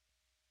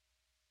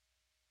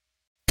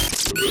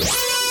The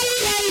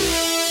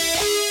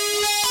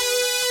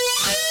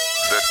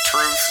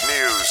Truth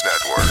News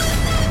Network.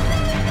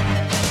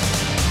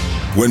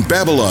 When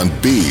Babylon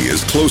B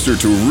is closer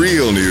to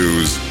real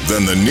news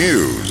than the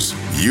news,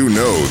 you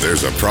know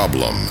there's a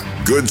problem.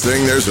 Good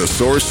thing there's a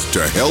source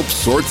to help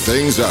sort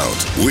things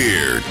out.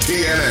 We're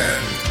TNN,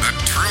 the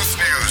Truth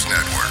News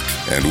Network.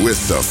 And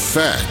with the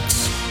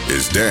facts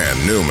is Dan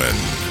Newman.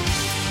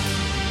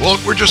 Well,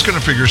 we're just going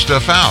to figure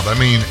stuff out. I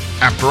mean,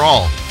 after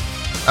all,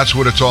 that's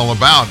what it's all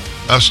about.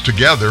 Us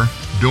together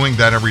doing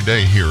that every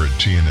day here at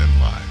TNN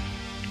Live.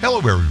 Hello,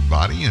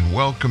 everybody, and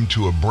welcome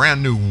to a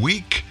brand new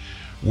week.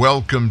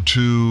 Welcome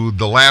to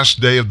the last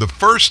day of the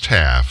first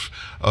half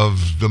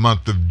of the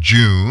month of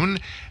June.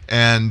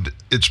 And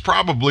it's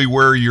probably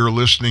where you're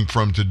listening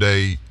from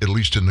today, at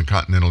least in the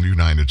continental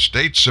United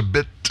States, a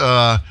bit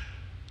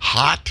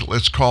hot.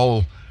 Let's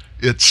call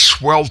it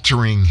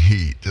sweltering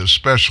heat,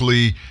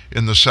 especially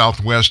in the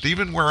Southwest,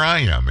 even where I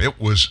am.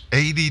 It was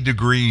 80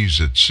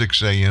 degrees at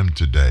 6 a.m.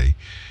 today.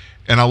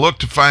 And I looked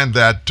to find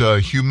that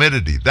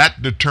humidity.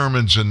 That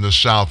determines in the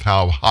South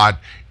how hot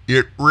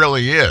it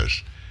really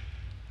is.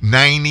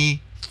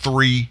 93%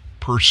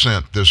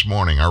 this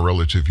morning, our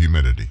relative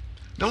humidity.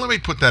 Now, let me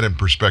put that in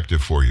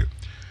perspective for you.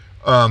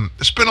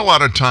 Spent a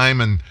lot of time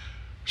in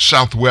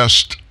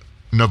southwest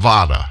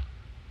Nevada.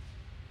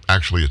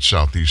 Actually, it's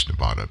southeast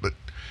Nevada. But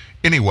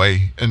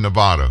anyway, in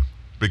Nevada,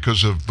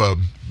 because of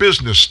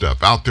business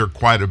stuff, out there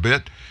quite a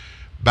bit.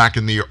 Back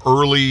in the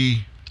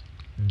early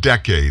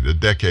decade, a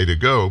decade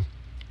ago.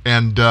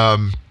 And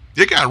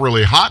it got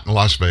really hot in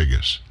Las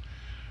Vegas.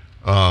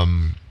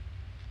 My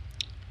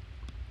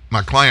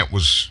client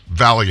was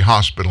Valley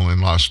Hospital in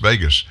Las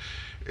Vegas.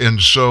 And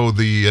so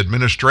the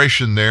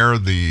administration there,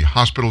 the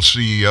hospital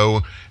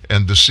CEO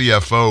and the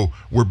CFO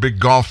were big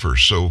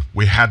golfers. So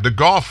we had to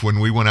golf when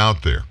we went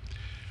out there.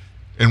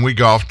 And we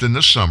golfed in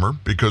the summer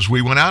because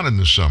we went out in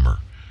the summer.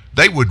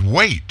 They would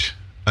wait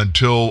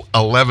until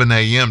 11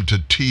 a.m. to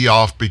tee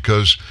off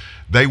because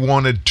they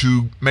wanted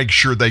to make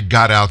sure they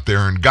got out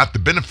there and got the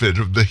benefit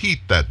of the heat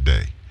that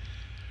day.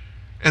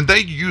 And they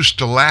used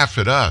to laugh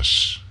at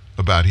us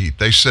about heat.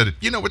 They said,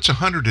 you know, it's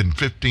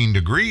 115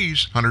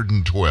 degrees,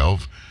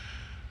 112,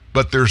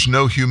 but there's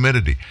no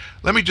humidity.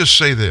 Let me just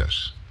say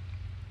this.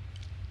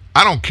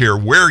 I don't care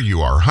where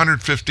you are,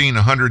 115,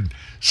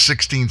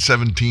 116,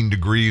 17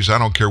 degrees. I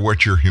don't care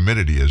what your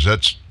humidity is.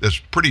 That's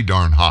pretty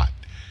darn hot.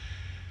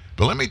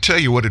 But let me tell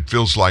you what it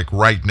feels like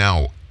right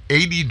now,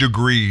 80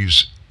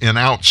 degrees and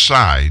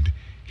outside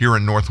here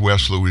in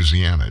northwest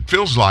Louisiana. It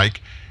feels like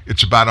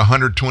it's about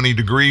 120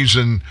 degrees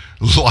in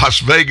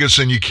Las Vegas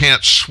and you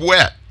can't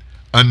sweat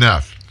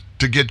enough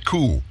to get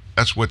cool.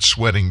 That's what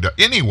sweating does.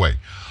 Anyway,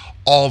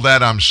 all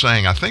that I'm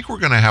saying, I think we're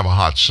going to have a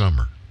hot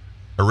summer.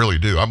 I really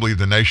do. I believe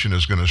the nation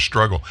is going to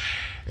struggle.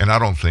 And I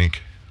don't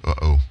think,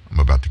 I'm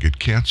about to get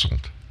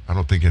canceled. I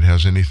don't think it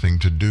has anything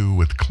to do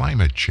with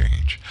climate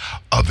change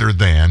other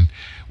than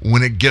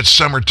when it gets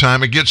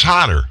summertime, it gets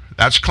hotter.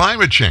 That's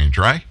climate change,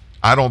 right?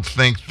 I don't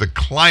think the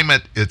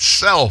climate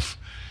itself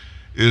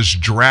is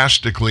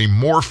drastically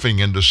morphing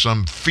into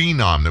some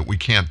phenom that we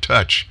can't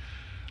touch,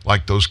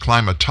 like those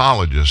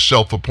climatologists,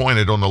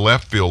 self-appointed on the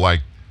left, feel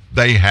like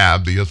they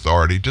have the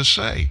authority to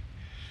say.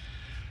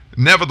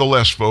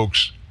 Nevertheless,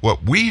 folks,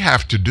 what we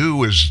have to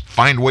do is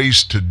find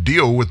ways to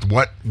deal with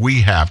what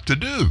we have to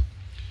do.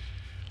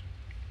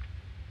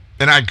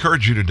 And I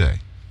encourage you today.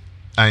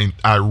 I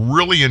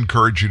really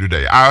encourage you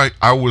today.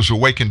 I was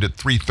awakened at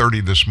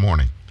 3:30 this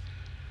morning.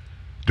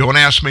 Don't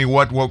ask me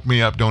what woke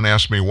me up. Don't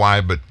ask me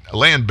why. But I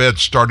lay in bed,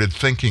 started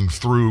thinking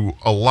through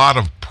a lot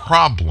of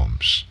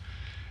problems.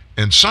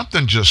 And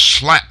something just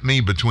slapped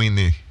me between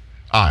the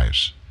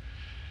eyes.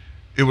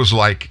 It was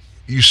like,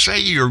 you say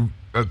you're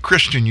a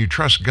Christian, you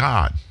trust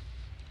God.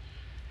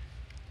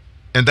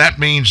 And that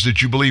means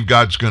that you believe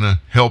God's going to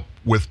help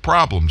with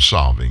problem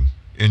solving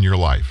in your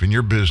life, in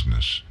your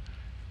business,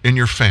 in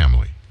your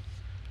family.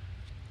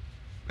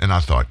 And I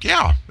thought,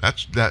 yeah,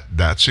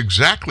 that's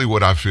exactly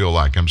what I feel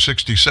like. I'm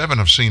 67.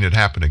 I've seen it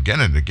happen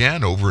again and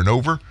again, over and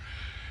over.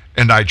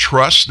 And I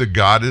trust that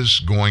God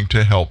is going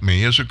to help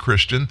me as a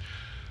Christian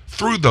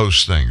through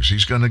those things.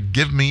 He's going to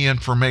give me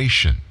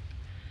information,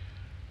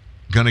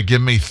 going to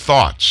give me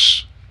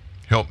thoughts,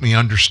 help me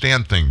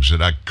understand things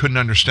that I couldn't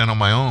understand on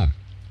my own.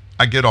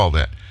 I get all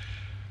that.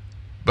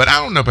 But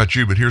I don't know about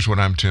you, but here's what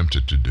I'm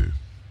tempted to do.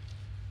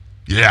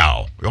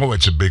 Yeah,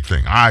 it's a big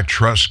thing. I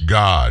trust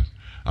God.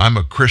 I'm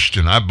a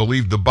Christian. I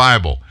believe the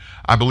Bible.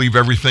 I believe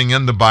everything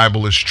in the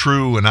Bible is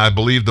true, and I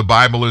believe the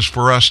Bible is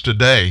for us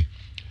today.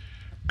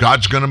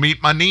 God's going to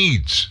meet my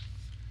needs.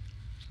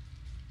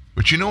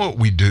 But you know what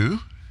we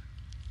do?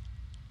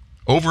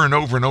 Over and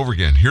over and over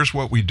again, here's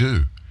what we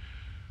do.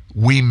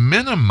 We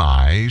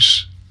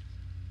minimize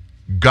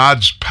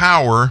God's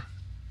power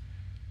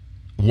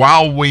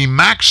while we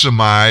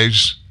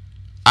maximize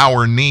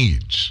our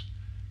needs.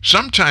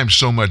 Sometimes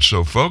so much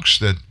so, folks,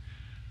 that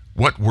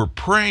what we're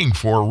praying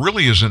for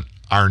really isn't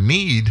our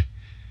need,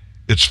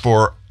 it's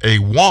for a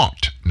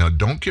want. Now,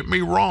 don't get me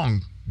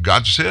wrong.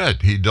 God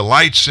said He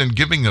delights in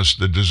giving us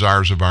the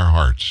desires of our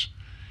hearts.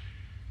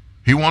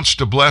 He wants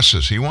to bless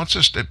us. He wants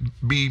us to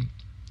be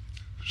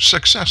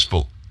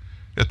successful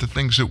at the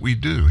things that we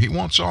do. He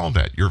wants all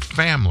that, your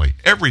family,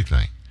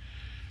 everything.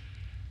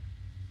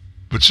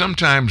 But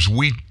sometimes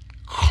we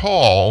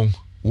call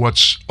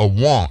what's a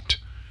want,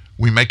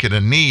 we make it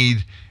a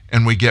need,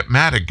 and we get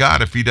mad at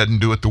God if he doesn't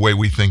do it the way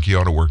we think he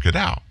ought to work it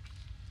out.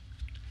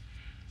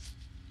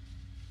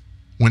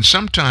 When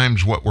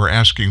sometimes what we're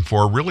asking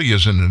for really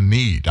isn't a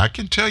need. I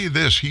can tell you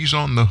this, he's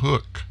on the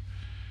hook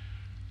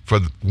for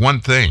one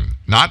thing,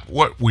 not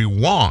what we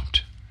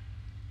want,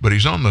 but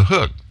he's on the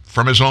hook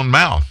from his own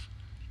mouth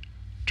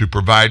to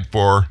provide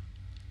for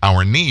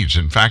our needs.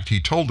 In fact, he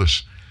told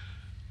us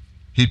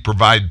he'd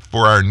provide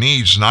for our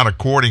needs not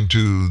according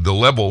to the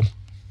level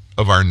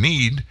of our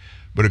need,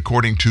 but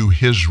according to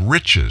his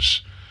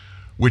riches,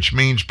 which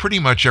means pretty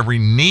much every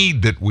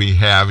need that we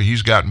have,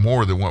 he's got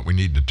more than what we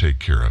need to take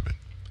care of it.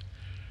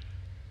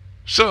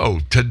 So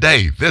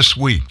today, this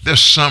week,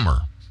 this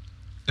summer,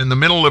 in the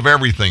middle of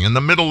everything, in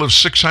the middle of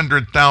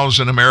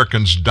 600,000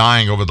 Americans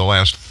dying over the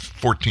last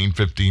 14,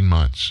 15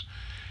 months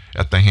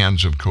at the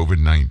hands of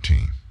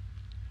COVID-19,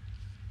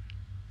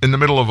 in the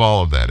middle of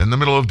all of that, in the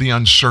middle of the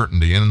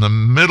uncertainty, in the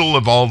middle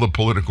of all the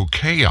political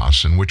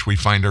chaos in which we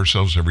find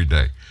ourselves every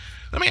day,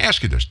 let me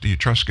ask you this. Do you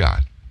trust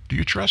God? Do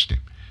you trust him?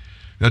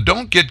 Now,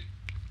 don't get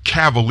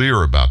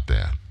cavalier about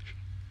that.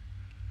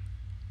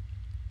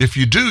 If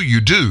you do,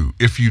 you do.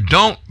 If you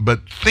don't,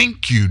 but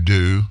think you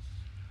do,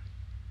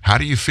 how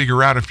do you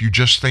figure out if you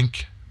just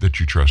think that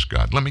you trust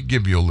God? Let me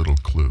give you a little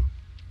clue.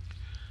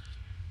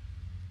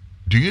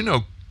 Do you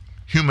know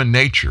human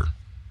nature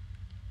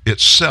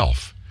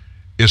itself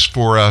is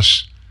for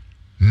us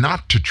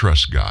not to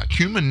trust God?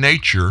 Human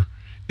nature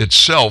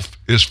itself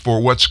is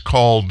for what's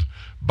called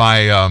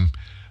by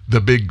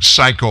the big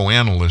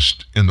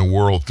psychoanalyst in the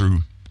world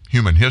through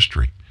human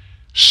history,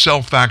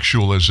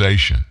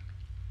 self-actualization.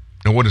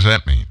 Now, what does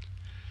that mean?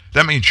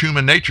 That means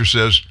human nature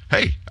says,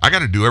 hey, I got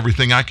to do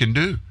everything I can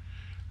do.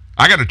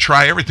 I got to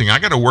try everything. I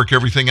got to work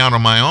everything out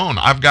on my own.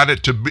 I've got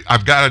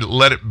to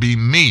let it be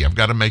me. I've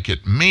got to make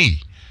it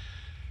me.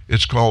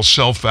 It's called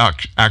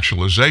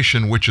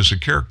self-actualization, which is a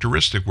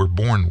characteristic we're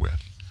born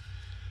with.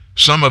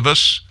 Some of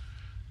us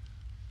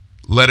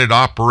let it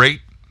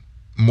operate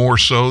more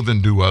so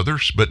than do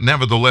others, but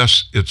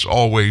nevertheless, it's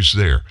always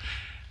there.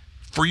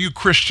 For you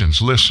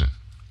Christians, listen.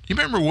 You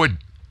remember what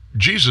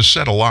Jesus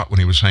said a lot when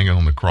he was hanging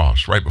on the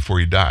cross, right before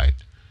he died.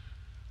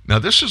 Now,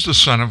 this is the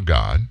Son of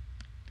God.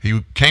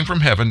 He came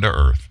from heaven to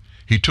earth.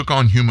 He took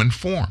on human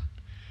form.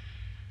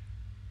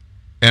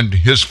 And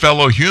his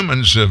fellow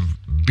humans have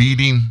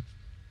beat him,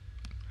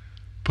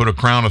 put a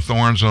crown of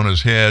thorns on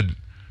his head,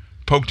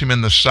 poked him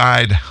in the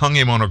side, hung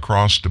him on a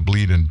cross to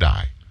bleed and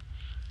die.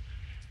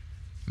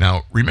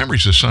 Now, remember,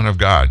 he's the Son of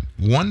God.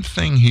 One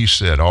thing he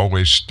said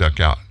always stuck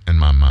out in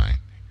my mind.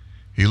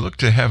 He looked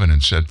to heaven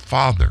and said,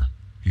 Father,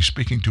 he's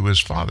speaking to his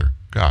Father,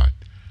 God,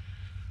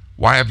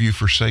 why have you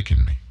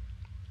forsaken me?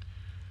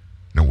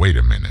 Now, wait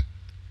a minute.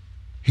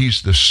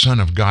 He's the Son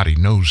of God. He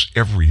knows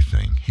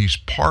everything. He's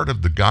part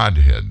of the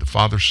Godhead, the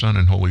Father, Son,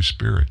 and Holy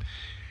Spirit.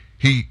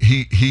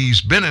 He's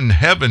been in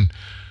heaven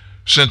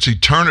since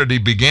eternity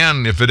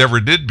began, if it ever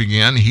did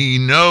begin. He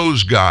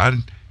knows God.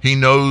 He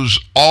knows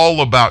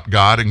all about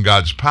God and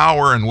God's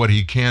power and what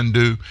he can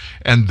do,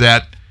 and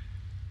that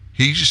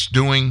he's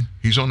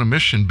on a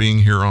mission being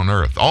here on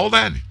earth. All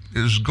that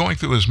is going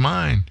through his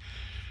mind.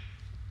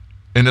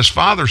 And his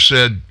Father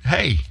said,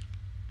 hey,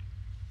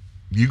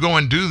 you go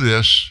and do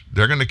this.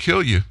 They're going to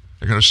kill you.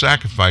 They're going to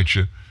sacrifice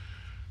you,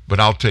 but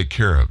I'll take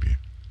care of you.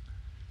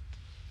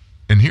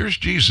 And here's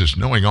Jesus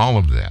knowing all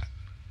of that.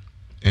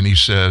 And he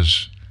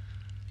says,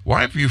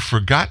 why have you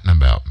forgotten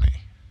about me?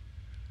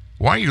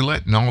 Why are you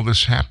letting all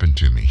this happen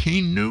to me?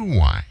 He knew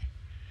why.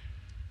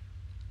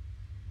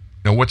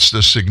 Now, what's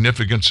the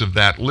significance of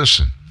that?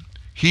 Listen,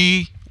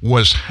 he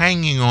was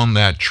hanging on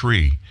that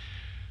tree,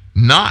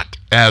 not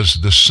as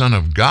the Son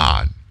of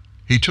God.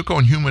 He took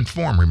on human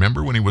form,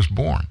 remember, when he was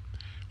born.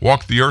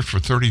 Walked the earth for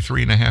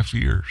 33 and a half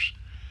years.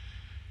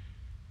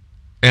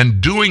 And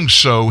doing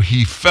so,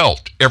 he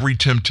felt every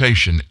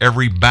temptation,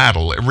 every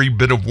battle, every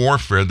bit of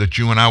warfare that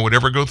you and I would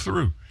ever go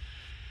through.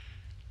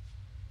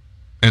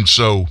 And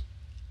so,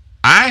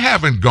 I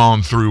haven't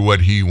gone through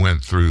what he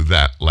went through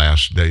that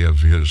last day of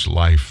his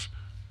life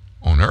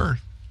on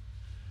earth.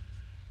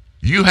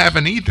 You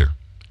haven't either.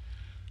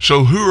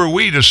 So who are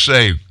we to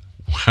say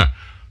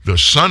the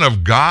Son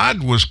of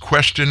God was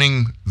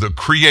questioning the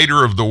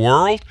creator of the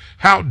world?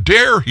 How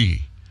dare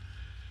he?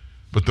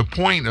 But the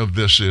point of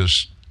this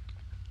is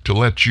to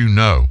let you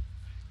know,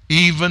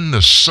 even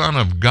the Son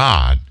of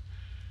God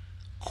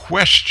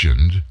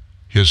questioned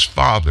his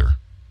Father.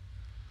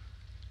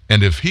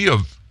 And if he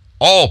of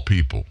all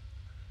people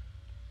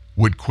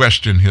would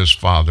question his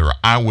Father,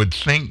 I would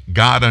think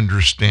God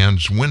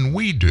understands when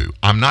we do.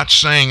 I'm not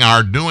saying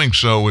our doing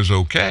so is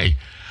okay.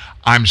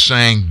 I'm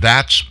saying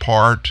that's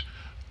part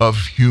of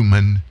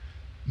human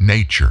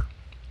nature.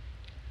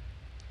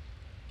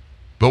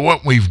 But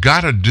what we've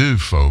got to do,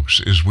 folks,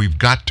 is we've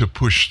got to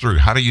push through.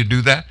 How do you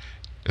do that?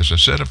 As I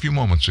said a few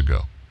moments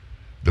ago,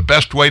 The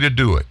best way to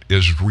do it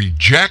is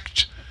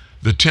reject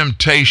the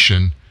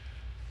temptation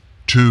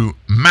to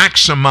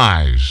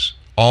maximize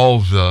all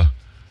the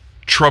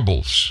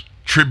troubles,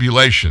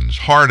 tribulations,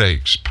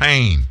 heartaches,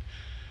 pain,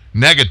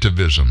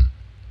 negativism.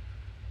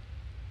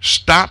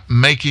 Stop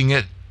making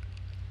it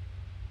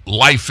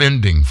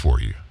life-ending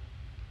for you.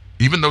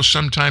 Even though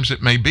sometimes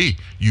it may be.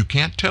 You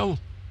can't tell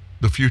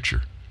the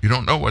future. You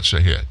don't know what's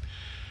ahead.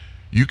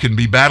 You can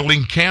be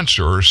battling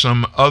cancer or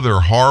some other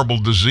horrible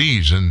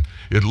disease, and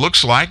it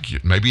looks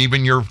like, maybe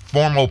even your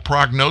formal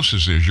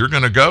prognosis is, you're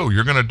going to go,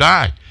 you're going to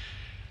die.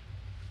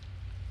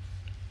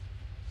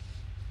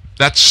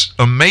 That's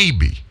a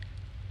maybe.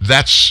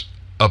 That's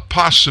a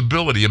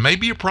possibility. It may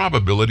be a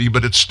probability,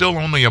 but it's still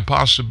only a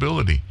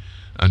possibility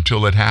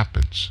until it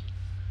happens.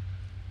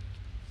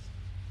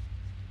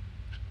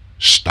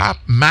 Stop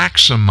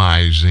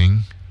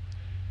maximizing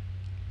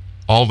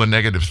all the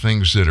negative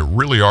things that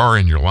really are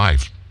in your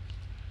life.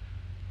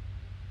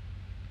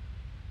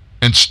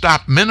 And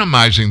stop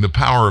minimizing the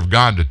power of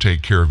God to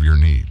take care of your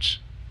needs.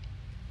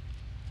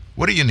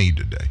 What do you need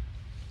today?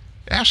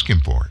 Ask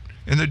him for it.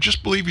 And then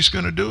just believe he's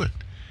going to do it.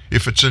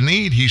 If it's a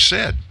need, he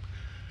said,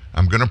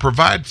 I'm going to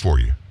provide for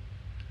you.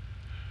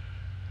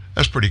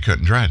 That's pretty cut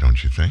and dry,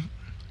 don't you think?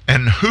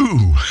 And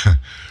who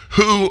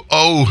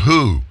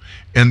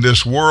in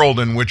this world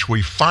in which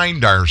we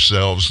find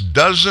ourselves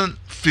doesn't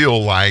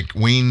feel like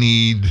we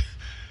need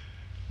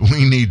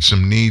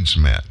some needs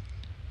met?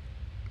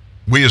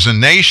 We as a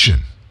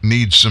nation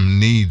need some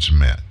needs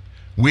met.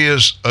 We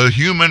as a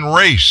human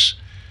race,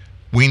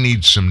 we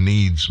need some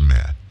needs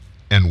met.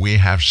 And we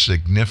have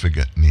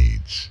significant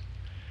needs.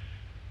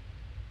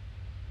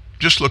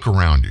 Just look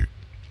around you.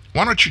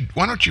 Why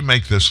don't you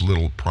make this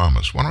little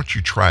promise? Why don't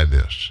you try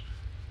this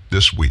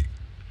week?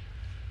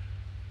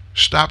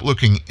 Stop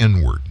looking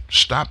inward.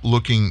 Stop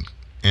looking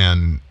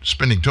and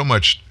spending too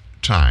much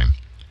time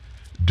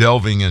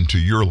delving into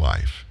your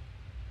life.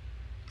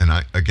 And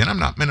I'm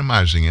not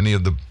minimizing any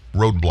of the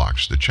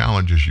roadblocks, the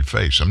challenges you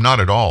face. I'm not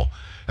at all.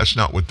 That's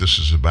not what this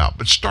is about.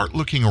 But start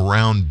looking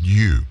around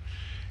you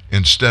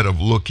instead of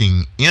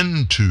looking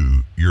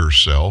into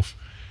yourself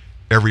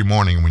every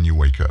morning when you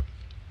wake up.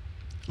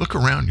 Look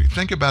around you.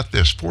 Think about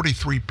this.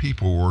 43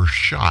 people were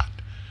shot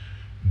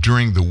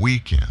during the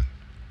weekend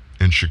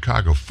in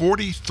Chicago.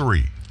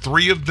 43.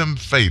 3 of them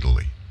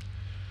fatally.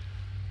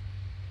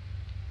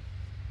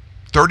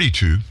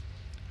 32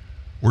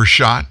 were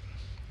shot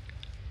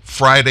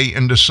Friday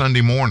into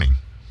Sunday morning.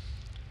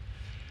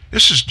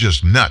 This is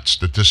just nuts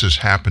that this is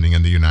happening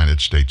in the United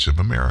States of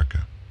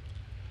America.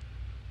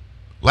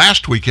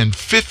 Last weekend,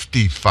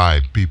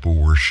 55 people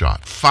were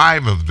shot,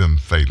 5 of them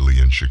fatally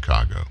in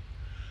Chicago.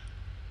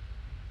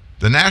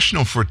 The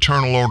National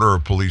Fraternal Order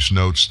of Police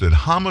notes that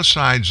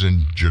homicides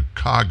in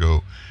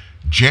Chicago,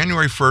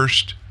 January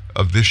 1st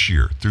of this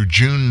year through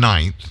June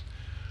 9th,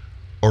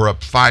 are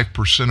up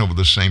 5% over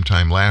the same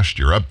time last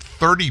year, up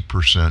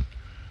 30%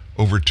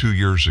 over 2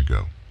 years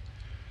ago.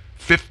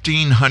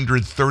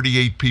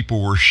 1,538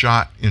 people were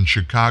shot in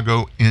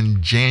Chicago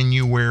in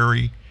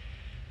January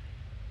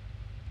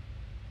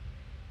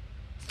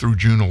through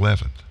June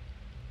 11th.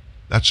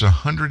 That's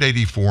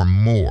 184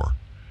 more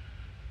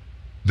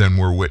than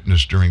were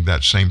witnessed during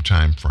that same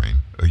time frame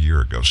a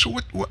year ago. So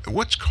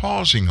what's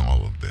causing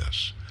all of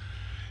this?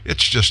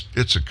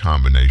 It's a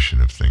combination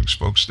of things,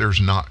 folks.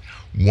 There's not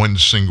one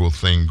single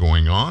thing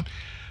going on,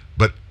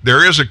 but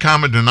there is a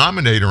common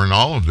denominator in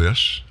all of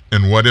this.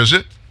 And what is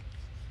it?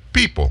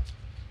 People.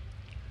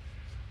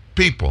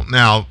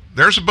 Now,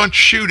 there's a bunch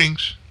of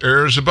shootings.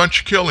 There's a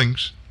bunch of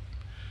killings.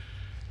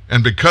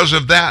 And because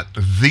of that,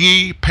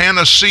 the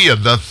panacea,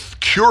 the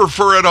cure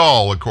for it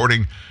all,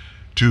 according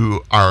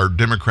to our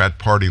Democrat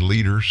Party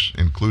leaders,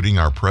 including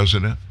our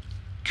president,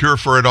 cure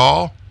for it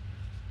all,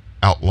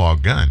 outlaw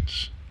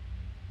guns.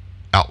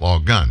 Outlaw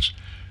guns.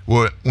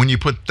 Well, when you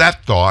put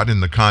that thought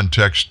in the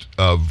context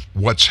of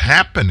what's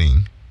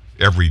happening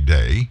every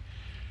day,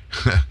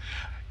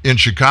 in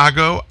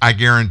Chicago, I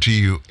guarantee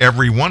you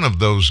every one of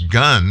those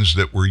guns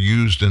that were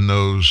used in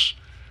those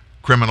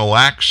criminal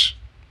acts,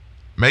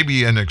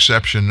 maybe an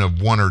exception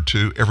of 1 or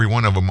 2, every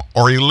one of them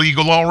are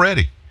illegal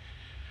already.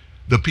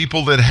 The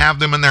people that have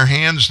them in their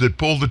hands that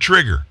pull the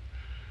trigger,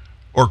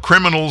 or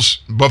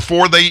criminals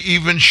before they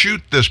even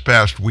shoot this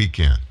past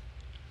weekend.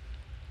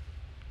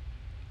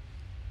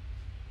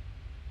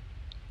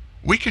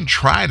 We can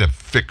try to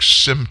fix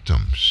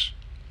symptoms.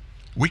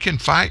 We can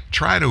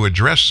try to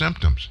address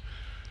symptoms.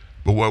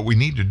 But what we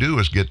need to do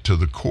is get to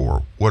the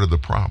core. What are the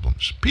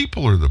problems?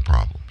 People are the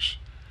problems.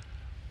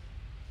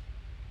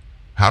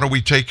 How do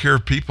we take care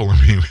of people?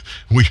 I mean,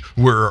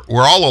 we're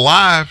all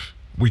alive.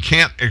 We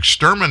can't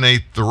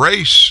exterminate the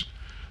race,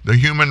 the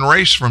human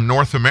race from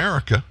North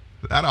America.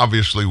 That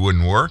obviously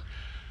wouldn't work.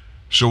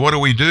 So what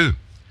do?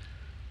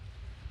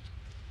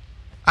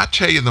 I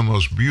tell you, the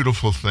most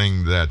beautiful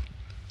thing that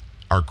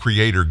our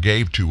Creator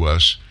gave to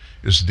us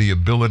is the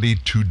ability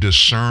to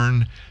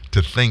discern,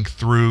 to think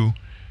through,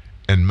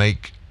 and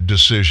make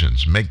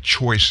decisions, make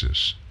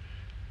choices.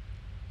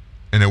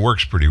 And it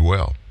works pretty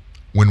well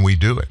when we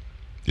do it.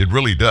 It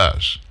really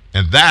does.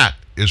 And that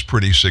is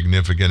pretty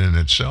significant in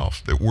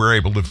itself, that we're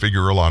able to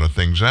figure a lot of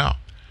things out.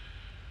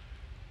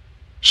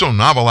 So,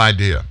 novel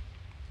idea.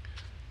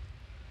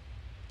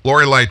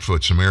 Lori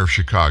Lightfoot's the mayor of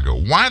Chicago.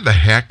 Why the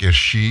heck is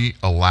she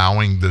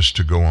allowing this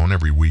to go on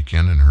every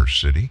weekend in her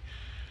city?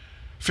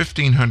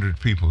 1,500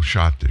 people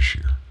shot this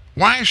year.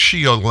 Why is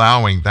she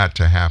allowing that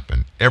to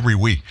happen every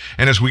week?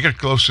 And as we get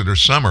closer to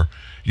summer,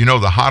 you know,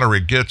 the hotter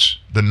it gets,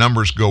 the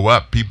numbers go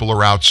up. People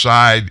are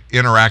outside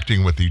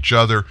interacting with each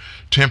other.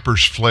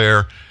 Tempers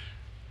flare.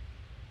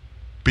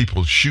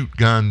 People shoot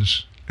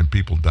guns and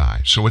people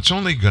die. So it's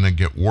only going to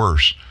get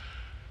worse.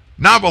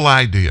 Novel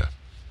idea.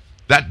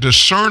 That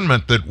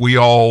discernment that we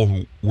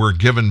all were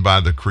given by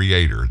the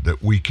Creator,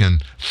 that we can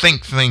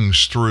think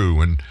things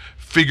through and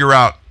figure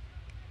out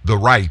the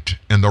right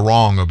and the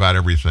wrong about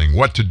everything,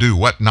 what to do,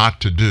 what not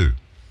to do.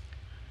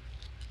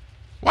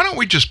 Why don't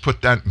we just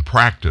put that in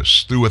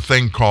practice through a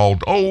thing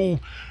called,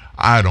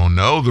 I don't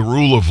know, the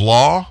rule of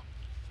law?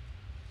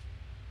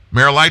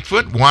 Mayor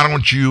Lightfoot, why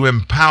don't you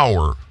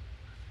empower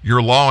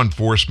your law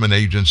enforcement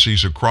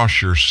agencies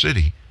across your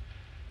city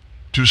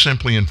to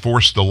simply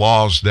enforce the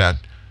laws that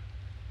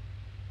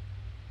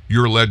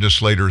your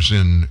legislators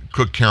in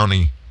Cook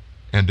County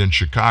and in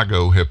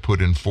Chicago have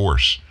put in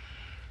force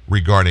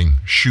regarding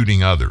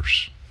shooting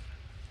others,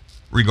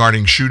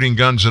 regarding shooting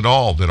guns at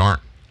all that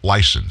aren't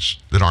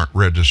licensed, that aren't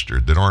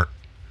registered, that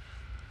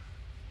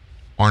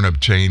aren't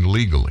obtained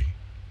legally.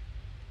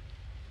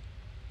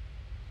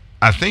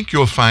 I think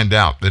you'll find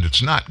out that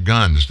it's not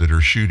guns that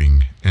are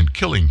shooting and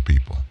killing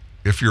people.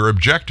 If you're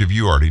objective,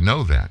 you already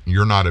know that.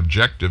 You're not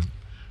objective,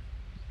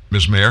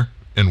 Ms. Mayor,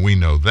 and we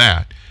know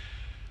that.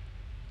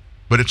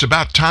 But it's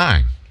about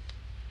time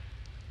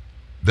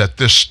that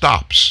this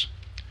stops.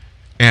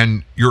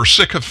 And your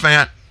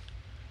sycophant,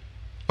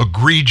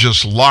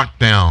 egregious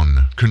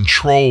lockdown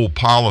control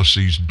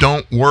policies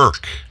don't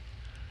work.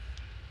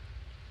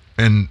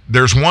 And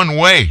there's one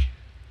way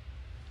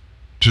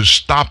to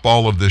stop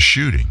all of this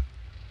shooting.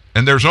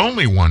 And there's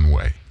only one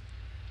way.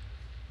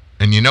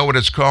 And you know what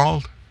it's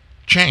called?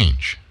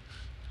 Change.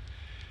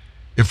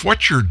 If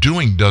what you're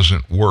doing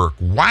doesn't work,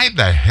 why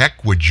the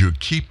heck would you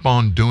keep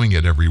on doing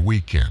it every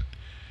weekend?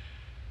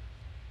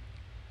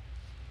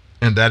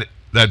 And that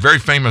very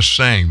famous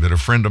saying that a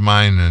friend of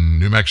mine in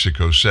New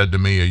Mexico said to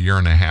me a year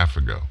and a half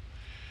ago,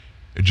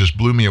 it just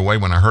blew me away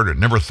when I heard it.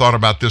 Never thought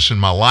about this in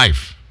my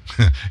life,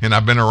 and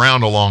I've been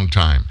around a long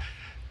time.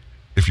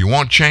 If you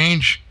want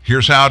change,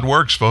 here's how it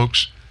works,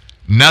 folks.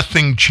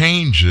 Nothing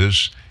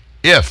changes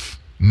if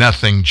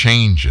nothing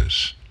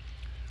changes.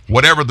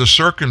 Whatever the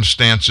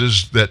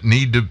circumstances that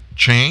need to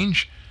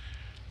change,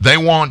 they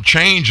won't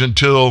change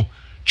until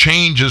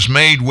change is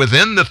made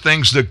within the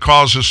things that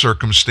cause the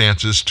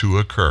circumstances to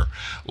occur.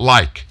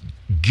 Like,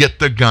 get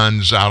the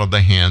guns out of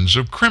the hands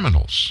of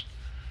criminals.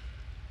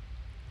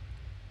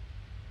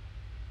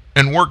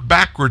 And work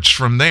backwards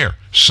from there.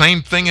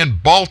 Same thing in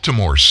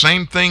Baltimore,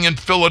 same thing in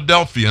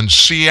Philadelphia, and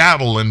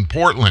Seattle, and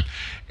Portland,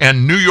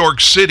 and New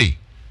York City.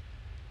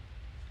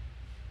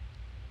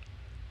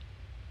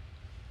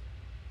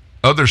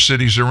 Other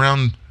cities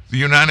around the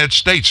United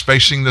States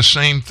facing the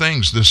same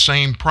things, the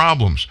same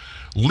problems.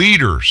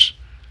 Leaders,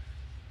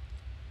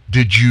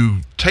 did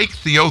you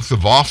take the oath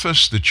of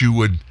office that you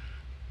would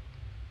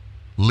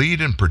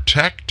lead and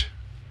protect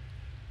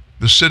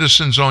the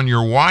citizens on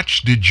your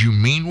watch? Did you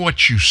mean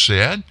what you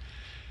said?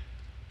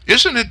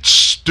 Isn't it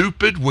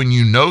stupid when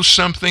you know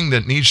something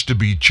that needs to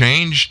be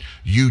changed,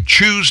 you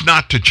choose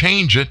not to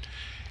change it,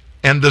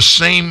 and the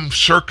same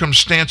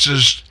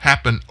circumstances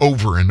happen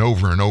over and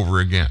over and over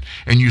again?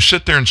 And you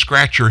sit there and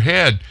scratch your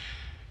head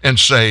and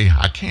say,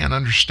 I can't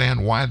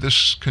understand why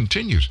this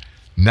continues.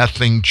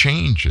 Nothing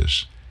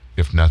changes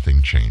if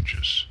nothing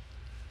changes.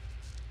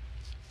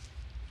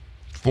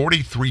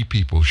 43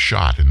 people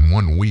shot in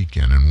one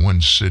weekend in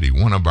one city,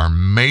 one of our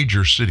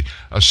major cities,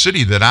 a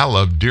city that I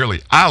love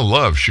dearly. I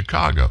love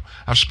Chicago.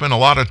 I've spent a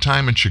lot of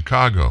time in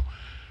Chicago.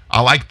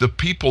 I like the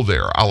people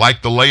there. I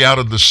like the layout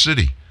of the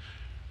city.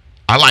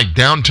 I like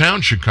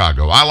downtown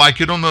Chicago. I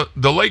like it on the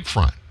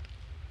lakefront.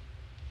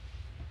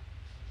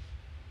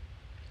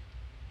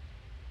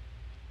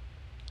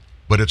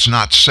 But it's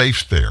not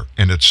safe there,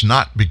 and it's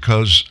not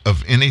because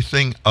of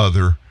anything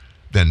other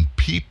than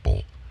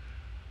people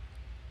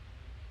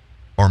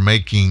are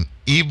making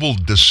evil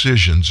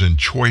decisions and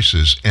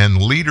choices,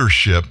 and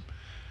leadership,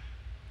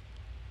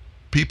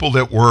 people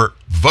that were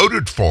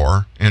voted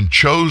for and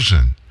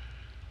chosen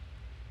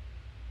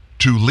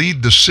to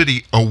lead the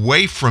city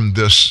away from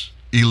this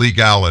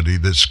illegality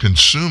that's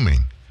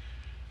consuming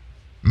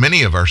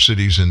many of our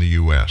cities in the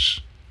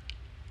U.S.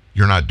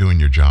 You're not doing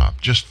your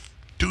job. Just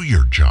do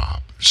your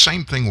job.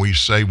 Same thing we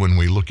say when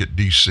we look at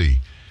D.C.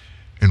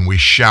 and we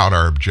shout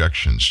our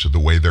objections to the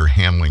way they're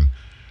handling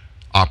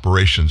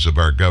operations of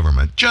our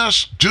government.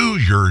 Just do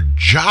your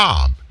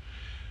job.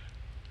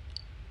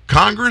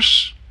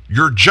 Congress,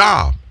 your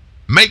job.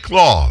 Make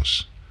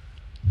laws.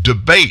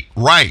 Debate,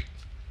 write,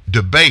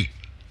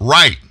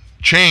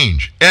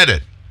 change,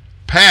 edit,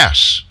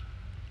 pass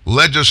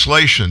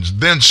legislations,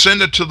 then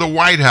send it to the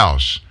White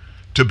House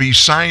to be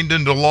signed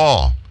into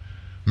law.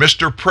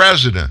 Mr.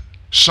 President,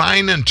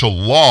 sign into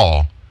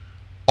law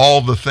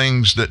all the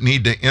things that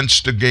need to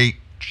instigate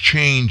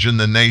change in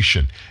the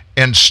nation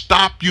and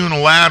stop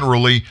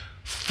unilaterally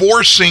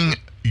forcing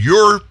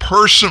your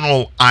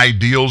personal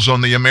ideals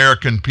on the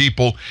American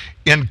people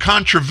in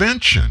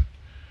contravention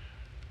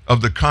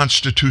of the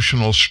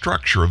constitutional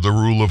structure of the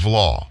rule of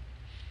law.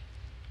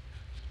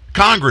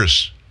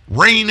 Congress,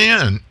 rein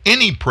in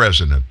any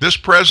president, this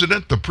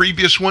president, the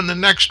previous one, the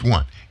next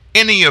one,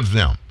 any of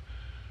them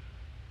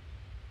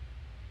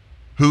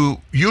who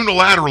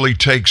unilaterally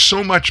take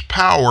so much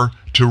power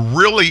to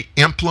really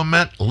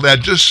implement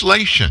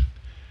legislation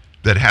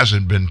that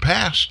hasn't been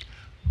passed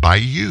by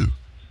you.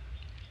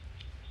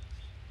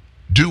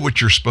 Do what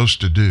you're supposed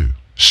to do.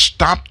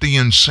 Stop the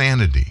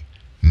insanity.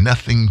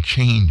 Nothing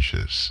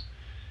changes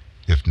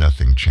if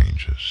nothing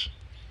changes.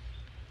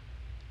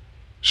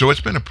 So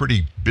it's been a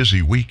pretty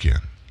busy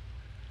weekend.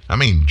 I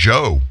mean,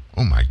 Joe,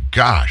 oh my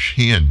gosh,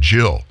 he and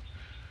Jill,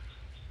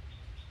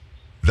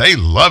 they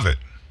love it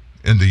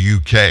in the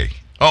UK.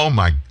 Oh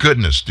my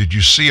goodness, did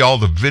you see all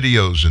the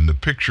videos and the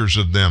pictures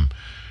of them?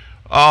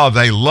 Oh,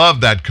 they love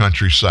that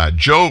countryside.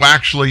 Joe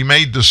actually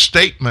made the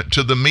statement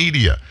to the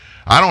media,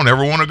 I don't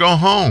ever want to go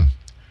home.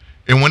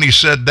 And when he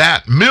said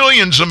that,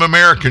 millions of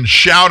Americans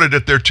shouted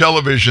at their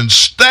television,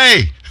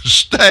 stay,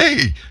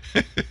 stay.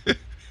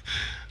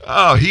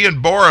 Oh, he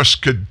and Boris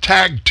could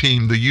tag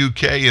team the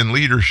UK in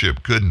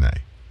leadership, couldn't they?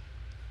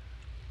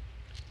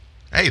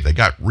 Hey, they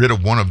got rid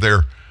of one of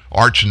their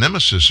arch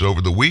nemesis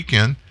over the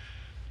weekend.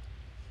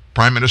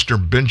 Prime Minister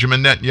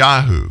Benjamin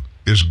Netanyahu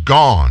is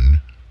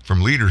gone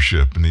from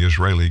leadership in the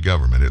Israeli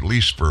government, at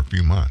least for a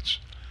few months.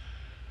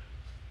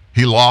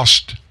 He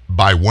lost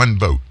by 1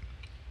 vote.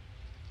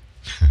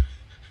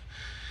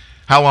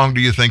 How long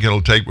do you think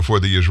it'll take before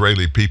the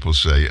Israeli people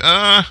say,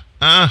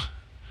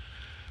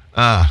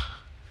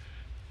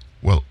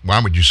 Well, why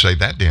would you say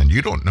that, Dan?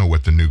 You don't know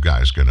what the new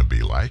guy's going to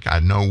be like. I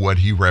know what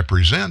he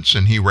represents,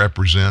 and he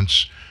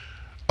represents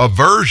a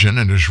version,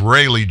 an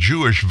Israeli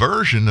Jewish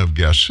version of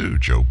guess who?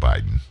 Joe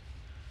Biden.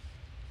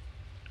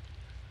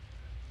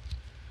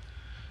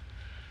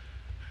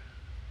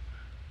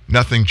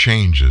 Nothing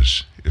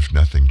changes if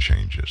nothing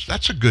changes.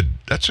 That's a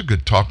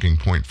good talking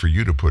point for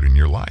you to put in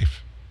your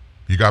life.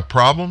 You got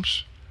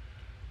problems?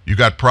 You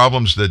got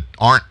problems that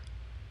aren't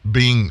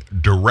being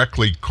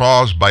directly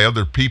caused by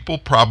other people,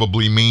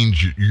 probably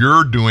means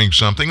you're doing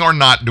something or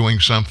not doing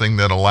something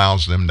that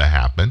allows them to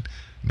happen.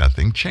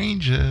 Nothing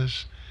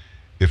changes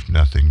if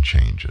nothing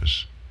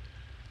changes.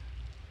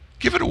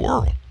 Give it a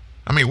whirl.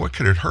 I mean, what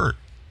could it hurt?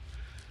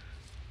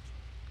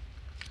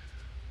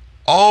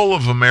 All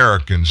of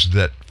Americans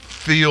that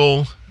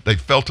they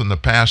felt in the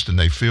past and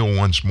they feel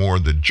once more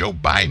that Joe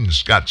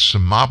Biden's got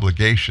some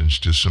obligations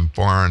to some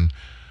foreign,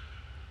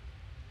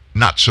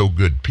 not so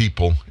good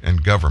people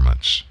and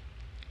governments.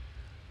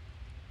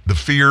 The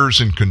fears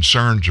and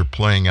concerns are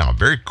playing out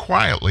very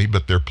quietly,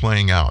 but they're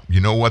playing out.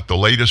 You know what the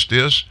latest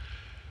is?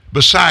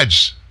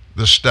 Besides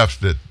the stuff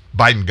that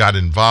Biden got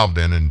involved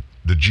in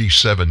the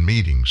G7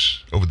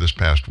 meetings over this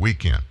past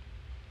weekend.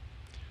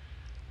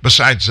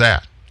 Besides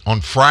that,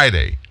 on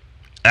Friday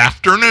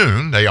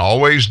afternoon, they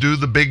always do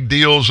the big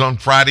deals on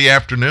Friday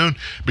afternoon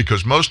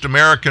because most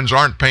Americans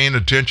aren't paying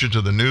attention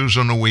to the news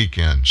on the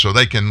weekend, so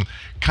they can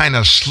kind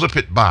of slip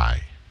it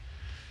by.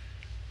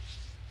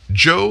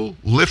 Joe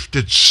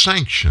lifted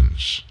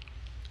sanctions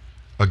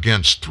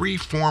against 3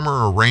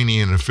 former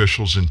Iranian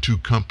officials and 2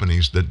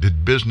 companies that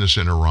did business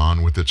in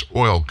Iran with its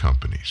oil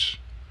companies.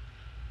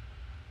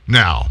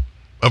 Now,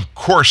 of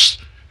course,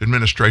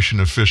 administration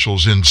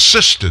officials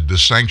insisted the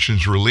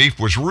sanctions relief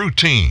was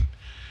routine,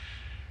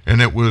 and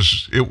it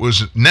was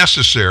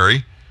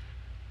necessary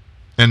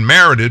and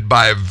merited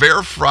by a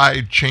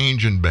verified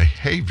change in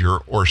behavior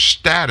or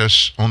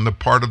status on the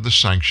part of the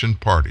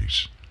sanctioned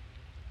parties.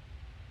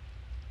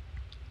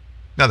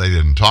 Now, they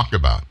didn't talk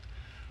about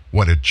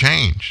what had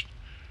changed.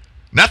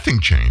 Nothing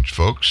changed,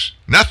 folks.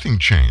 Nothing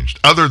changed,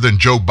 other than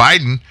Joe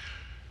Biden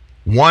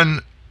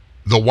won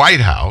the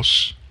White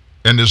House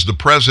and is the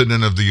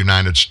president of the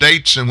United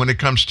States. And when it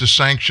comes to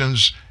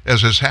sanctions,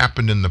 as has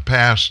happened in the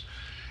past,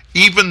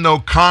 even though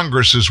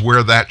Congress is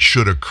where that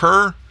should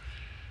occur,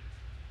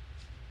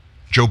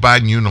 Joe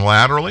Biden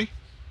unilaterally,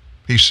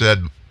 he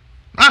said,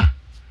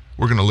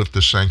 we're going to lift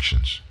the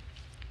sanctions.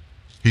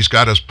 He's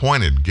got us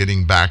pointed,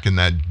 getting back in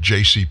that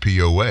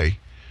JCPOA,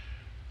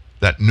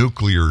 that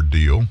nuclear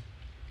deal,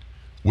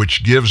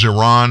 which gives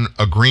Iran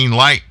a green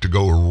light to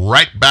go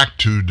right back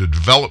to the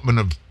development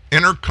of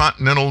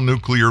intercontinental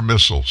nuclear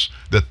missiles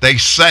that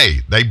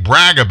they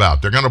brag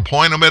about. They're going to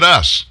point them at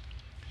us.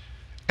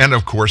 And,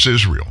 of course,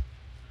 Israel.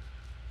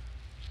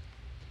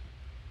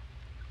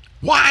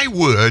 Why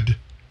would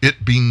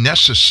it be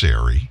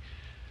necessary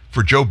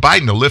for Joe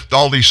Biden to lift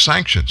all these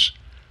sanctions?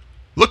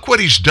 Look what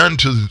he's done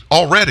to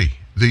already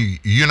the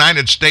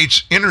United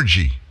States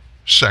energy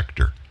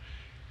sector.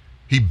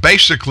 He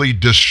basically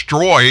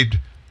destroyed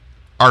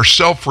our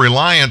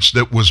self-reliance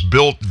that was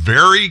built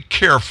very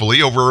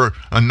carefully over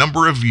a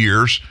number of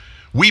years.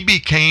 We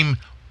became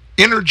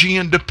energy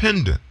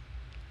independent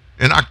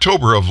in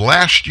October of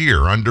last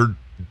year under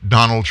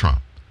Donald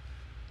Trump.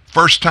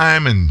 First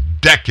time in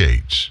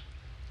decades.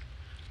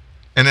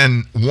 And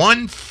in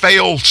one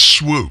fell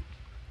swoop,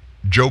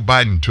 Joe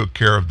Biden took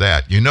care of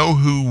that. You know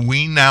who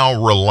we now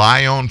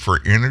rely on for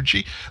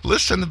energy?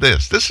 Listen to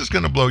this. This is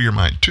going to blow your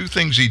mind. Two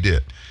things he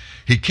did.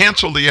 He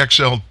canceled the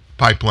XL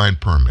pipeline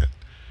permit.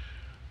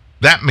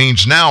 That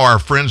means now our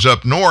friends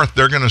up north,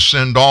 they're going to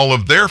send all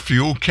of their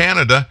fuel,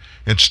 Canada,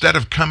 instead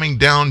of coming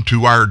down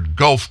to our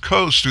Gulf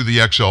Coast through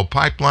the XL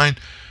pipeline.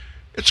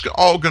 It's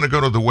all going to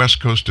go to the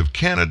west coast of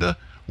Canada,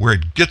 where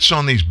it gets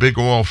on these big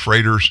oil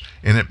freighters,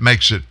 and it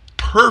makes it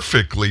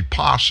perfectly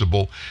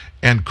possible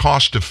and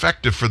cost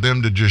effective for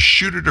them to just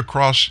shoot it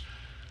across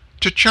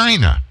to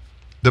China.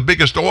 The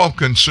biggest oil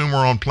consumer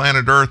on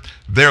planet Earth,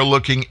 they're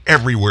looking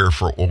everywhere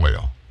for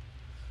oil.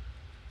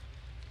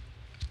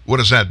 What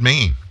does that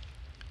mean?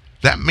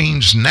 That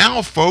means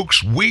now,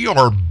 folks, we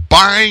are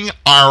buying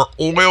our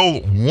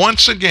oil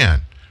once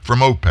again from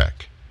OPEC.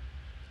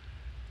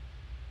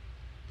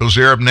 Those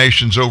Arab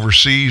nations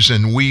overseas,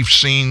 and we've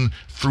seen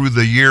through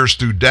the years,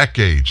 through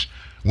decades,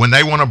 when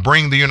they want to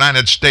bring the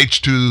United States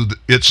to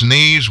its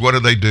knees,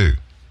 what do?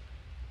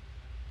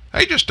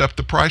 They just up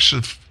the price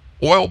of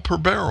oil per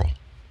barrel.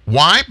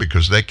 Why?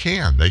 Because they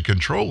can. They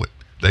control it.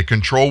 They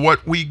control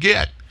what we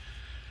get.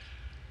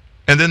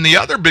 And then the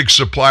other big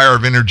supplier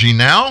of energy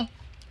now,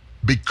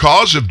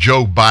 because of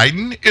Joe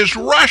Biden, is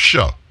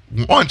Russia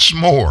once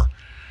more.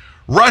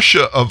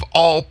 Russia, of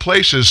all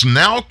places,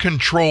 now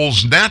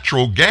controls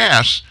natural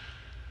gas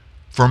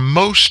for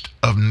most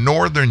of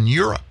Northern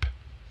Europe.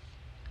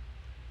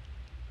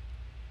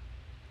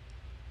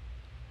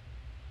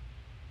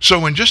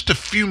 So in just a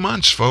few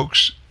months,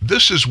 folks,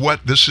 this is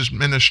what this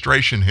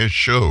administration has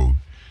showed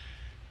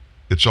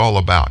it's all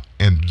about.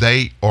 And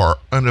they are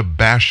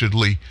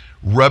unabashedly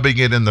rubbing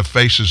it in the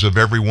faces of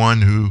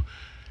everyone who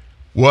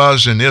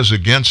was and is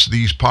against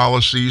these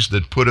policies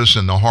that put us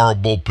in the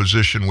horrible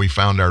position we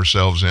found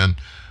ourselves in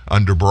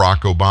under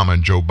Barack Obama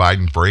and Joe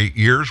Biden for 8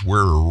 years.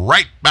 We're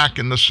right back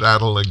in the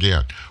saddle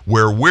again,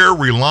 where we're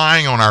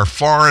relying on our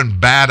foreign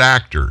bad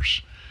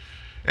actors.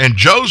 And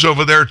Joe's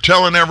over there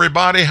telling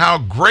everybody how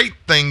great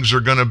things are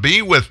going to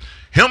be with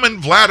him and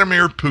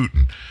Vladimir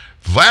Putin.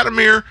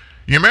 Vladimir,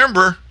 you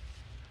remember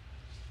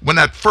when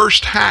that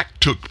first hack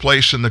took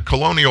place and the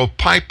Colonial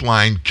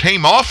Pipeline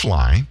came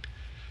offline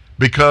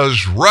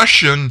because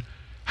Russian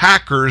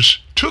hackers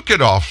took it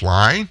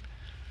offline?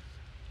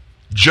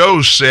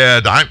 Joe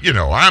said,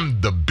 I'm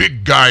the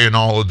big guy in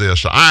all of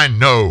this. I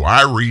know.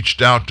 I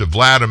reached out to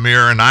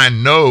Vladimir and I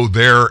know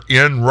they're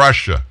in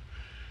Russia.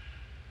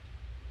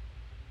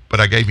 But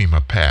I gave him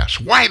a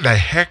pass. Why the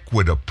heck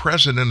would a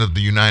president of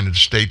the United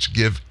States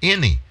give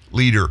any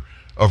leader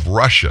of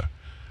Russia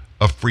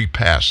a free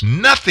pass?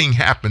 Nothing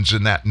happens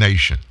in that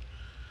nation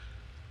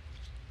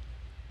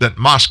that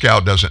Moscow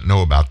doesn't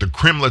know about. The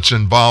Kremlin's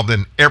involved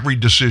in every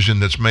decision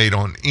that's made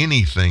on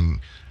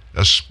anything,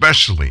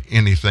 especially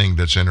anything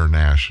that's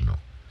international.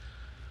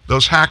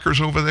 Those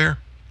hackers over there,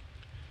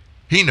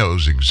 he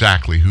knows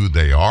exactly who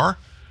they are.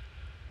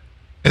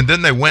 And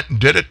then they went and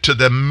did it to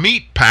the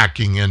meat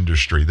packing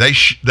industry.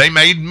 They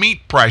made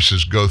meat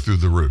prices go through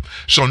the roof.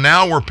 So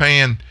now we're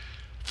paying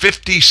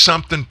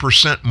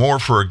 50-something% more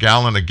for a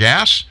gallon of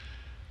gas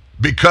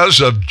because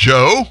of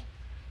Joe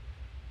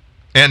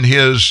and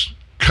his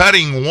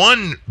cutting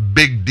one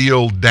big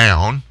deal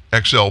down,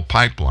 XL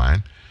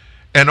Pipeline,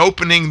 and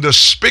opening the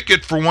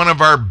spigot for one of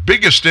our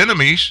biggest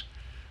enemies,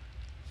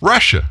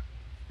 Russia.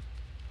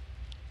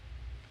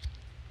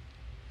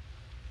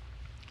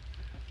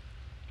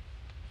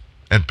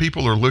 And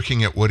people are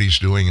looking at what he's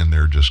doing and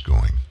they're just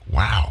going,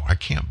 wow, I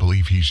can't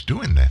believe he's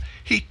doing that.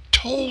 He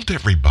told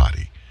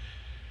everybody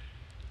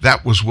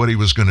that was what he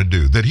was going to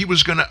do, that he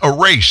was going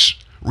to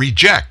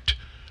reject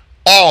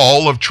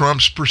all of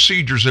Trump's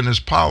procedures and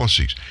his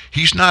policies.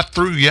 He's not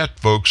through yet,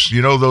 folks.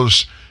 You know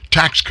those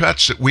tax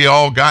cuts that we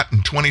all got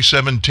in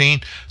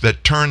 2017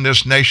 that turned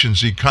this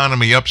nation's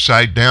economy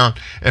upside down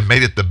and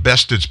made it the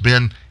best it's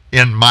been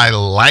in my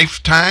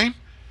lifetime?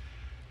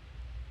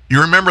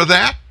 You remember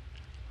that?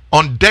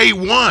 On day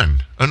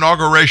one,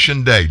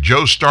 Inauguration Day,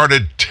 Joe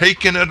started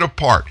taking it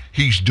apart.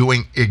 He's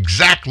doing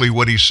exactly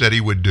what he said he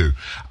would do.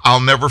 I'll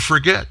never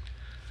forget.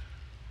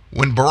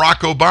 When Barack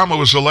Obama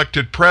was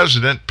elected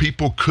president,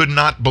 people could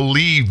not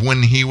believe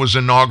when he was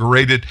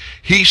inaugurated.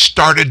 He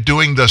started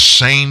doing the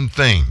same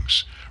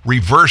things,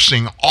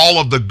 reversing all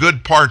of the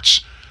good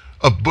parts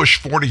of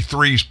Bush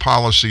 43's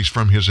policies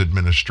from his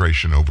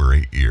administration over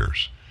 8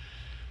 years.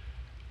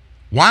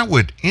 Why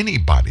would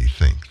anybody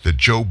think that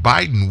Joe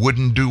Biden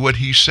wouldn't do what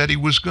he said he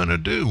was going to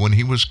do when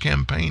he was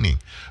campaigning,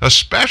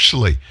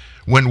 especially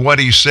when what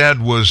he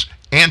said was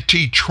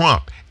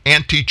anti-Trump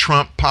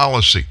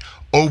policy,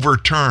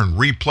 overturn,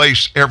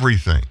 replace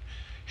everything?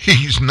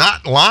 He's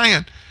not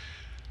lying.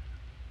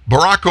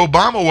 Barack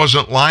Obama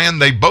wasn't lying.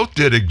 They both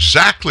did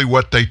exactly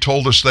what they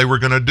told us they were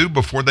going to do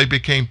before they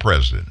became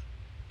president.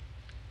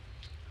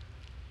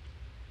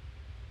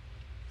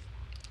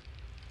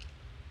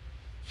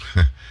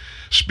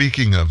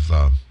 Speaking of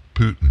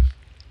Putin,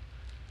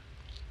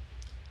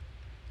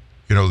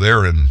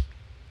 they're in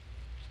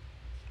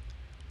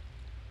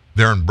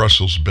They're in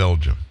Brussels,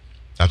 Belgium.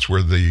 That's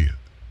where the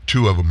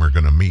two of them are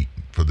going to meet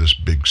for this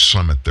big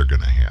summit they're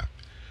going to have.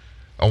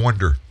 I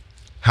wonder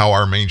how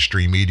our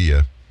mainstream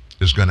media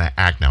is going to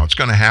act now. It's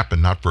going to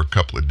happen not for a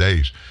couple of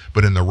days,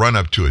 but in the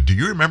run-up to it. Do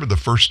you remember the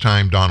first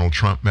time Donald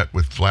Trump met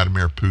with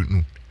Vladimir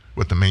Putin,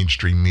 what the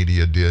mainstream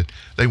media did?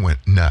 They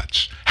went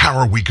nuts. How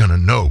are we going to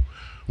know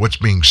what's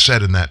being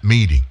said in that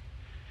meeting?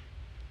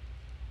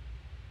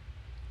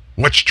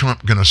 What's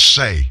Trump going to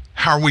say?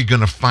 How are we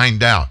going to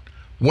find out?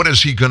 What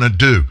is he going to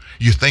do?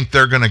 You think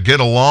they're going to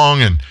get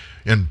along and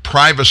in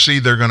privacy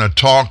they're going to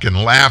talk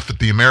and laugh at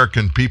the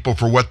American people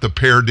for what the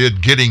pair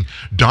did, getting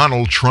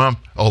Donald Trump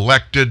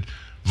elected?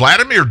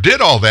 Vladimir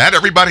did all that.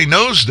 Everybody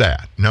knows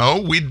that.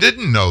 No, we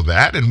didn't know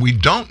that, and we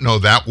don't know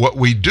that. What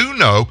we do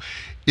know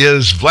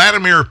is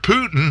Vladimir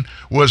Putin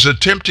was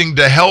attempting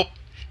to help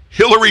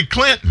Hillary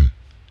Clinton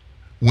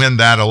win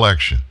that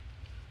election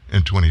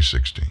in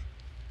 2016.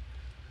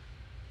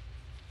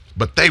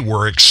 But they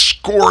were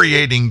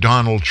excoriating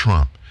Donald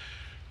Trump.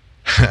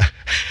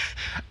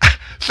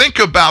 Think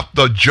about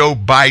the Joe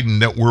Biden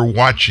that we're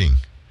watching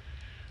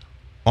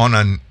on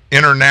an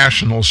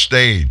international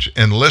stage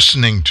and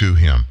listening to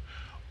him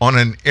on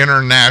an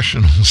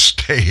international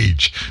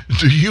stage.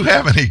 Do you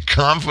have any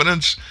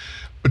confidence?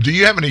 Do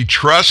you have any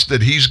trust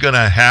that he's going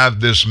to have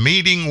this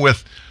meeting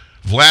with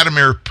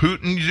Vladimir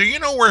Putin? Do you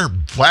know where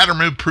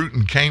Vladimir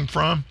Putin came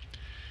from?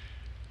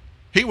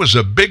 He was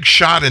a big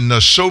shot in the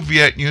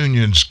Soviet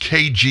Union's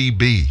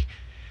KGB.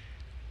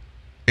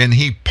 And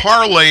he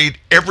parlayed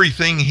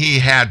everything he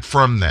had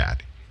from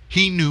that.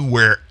 He knew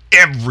where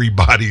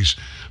everybody's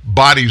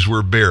bodies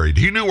were buried.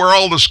 He knew where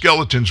all the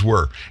skeletons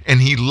were.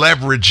 And he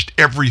leveraged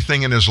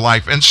everything in his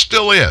life, and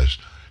still is,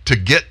 to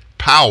get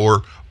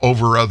power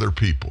over other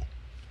people.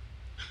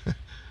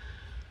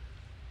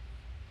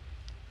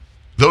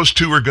 Those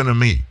two are going to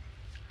meet.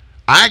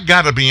 I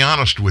got to be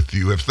honest with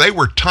you. If they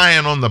were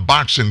tying on the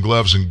boxing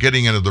gloves and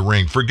getting into the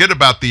ring, forget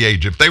about the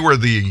age. If they were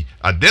the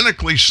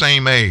identically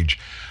same age,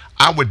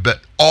 I would bet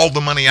all the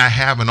money I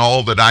have and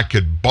all that I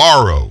could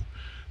borrow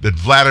that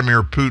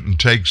Vladimir Putin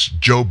takes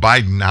Joe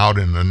Biden out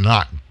in a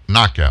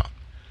knockout.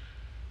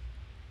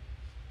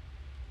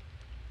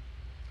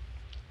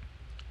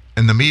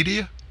 And the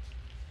media,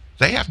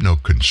 they have no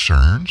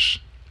concerns.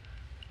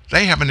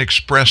 They haven't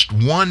expressed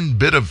one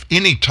bit of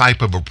any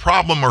type of a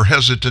problem or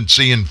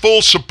hesitancy in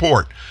full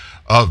support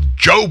of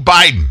Joe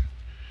Biden.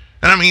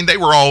 And I mean, they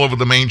were all over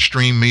the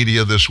mainstream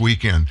media this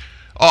weekend.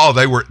 Oh,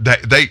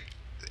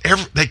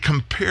 they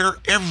compare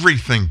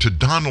everything to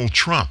Donald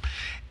Trump.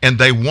 And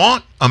they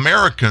want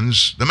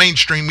Americans, the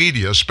mainstream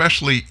media,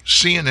 especially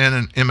CNN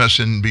and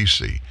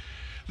MSNBC,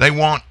 they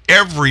want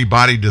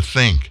everybody to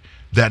think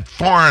that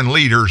foreign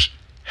leaders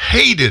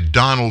hated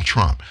Donald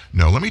Trump.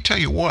 No, let me tell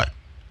you what.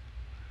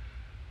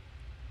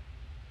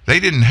 They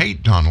didn't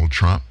hate Donald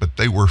Trump, but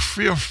they were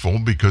fearful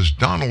because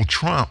Donald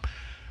Trump,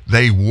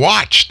 they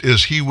watched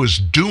as he was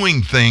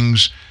doing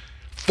things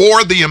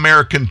for the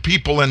American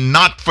people and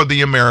not for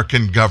the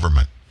American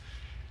government.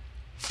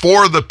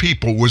 For the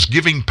people, was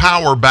giving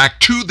power back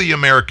to the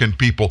American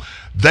people.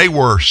 They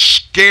were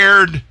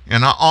scared,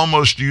 and I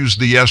almost used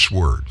the S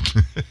word.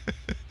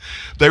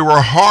 They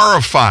were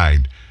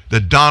horrified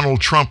that Donald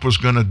Trump was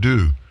going to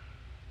do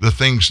the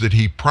things that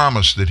he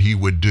promised that he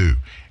would do.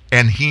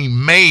 And he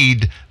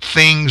made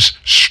things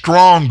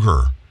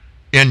stronger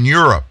in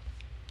Europe.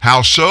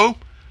 How so?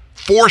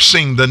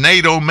 Forcing the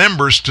NATO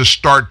members to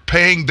start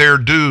paying their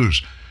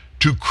dues,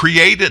 to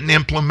create and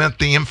implement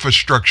the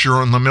infrastructure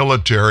on the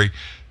military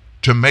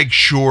to make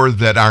sure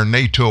that our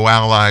NATO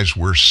allies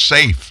were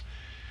safe.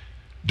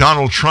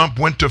 Donald Trump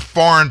went to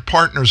foreign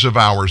partners of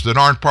ours that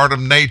aren't part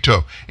of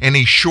NATO, and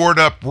he shored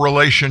up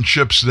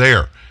relationships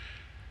there.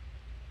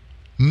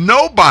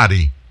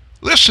 Nobody,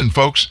 listen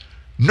folks,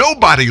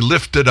 nobody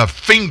lifted a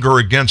finger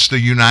against the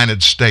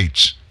United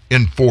States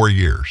in 4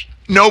 years.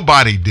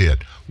 Nobody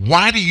did.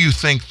 Why do you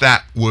think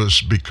that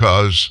was?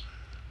 Because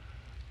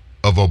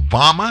of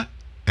Obama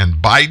and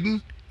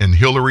Biden and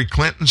Hillary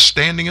Clinton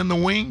standing in the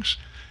wings?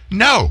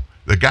 No,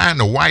 the guy in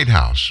the White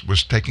House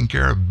was taking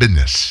care of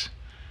business.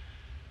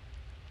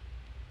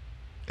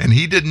 And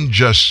he didn't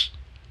just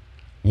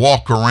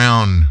walk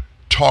around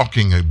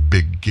talking a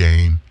big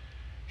game.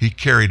 He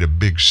carried a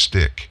big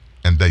stick,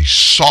 and they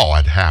saw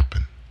it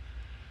happen.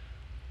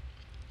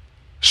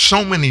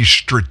 So many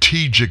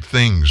strategic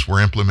things were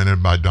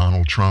implemented by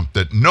Donald Trump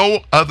that no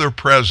other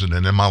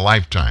president in my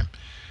lifetime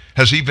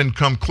has even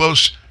come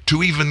close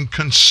to even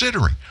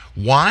considering.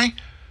 Why?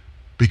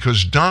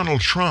 Because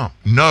Donald Trump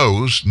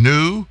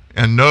knew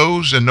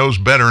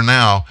better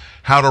now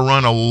how to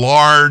run a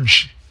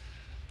large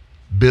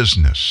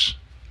business,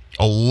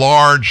 a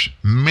large,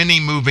 many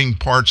moving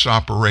parts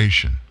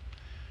operation.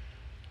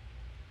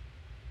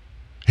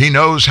 He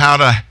knows how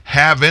to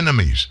have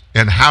enemies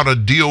and how to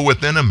deal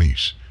with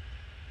enemies.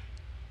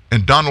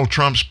 And Donald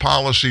Trump's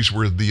policies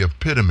were the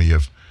epitome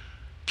of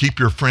keep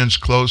your friends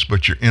close,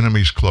 but your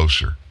enemies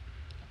closer.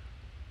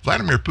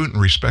 Vladimir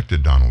Putin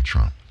respected Donald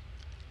Trump.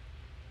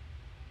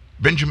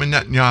 Benjamin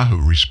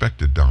Netanyahu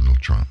respected Donald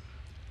Trump.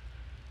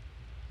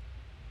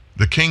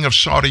 The king of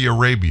Saudi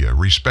Arabia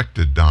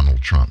respected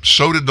Donald Trump.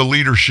 So did the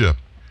leadership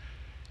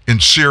in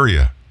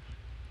Syria.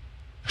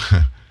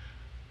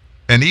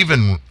 And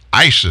even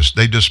ISIS,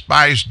 they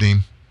despised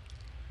him,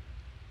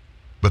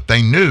 but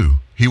they knew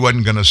he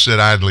wasn't going to sit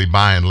idly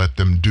by and let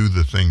them do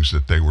the things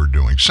that they were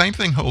doing. Same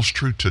thing holds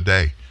true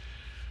today.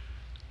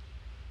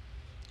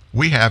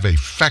 We have a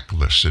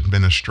feckless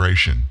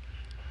administration,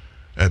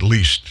 at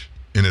least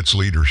in its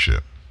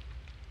leadership.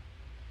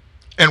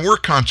 And we're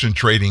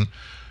concentrating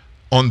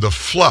on the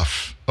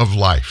fluff of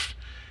life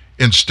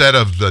instead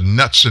of the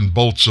nuts and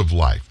bolts of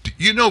life.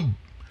 You know,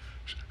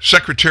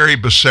 Secretary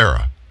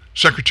Becerra,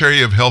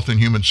 Secretary of Health and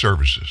Human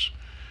Services,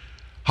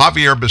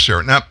 Javier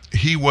Becerra. Now,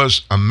 he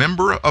was a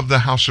member of the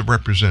House of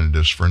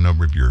Representatives for a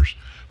number of years,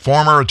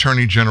 former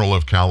Attorney General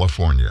of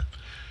California.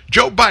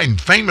 Joe Biden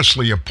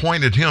famously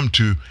appointed him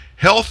to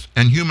Health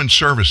and Human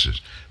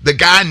Services. The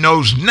guy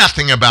knows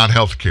nothing about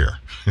health care.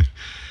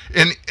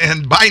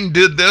 And Biden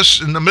did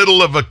this in the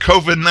middle of a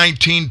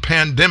COVID-19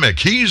 pandemic.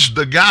 He's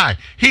the guy.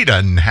 He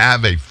doesn't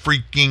have a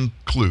freaking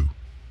clue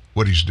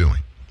what he's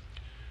doing.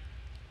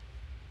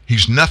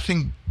 He's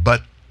nothing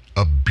but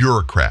a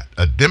bureaucrat,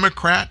 a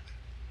Democrat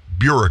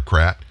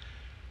bureaucrat,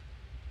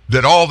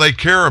 that all they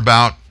care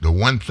about, the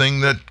one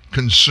thing that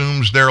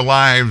consumes their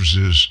lives,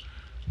 is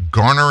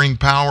garnering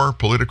power,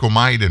 political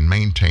might, and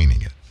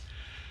maintaining it.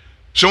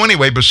 So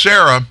anyway,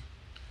 Becerra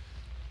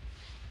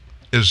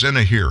is in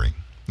a hearing.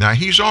 Now,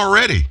 he's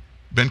already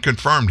been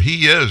confirmed.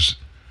 He is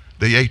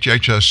the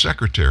HHS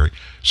secretary.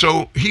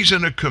 So he's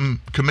in a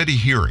committee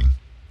hearing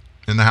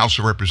in the House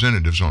of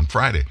Representatives on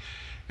Friday,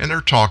 and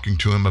they're talking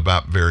to him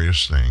about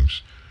various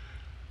things.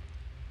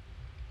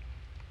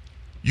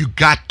 You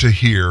got to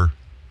hear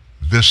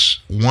this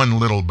one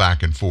little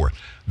back and forth.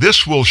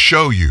 This will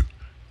show you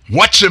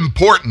what's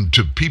important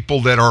to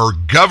people that are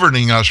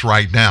governing us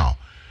right now.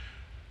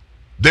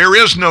 There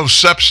is no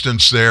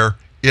substance there.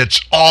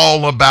 It's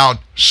all about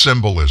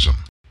symbolism.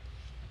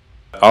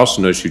 I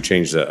also noticed you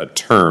changed a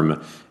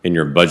term in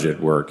your budget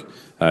work.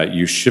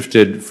 You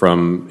shifted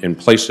in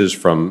places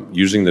from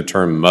using the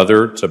term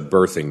mother to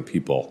birthing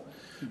people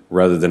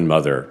rather than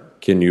mother.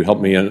 Can you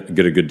help me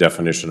get a good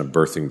definition of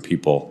birthing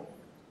people?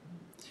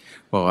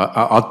 Well,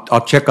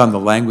 I'll check on the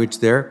language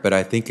there, but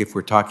I think if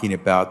we're talking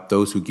about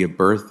those who give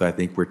birth, I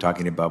think we're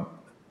talking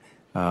about,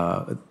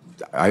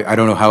 I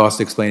don't know how else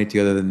to explain it to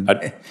you other than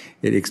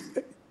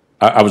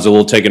I was a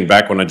little taken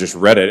back when I just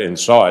read it and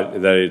saw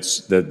it,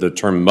 that the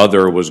term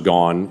mother was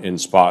gone in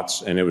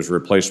spots and it was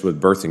replaced with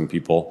birthing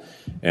people.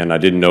 And I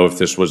didn't know if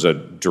this was a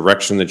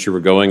direction that you were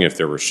going, if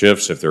there were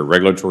shifts, if there are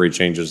regulatory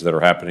changes that are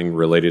happening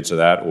related to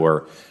that,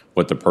 or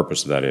what the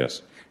purpose of that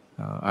is.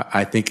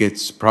 I think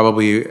it's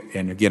probably,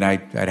 and again,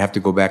 I'd have to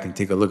go back and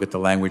take a look at the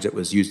language that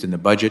was used in the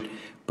budget,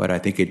 but I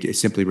think it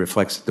simply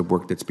reflects the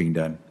work that's being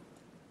done.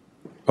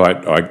 Oh,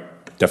 I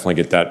definitely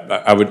get that.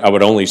 I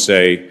would only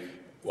say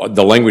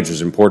the language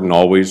is important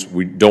always.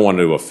 We don't want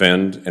to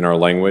offend in our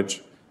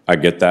language. I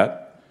get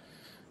that.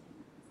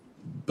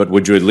 But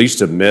would you at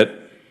least admit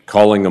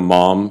calling a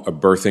mom a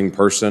birthing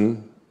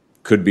person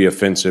could be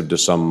offensive to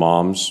some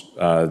moms,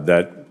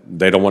 that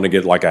they don't want to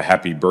get like a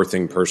happy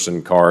birthing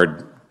person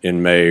card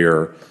in May,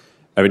 or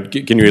I mean,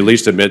 can you at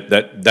least admit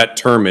that that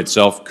term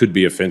itself could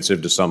be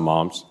offensive to some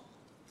moms?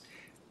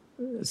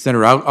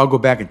 Senator, I'll go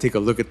back and take a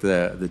look at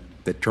the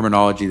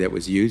terminology that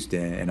was used,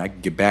 and I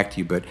can get back to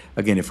you. But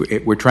again, if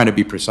we're trying to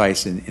be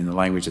precise in the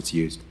language that's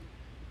used.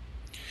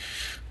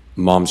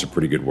 Mom's a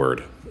pretty good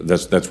word.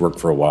 That's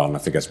worked for a while, and I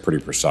think that's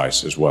pretty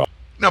precise as well.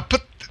 Now,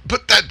 put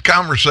that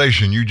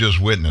conversation you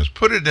just witnessed,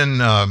 put it in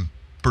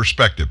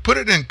perspective, put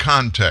it in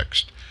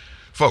context.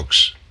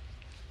 Folks,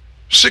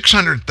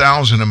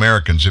 600,000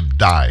 Americans have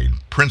died,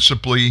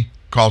 principally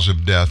cause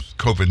of death,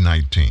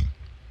 COVID-19.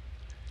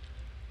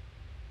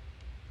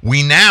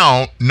 We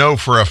now know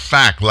for a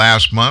fact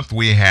last month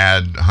we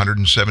had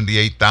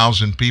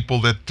 178,000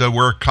 people that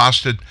were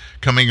accosted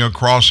coming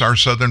across our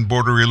southern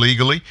border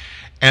illegally.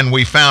 And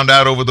we found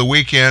out over the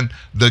weekend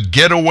the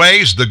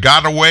getaways, the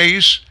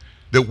gotaways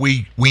that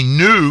we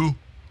knew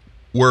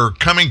were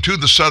coming to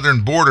the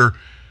southern border,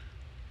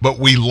 but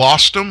we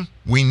lost them.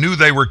 We knew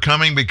they were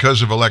coming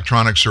because of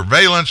electronic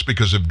surveillance,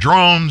 because of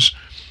drones,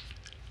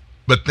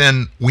 but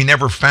then we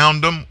never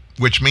found them,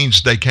 which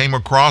means they came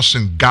across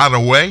and got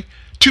away.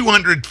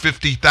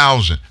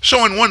 250,000.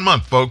 So in 1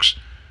 month, folks,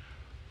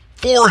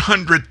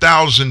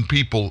 400,000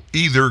 people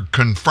either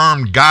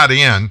confirmed got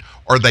in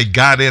or they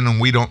got in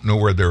and we don't know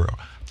where they're at.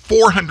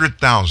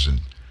 400,000.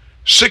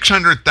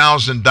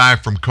 600,000 die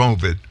from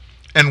COVID.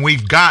 And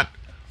we've got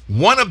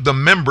one of the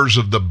members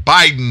of the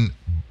Biden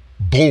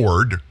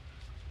board,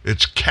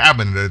 its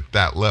cabinet at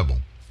that level,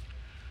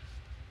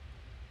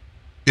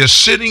 is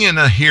sitting in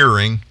a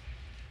hearing,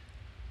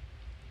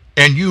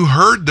 and you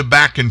heard the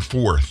back and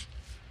forth.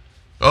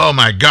 Oh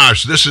my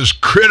gosh, this is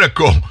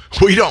critical.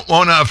 We don't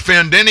want to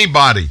offend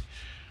anybody.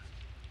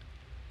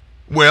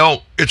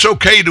 Well, it's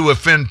okay to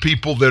offend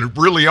people that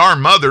really are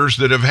mothers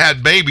that have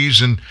had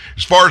babies, and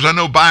as far as I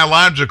know,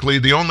 biologically,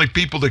 the only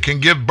people that can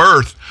give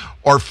birth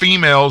are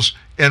females,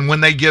 and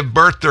when they give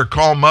birth, they're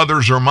called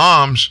mothers or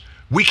moms.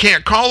 We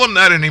can't call him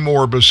that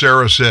anymore,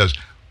 Becerra says.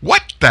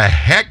 What the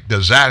heck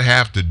does that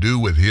have to do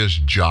with his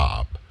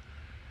job?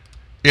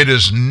 It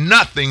is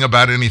nothing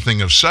about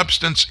anything of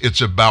substance.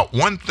 It's about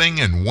one thing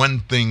and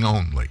one thing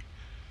only.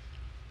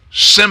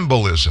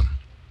 Symbolism.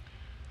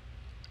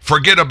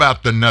 Forget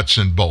about the nuts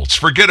and bolts.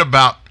 Forget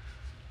about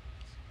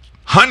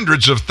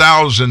hundreds of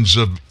thousands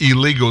of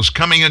illegals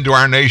coming into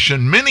our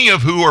nation, many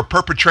of who are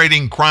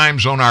perpetrating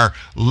crimes on our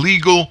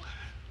legal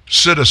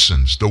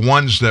citizens, the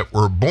ones that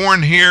were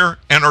born here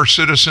and are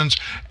citizens,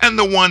 and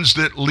the ones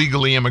that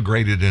legally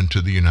immigrated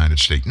into the United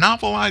States.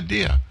 Novel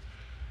idea.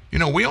 You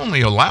know, we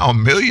only allow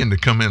 1 million to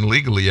come in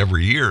legally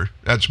every year.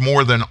 That's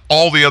more than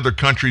all the other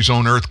countries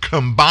on earth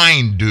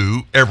combined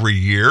do every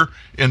year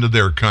into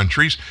their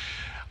countries.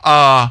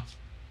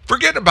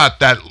 Forget about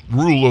that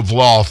rule of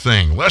law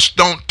thing. Let's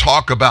don't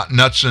talk about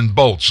nuts and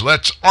bolts.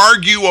 Let's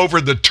argue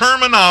over the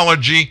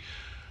terminology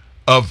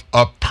of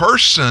a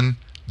person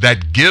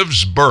that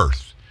gives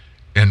birth.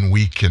 And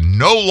we can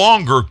no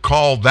longer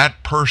call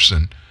that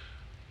person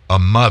a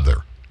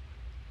mother.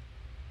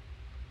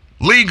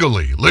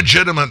 Legally,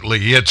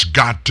 legitimately, it's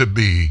got to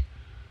be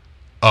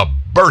a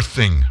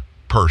birthing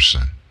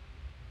person.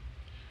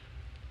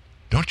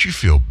 Don't you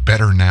feel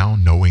better now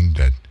knowing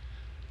that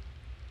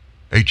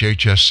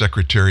HHS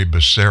Secretary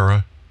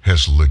Becerra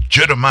has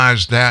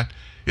legitimized that?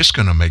 It's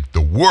going to make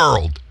the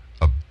world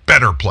a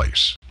better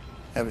place.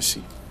 Have a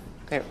seat.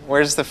 Hey,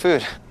 where's the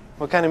food?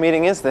 What kind of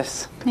meeting is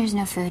this? There's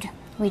no food.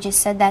 We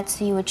just said that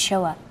so you would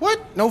show up. What?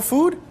 No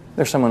food?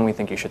 There's someone we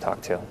think you should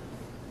talk to.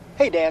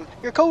 Hey Dan,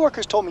 your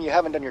coworkers told me you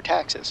haven't done your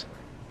taxes.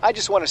 I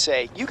just want to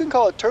say, you can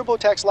call a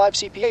TurboTax Live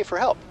CPA for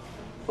help.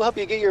 We'll help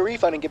you get your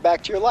refund and get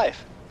back to your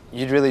life.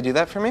 You'd really do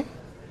that for me?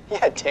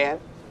 Yeah, Dan.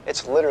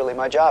 It's literally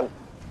my job.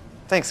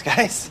 Thanks,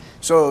 guys.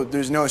 So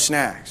there's no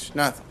snacks,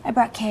 nothing. I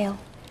brought kale.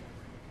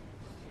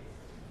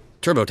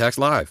 TurboTax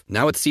Live,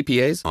 now with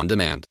CPAs on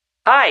demand.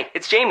 Hi,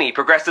 it's Jamie,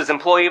 Progressive's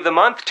Employee of the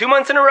Month, 2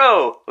 months in a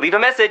row. Leave a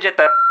message at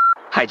the...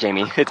 Hi,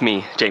 Jamie. It's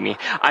me, Jamie.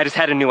 I just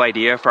had a new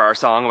idea for our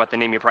song about the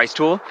Name Your Price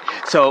tool.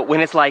 So when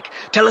it's like,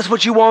 tell us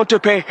what you want to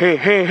pay, hey,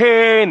 hey,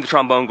 hey, and the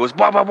trombone goes,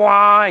 blah, blah,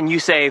 blah, and you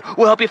say,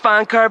 we'll help you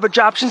find coverage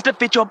options to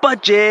fit your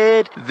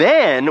budget.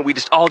 Then we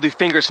just all do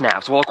finger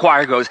snaps while a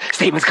choir goes,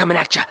 savings coming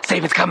at ya,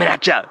 savings coming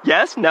at ya.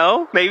 Yes?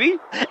 No? Maybe?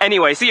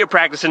 Anyway, see you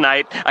practice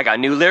tonight. I got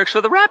new lyrics for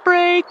the rap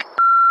break.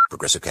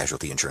 Progressive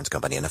Casualty Insurance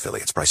Company and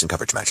Affiliates. Price and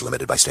coverage match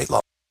limited by state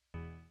law.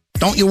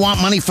 Don't you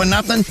want money for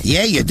nothing?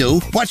 Yeah, you do.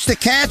 What's the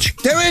catch?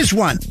 There is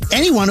one.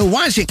 Anyone who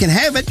wants it can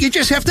have it. You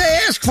just have to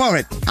ask for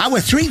it. Our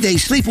 3-day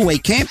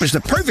sleepaway camp is the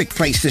perfect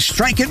place to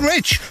strike it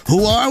rich.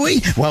 Who are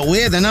we? Well,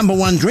 we're the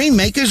 #1 dream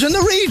makers in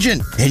the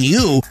region. And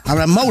you are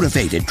a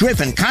motivated,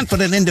 driven,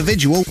 confident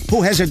individual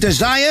who has a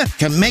desire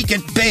to make it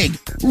big.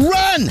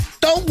 Run!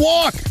 Don't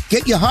walk!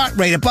 Get your heart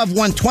rate above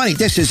 120.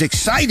 This is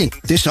exciting.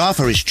 This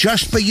offer is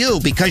just for you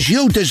because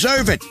you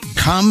deserve it.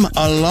 Come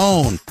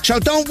alone. So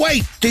don't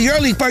wait. The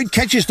early bird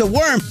catches the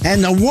worm,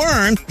 and the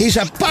worm is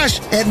a bus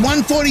at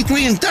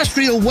 143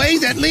 Industrial Way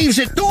that leaves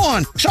at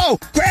dawn. So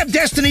grab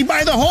destiny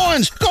by the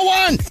horns. Go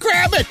on,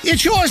 grab it.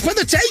 It's yours for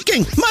the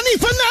taking. Money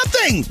for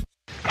nothing.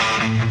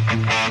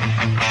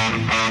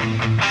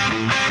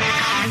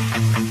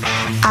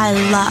 I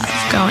love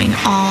going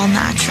all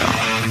natural.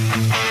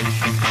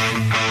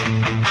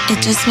 It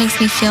just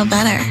makes me feel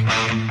better.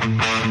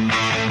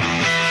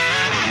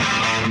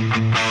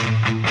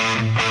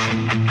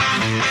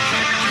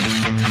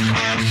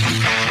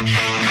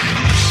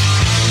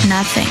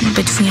 Nothing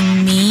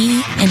between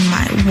me and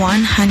my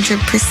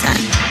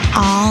 100%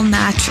 all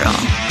natural,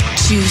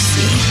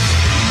 juicy,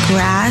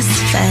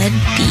 grass-fed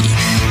beef.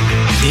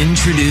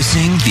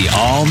 Introducing the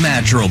All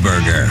Natural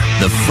Burger,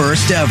 the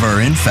first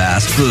ever in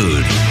fast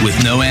food, with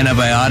no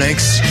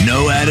antibiotics,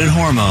 no added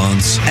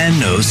hormones, and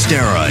no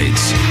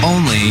steroids.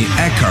 Only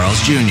at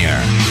Carl's Jr.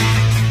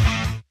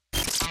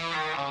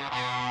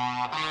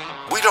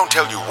 We don't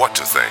tell you what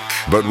to think,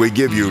 but we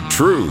give you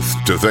truth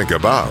to think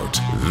about.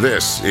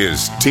 This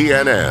is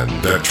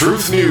TNN, the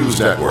Truth News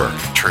Network.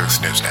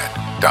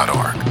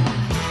 TruthNewsNet.org.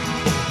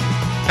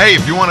 Hey,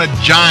 if you want to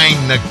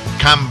join the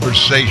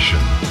conversation,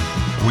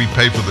 we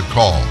pay for the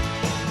call.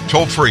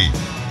 Toll free,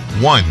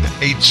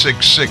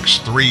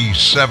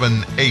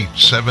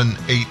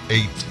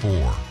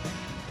 1-866-378-7884.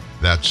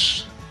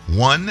 That's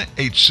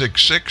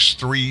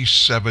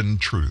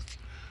 1-866-37-TRUTH.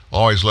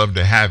 Always love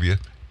to have you.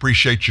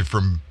 Appreciate you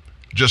from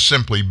just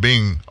simply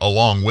being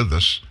along with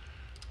us.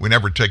 We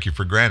never take you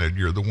for granted.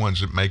 You're the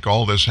ones that make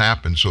all this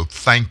happen, so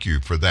thank you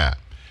for that.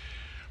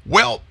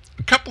 Well,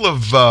 a couple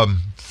of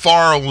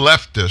far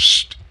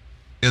leftists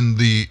in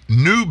the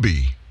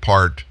newbie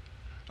part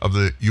of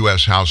the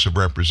U.S. House of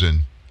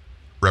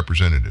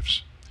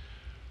Representatives,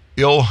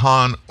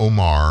 Ilhan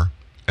Omar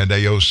and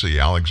AOC,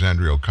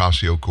 Alexandria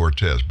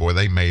Ocasio-Cortez. Boy,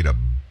 they made a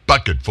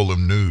bucket full of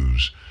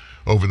news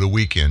over the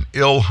weekend.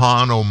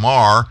 Ilhan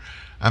Omar,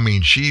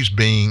 she's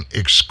being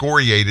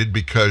excoriated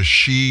because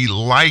she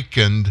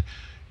likened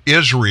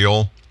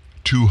Israel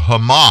to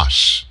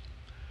Hamas.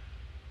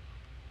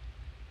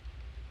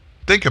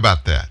 Think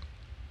about that.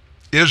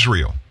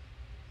 Israel,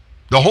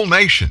 the whole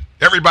nation,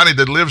 everybody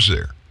that lives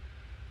there.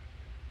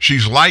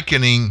 She's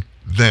likening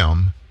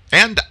them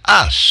and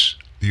us,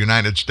 the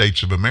United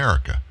States of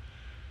America,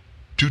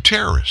 to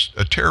terrorists,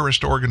 a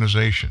terrorist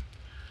organization.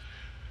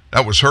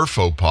 That was her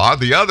faux pas.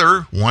 The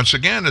other, once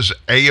again, is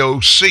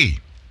AOC.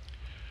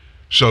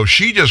 So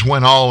she just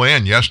went all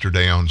in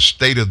yesterday on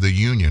State of the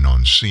Union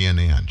on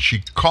CNN.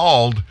 She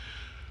called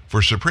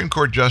for Supreme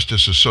Court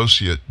Justice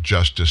Associate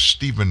Justice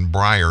Stephen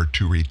Breyer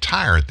to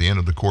retire at the end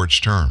of the court's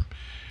term.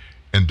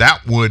 And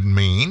that would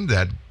mean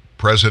that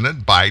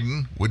President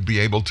Biden would be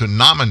able to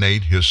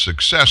nominate his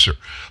successor.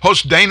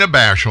 Host Dana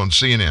Bash on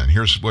CNN,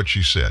 here's what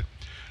she said.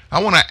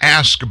 I want to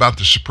ask about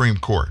the Supreme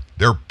Court.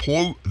 They're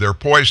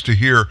poised to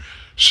hear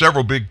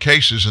several big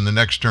cases in the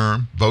next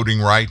term: voting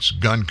rights,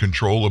 gun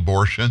control,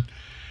 abortion.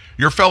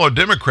 Your fellow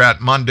Democrat,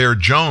 Mondaire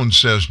Jones,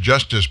 says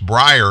Justice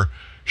Breyer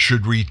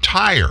should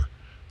retire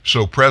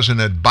so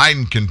President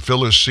Biden can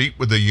fill his seat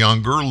with a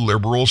younger,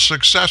 liberal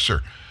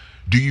successor.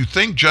 Do you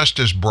think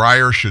Justice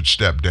Breyer should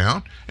step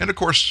down? And of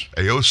course,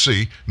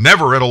 AOC,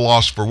 never at a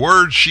loss for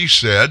words, she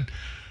said,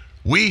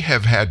 we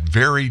have had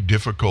very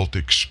difficult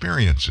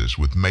experiences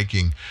with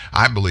making,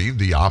 I believe,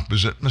 the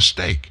opposite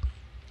mistake.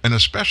 And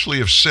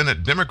especially if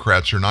Senate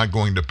Democrats are not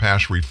going to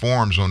pass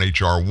reforms on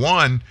H.R.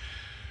 1,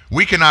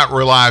 we cannot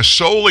rely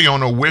solely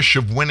on a wish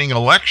of winning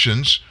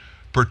elections,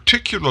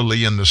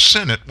 particularly in the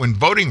Senate when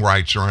voting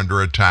rights are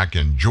under attack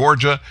in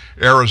Georgia,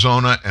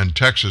 Arizona, and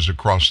Texas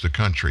across the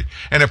country.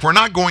 And if we're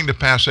not going to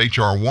pass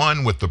H.R.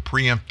 1 with the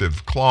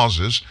preemptive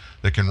clauses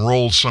that can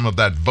roll some of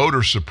that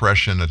voter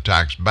suppression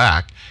attacks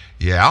back,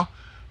 yeah,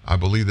 I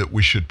believe that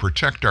we should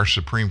protect our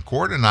Supreme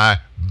Court, and I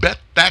bet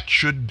that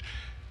should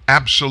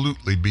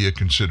absolutely be a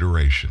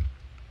consideration.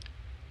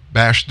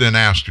 Bash then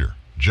asked her,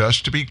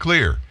 just to be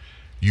clear,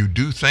 you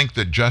do think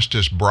that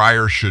Justice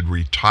Breyer should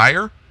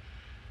retire?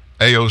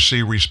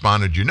 AOC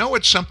responded, you know,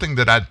 it's something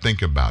that I'd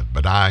think about,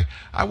 but I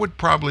would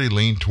probably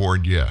lean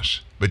toward yes.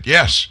 But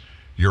yes,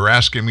 you're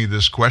asking me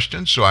this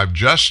question, so I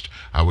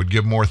would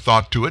give more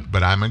thought to it,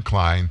 but I'm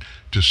inclined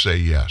to say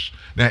yes.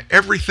 Now,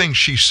 everything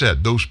she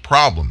said, those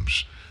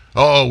problems,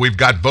 we've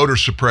got voter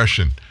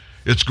suppression.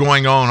 It's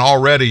going on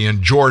already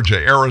in Georgia,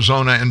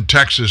 Arizona, and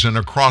Texas, and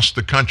across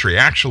the country.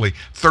 Actually,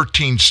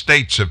 13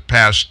 states have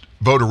passed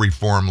voter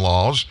reform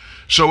laws,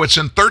 so it's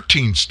in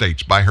 13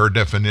 states by her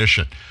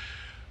definition.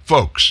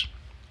 Folks,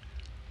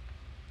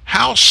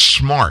 how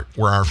smart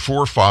were our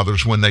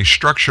forefathers when they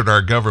structured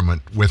our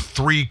government with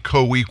 3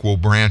 co-equal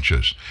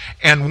branches?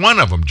 And one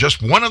of them,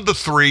 just one of the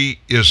 3,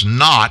 is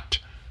not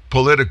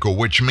political,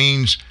 which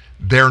means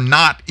they're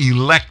not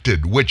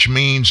elected, which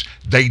means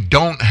they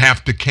don't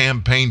have to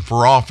campaign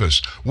for office,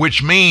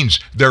 which means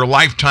they're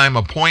lifetime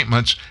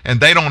appointments and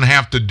they don't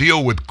have to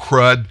deal with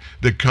crud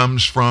that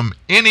comes from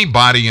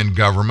anybody in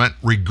government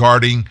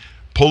regarding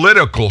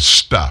political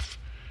stuff.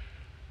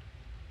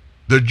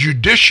 The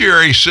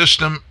judiciary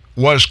system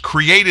was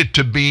created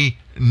to be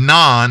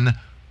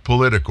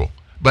non-political.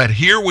 But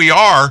here we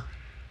are,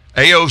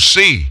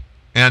 AOC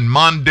and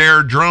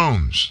Mondaire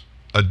Jones,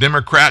 a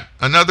Democrat,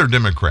 another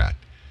Democrat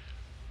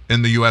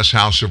in the U.S.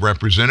 House of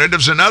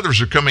Representatives, and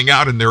others are coming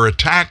out and they're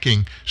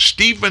attacking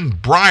Stephen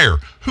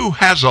Breyer, who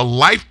has a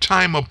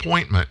lifetime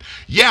appointment.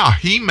 Yeah,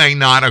 he may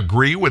not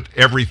agree with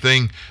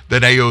everything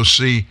that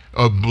AOC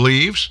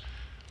believes,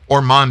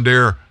 or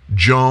Mondaire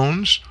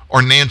Jones,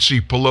 or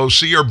Nancy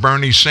Pelosi, or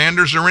Bernie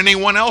Sanders, or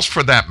anyone else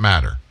for that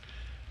matter.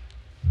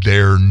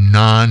 They're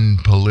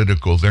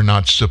non-political. They're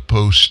not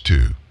supposed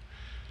to.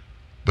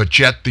 But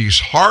yet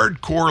these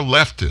hardcore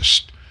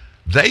leftists,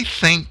 they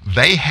think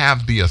they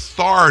have the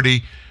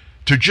authority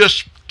to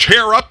just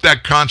tear up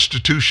that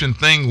Constitution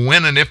thing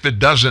when and if it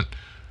doesn't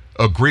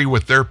agree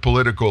with their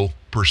political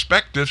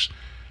perspectives.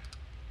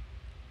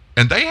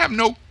 And they have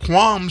no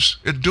qualms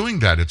at doing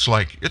that. It's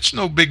like, it's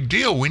no big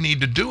deal. We need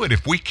to do it.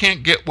 If we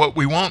can't get what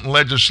we want in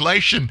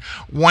legislation,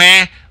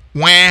 we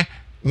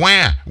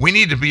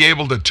need to be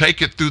able to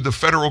take it through the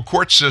federal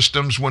court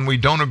systems when we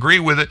don't agree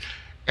with it.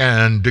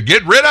 And to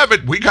get rid of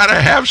it, we got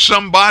to have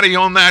somebody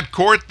on that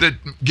court that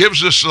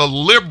gives us a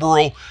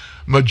liberal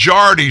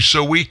majority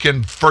so we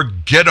can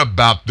forget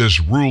about this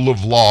rule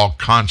of law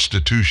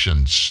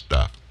Constitution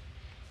stuff.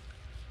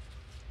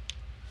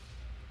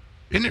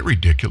 Isn't it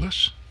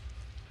ridiculous?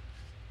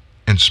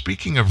 And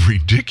speaking of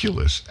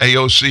ridiculous,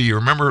 AOC, you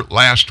remember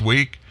last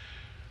week,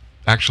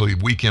 actually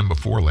weekend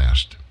before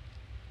last,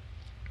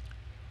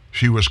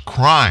 she was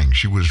crying.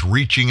 She was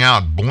reaching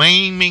out,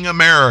 blaming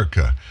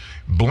America,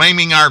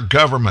 blaming our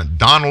government,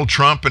 Donald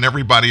Trump and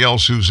everybody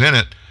else who's in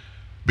it,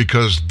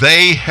 because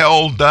they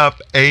held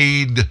up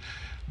aid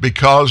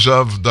because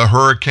of the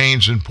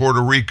hurricanes in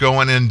Puerto Rico.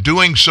 And in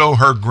doing so,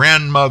 her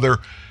grandmother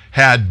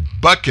had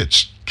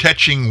buckets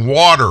catching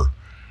water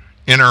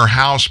in her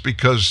house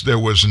because there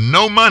was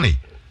no money.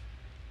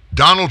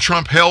 Donald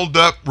Trump held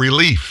up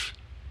relief.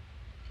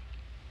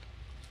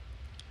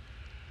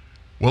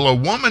 Well, a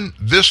woman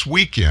this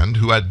weekend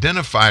who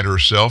identified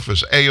herself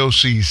as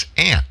AOC's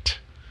aunt,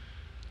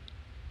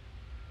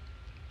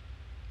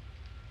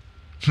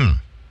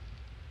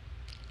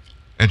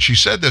 and she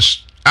said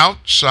this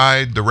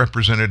outside the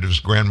representative's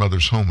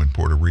grandmother's home in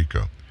Puerto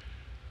Rico.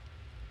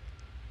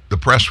 The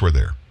press were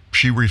there.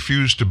 She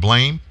refused to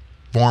blame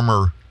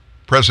former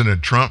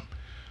President Trump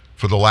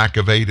for the lack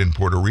of aid in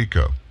Puerto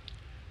Rico.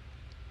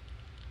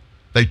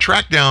 They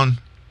tracked down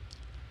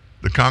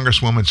the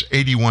Congresswoman's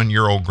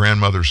 81-year-old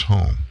grandmother's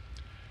home,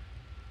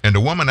 and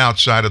a woman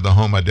outside of the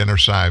home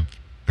identified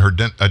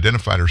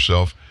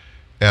herself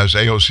as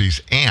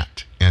AOC's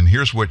aunt. And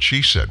here's what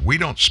she said: "We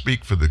don't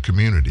speak for the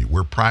community.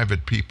 We're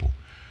private people.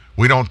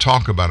 We don't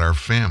talk about our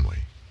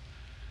family."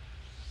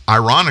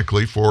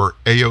 Ironically, for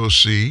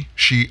AOC,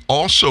 she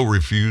also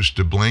refused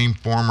to blame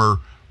former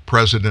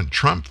President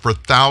Trump for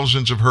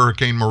thousands of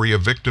Hurricane Maria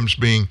victims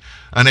being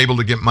unable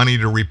to get money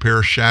to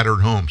repair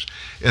shattered homes.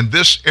 In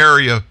this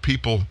area,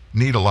 people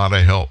need a lot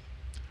of help.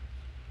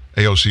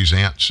 AOC's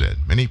aunt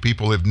said, "Many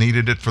people have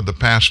needed it for the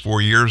past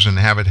 4 years and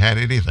haven't had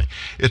anything.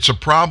 It's a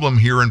problem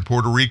here in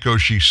Puerto Rico,"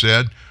 she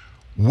said,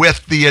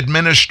 "with the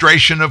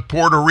administration of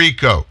Puerto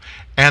Rico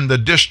and the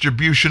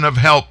distribution of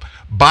help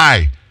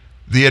by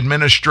the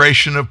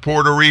administration of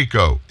Puerto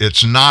Rico.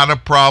 It's not a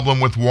problem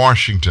with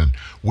Washington.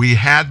 We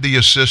had the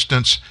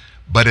assistance,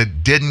 but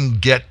it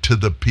didn't get to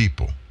the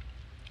people."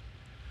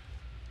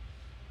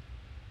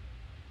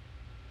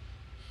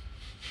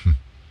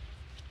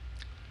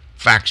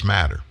 Facts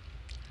matter.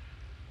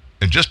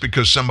 And just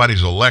because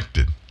somebody's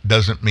elected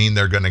doesn't mean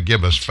they're going to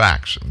give us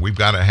facts. We've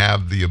got to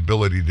have the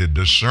ability to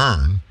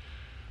discern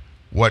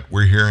what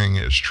we're hearing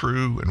is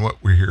true and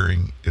what we're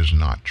hearing is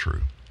not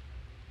true.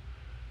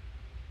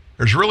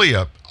 There's really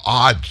an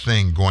odd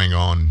thing going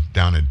on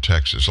down in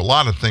Texas. A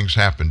lot of things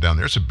happen down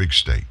there. It's a big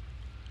state.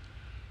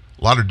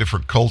 A lot of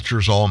different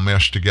cultures all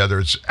meshed together.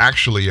 It's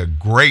actually a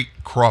great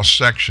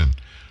cross-section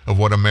of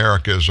what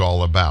America is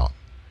all about.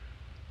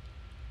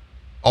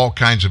 All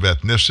kinds of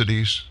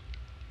ethnicities,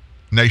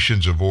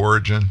 nations of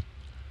origin,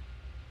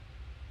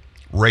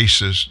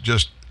 races,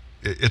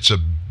 it's a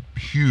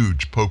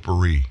huge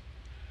potpourri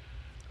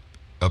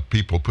of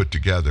people put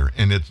together.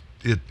 And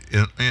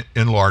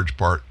in large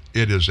part,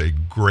 it is a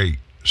great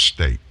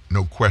state,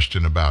 no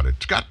question about it.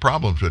 It's got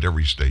problems that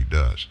every state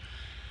does.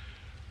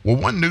 Well,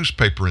 one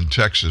newspaper in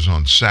Texas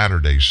on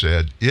Saturday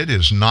said it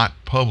is not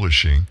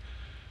publishing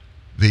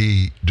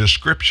the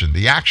description,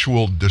 the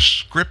actual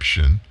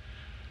description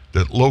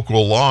that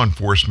local law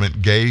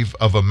enforcement gave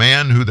of a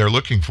man who they're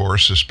looking for,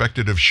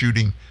 suspected of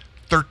shooting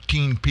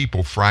 13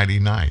 people Friday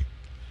night.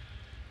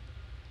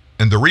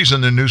 And the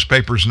reason the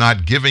newspaper's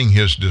not giving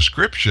his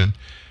description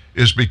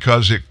is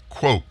because it,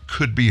 quote,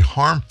 could be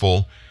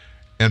harmful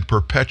and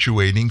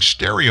perpetuating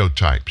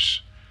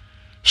stereotypes.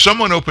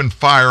 Someone opened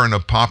fire in a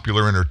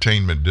popular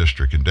entertainment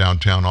district in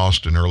downtown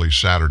Austin early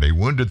Saturday,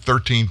 wounded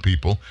 13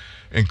 people,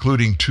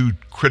 including 2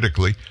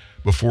 critically,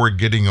 before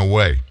getting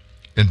away.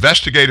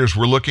 Investigators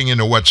were looking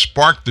into what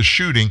sparked the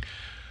shooting,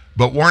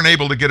 but weren't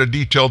able to get a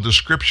detailed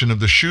description of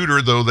the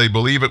shooter, though they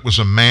believe it was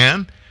a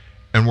man,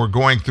 and were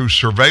going through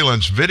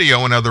surveillance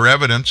video and other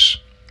evidence.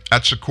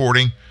 That's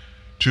according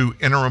to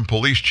Interim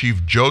Police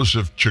Chief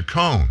Joseph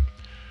Chacon.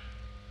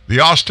 The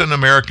Austin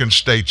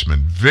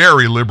American-Statesman,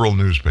 very liberal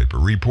newspaper,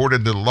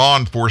 reported that law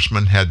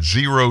enforcement had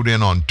zeroed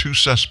in on 2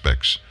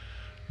 suspects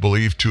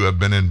believed to have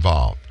been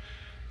involved.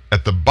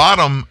 At the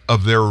bottom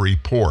of their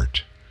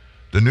report,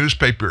 the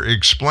newspaper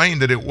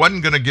explained that it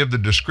wasn't going to give the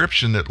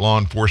description that law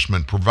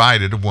enforcement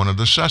provided of one of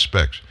the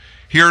suspects.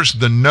 Here's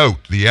the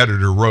note the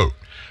editor wrote: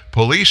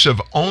 "Police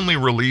have only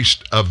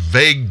released a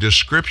vague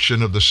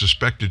description of the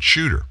suspected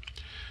shooter.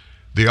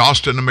 The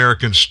Austin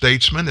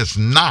American-Statesman is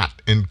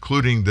not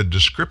including the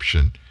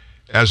description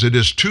as it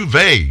is too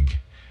vague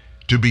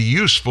to be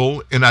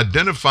useful in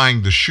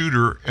identifying the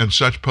shooter, and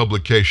such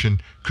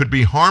publication could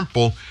be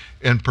harmful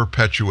in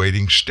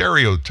perpetuating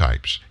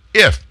stereotypes.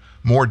 If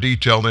more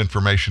detailed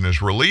information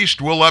is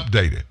released, we'll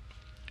update it."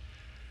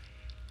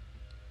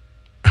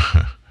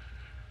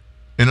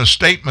 In a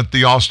statement,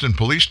 the Austin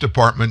Police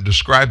Department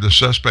described the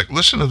suspect.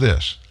 Listen to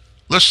this.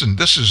 Listen,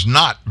 this is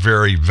not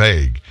very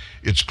vague.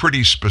 It's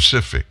pretty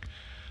specific.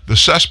 The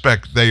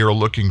suspect they are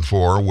looking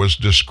for was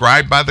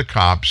described by the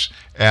cops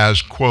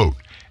as, quote,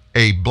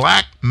 "a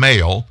black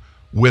male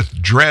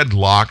with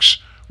dreadlocks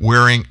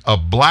wearing a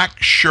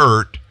black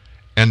shirt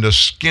and a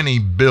skinny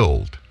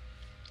build."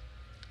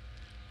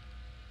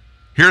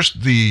 Here's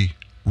the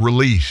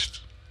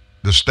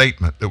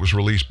statement that was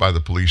released by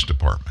the police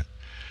department.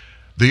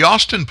 The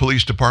Austin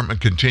Police Department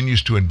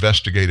continues to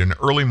investigate an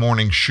early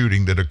morning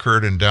shooting that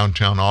occurred in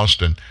downtown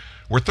Austin,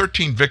 where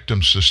 13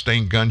 victims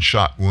sustained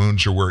gunshot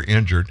wounds or were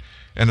injured,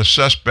 and a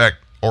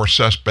suspect or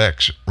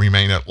suspects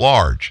remain at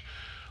large.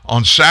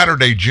 On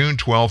Saturday, June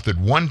 12th at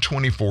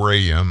 1:24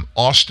 a.m.,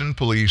 Austin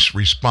police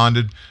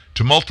responded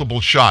to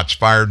multiple shots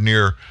fired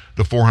near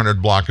the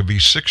 400 block of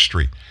East 6th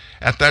Street.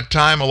 At that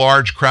time, a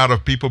large crowd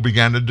of people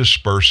began to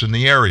disperse in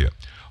the area.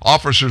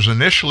 Officers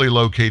initially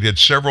located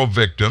several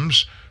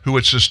victims who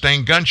had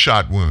sustained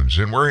gunshot wounds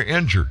and were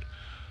injured.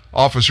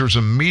 Officers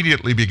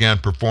immediately began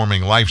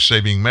performing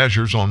life-saving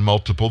measures on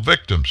multiple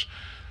victims.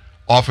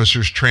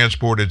 Officers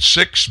transported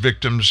 6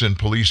 victims in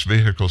police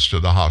vehicles to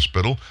the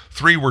hospital.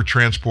 3 were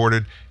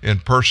transported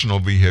in personal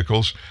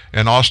vehicles,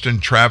 and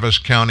Austin Travis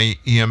County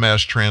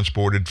EMS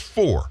transported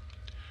 4.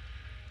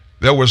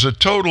 There was a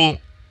total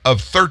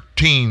of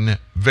 13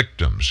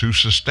 victims who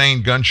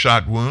sustained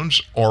gunshot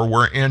wounds or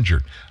were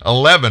injured.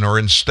 11 are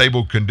in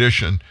stable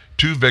condition,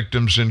 2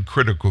 victims in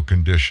critical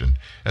condition.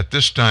 At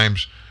this time,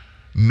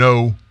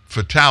 no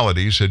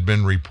fatalities had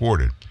been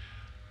reported.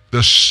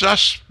 The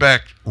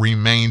suspect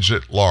remains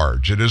at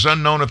large. It is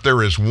unknown if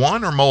there is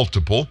one or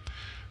multiple.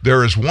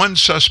 There is one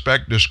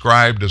suspect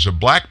described as a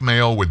black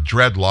male with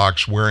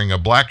dreadlocks wearing a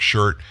black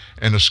shirt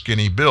and a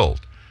skinny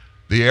build.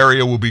 The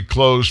area will be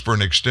closed for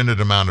an extended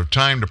amount of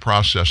time to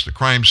process the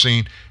crime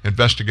scene.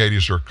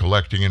 Investigators are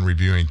collecting and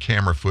reviewing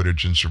camera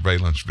footage and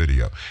surveillance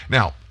video.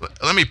 Now,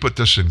 let me put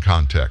this in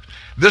context.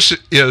 This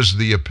is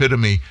the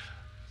epitome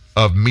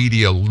of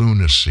media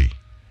lunacy.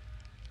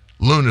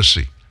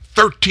 Lunacy.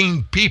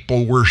 13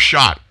 people were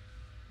shot.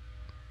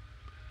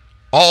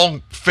 All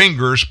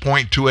fingers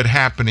point to it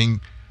happening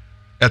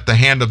at the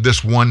hand of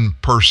this one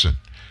person.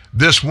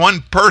 This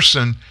one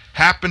person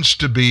happens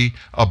to be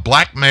a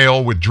black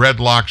male with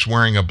dreadlocks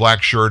wearing a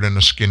black shirt and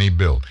a skinny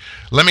build.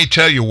 Let me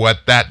tell you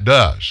what that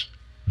does.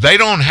 They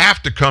don't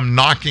have to come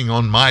knocking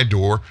on my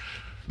door,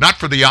 not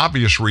for the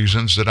obvious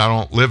reasons that I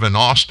don't live in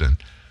Austin,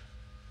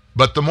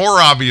 but the more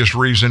obvious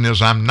reason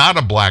is I'm not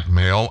a black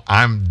male.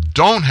 I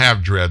don't have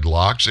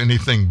dreadlocks,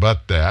 anything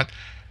but that.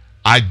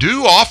 I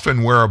do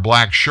often wear a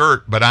black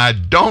shirt, but I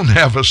don't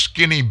have a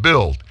skinny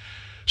build.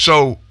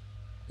 So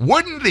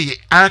wouldn't the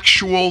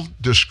actual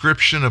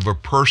description of a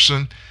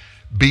person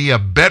be a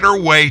better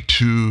way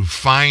to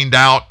find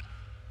out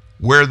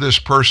where this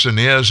person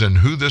is and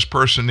who this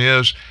person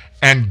is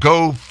and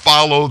go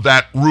follow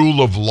that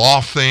rule of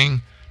law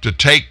thing to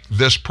take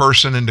this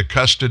person into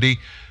custody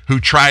who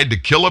tried to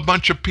kill a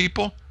bunch of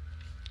people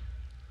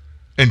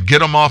and get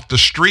them off the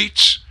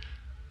streets?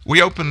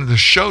 We opened the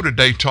show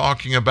today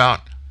talking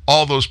about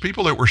all those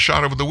people that were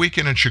shot over the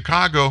weekend in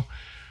Chicago.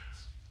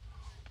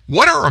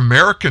 What are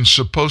Americans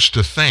supposed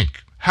to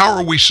think? How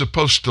are we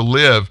supposed to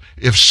live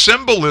if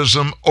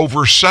symbolism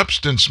over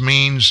substance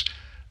means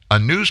a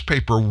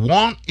newspaper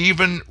won't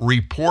even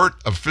report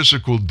a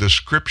physical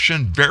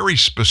description, very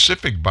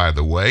specific, by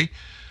the way,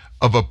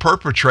 of a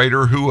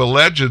perpetrator who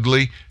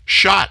allegedly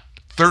shot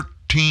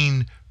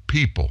 13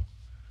 people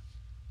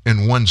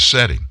in one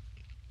setting?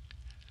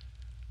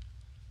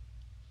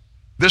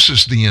 This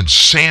is the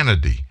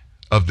insanity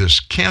of this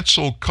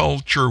cancel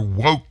culture,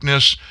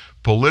 wokeness,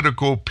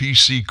 political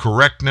PC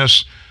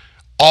correctness,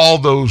 all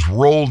those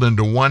rolled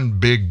into one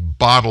big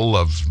bottle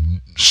of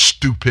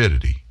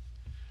stupidity.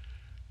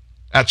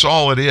 That's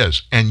all it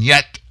is. And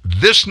yet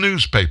this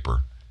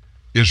newspaper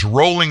is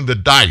rolling the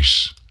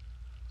dice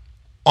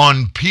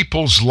on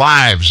people's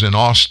lives in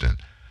Austin.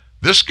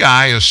 This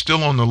guy is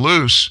still on the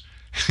loose,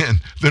 and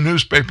the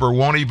newspaper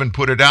won't even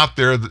put it out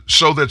there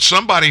so that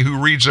somebody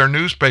who reads our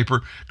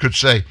newspaper could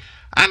say,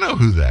 I know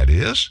who that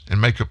is,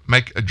 and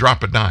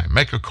drop a dime,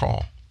 make a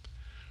call.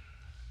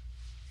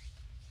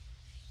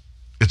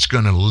 It's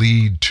going to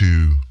lead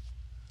to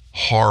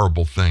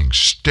horrible things.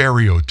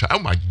 Stereotype. Oh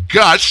my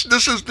gosh,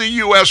 this is the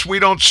U.S. We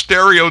don't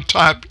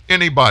stereotype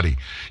anybody.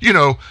 You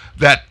know,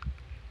 that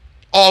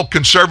all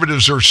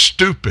conservatives are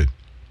stupid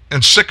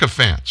and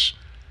sycophants.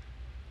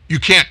 You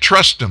can't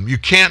trust them. You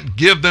can't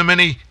give them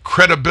any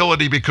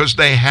credibility because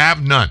they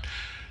have none.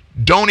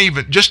 Don't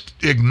even, just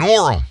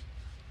ignore them.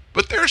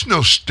 But there's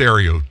no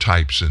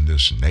stereotypes in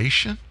this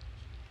nation.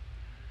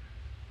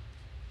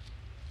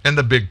 And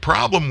the big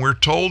problem, we're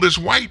told, is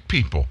white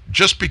people.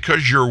 Just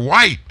because you're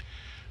white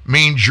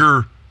means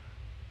you're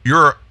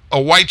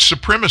a white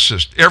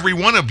supremacist. Every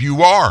one of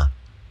you are.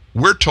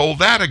 We're told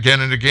that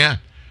again and again.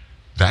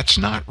 That's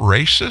not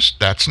racist.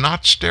 That's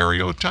not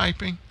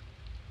stereotyping.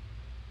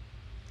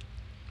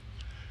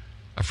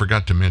 I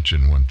forgot to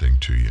mention one thing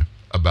to you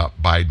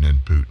about Biden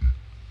and Putin.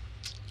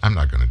 I'm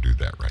not going to do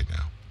that right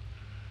now.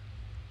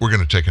 We're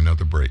going to take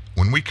another break.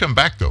 When we come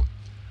back, though,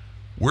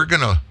 we're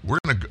going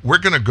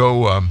to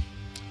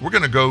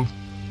go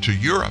to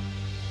Europe.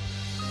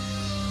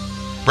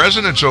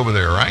 President's over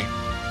there, right?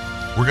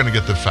 We're going to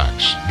get the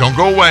facts. Don't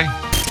go away.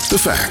 The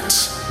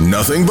facts.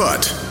 Nothing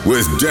but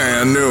with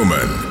Dan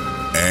Newman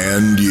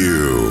and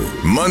you.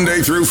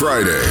 Monday through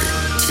Friday.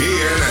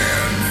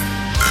 TNN.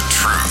 The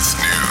Truth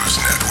News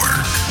Network.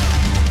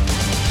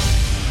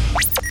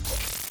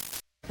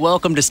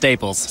 Welcome to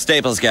Staples.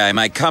 Staples guy,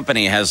 my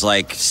company has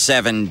like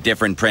 7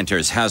 different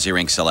printers. How's your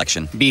ink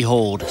selection?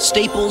 Behold,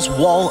 Staples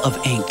Wall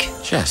of Ink.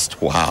 Just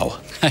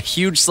wow. A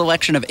huge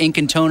selection of ink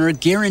and toner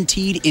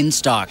guaranteed in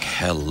stock.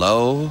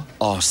 Hello?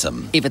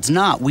 Awesome. If it's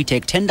not, we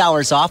take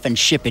 $10 off and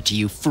ship it to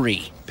you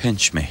free.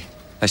 Pinch me.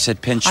 I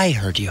said pinch. I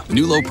heard you.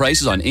 New low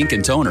prices on ink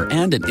and toner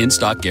and an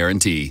in-stock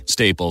guarantee.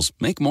 Staples.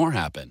 Make more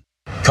happen.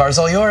 Car's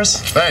all yours.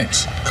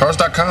 Thanks.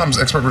 Cars.com's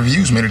expert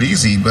reviews made it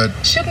easy, but...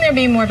 Shouldn't there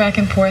be more back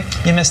and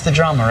forth? You missed the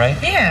drama,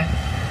 right? Yeah.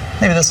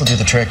 Maybe this will do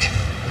the trick.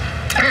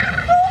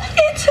 Oh,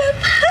 it's a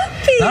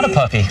puppy. Not a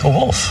puppy, a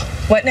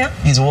wolf. What now?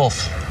 He's a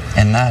wolf,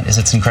 and that is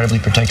its incredibly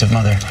protective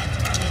mother.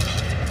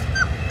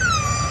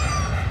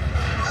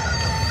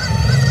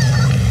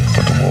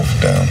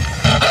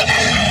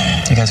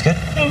 You guys good?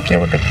 Yeah,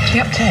 we're good.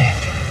 Yep. Okay.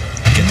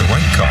 Get the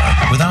right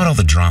car without all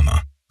the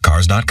drama.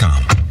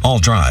 Cars.com. All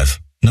drive,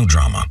 no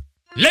drama.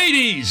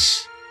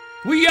 Ladies,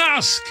 we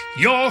ask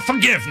your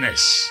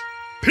forgiveness.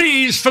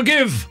 Please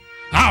forgive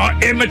our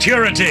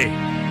immaturity,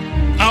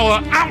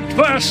 our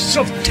outbursts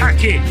of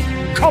tacky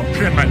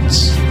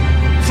compliments.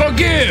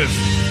 Forgive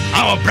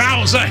our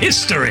browser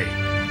history.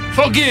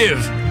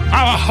 Forgive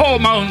our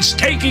hormones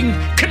taking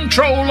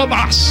control of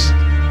us.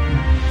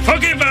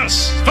 Forgive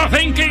us for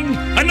thinking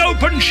an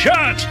open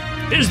shirt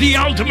is the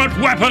ultimate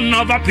weapon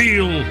of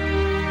appeal.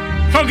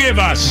 Forgive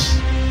us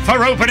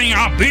for opening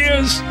our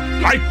beers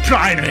like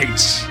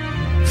primates.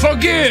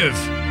 Forgive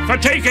for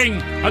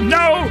taking a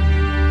no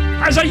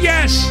as a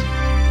yes.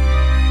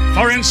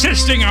 For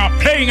insisting on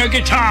playing a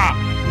guitar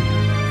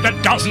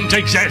that doesn't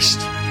exist.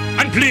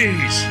 And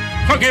please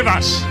forgive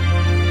us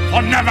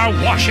for never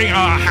washing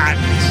our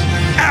hands.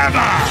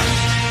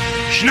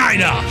 Ever.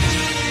 Schneider,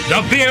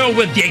 the beer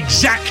with the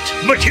exact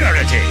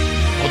maturity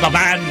of the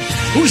man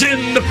who's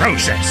in the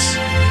process.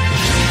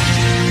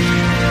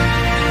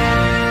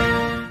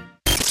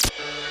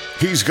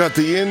 He's got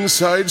the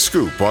inside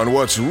scoop on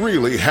what's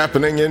really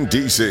happening in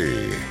D.C.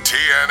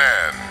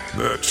 TNN,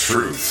 the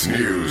Truth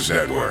News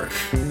Network.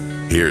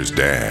 Here's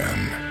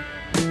Dan.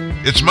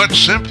 It's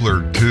much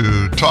simpler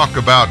to talk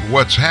about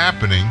what's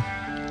happening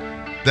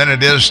than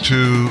it is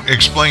to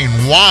explain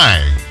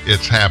why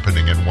it's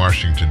happening in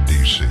Washington,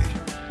 D.C.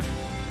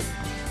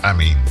 I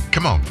mean,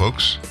 come on,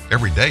 folks.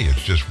 Every day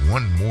it's just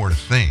one more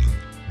thing.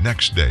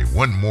 Next day,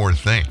 one more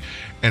thing.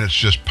 And it's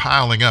just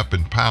piling up,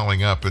 and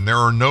there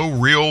are no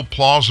real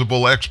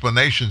plausible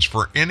explanations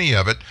for any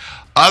of it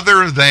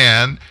other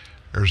than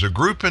there's a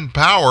group in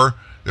power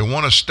that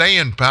want to stay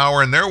in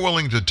power, and they're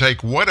willing to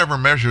take whatever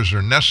measures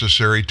are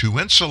necessary to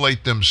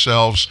insulate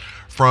themselves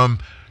from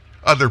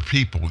other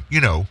people,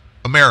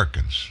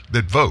 Americans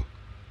that vote,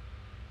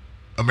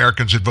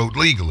 Americans that vote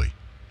legally.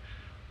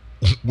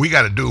 We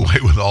got to do away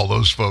with all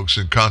those folks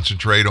and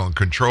concentrate on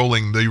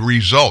controlling the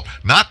result,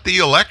 not the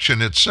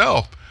election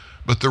itself,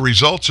 but the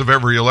results of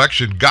every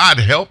election. God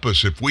help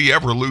us if we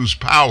ever lose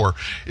power,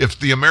 if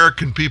the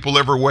American people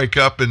ever wake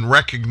up and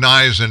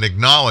recognize and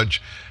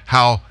acknowledge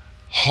how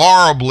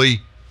horribly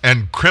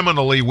and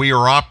criminally we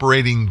are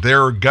operating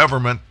their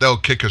government, they'll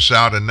kick us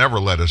out and never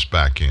let us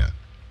back in.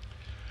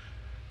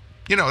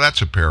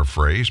 That's a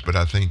paraphrase, but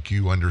I think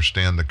you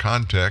understand the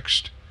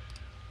context.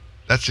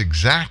 That's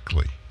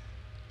exactly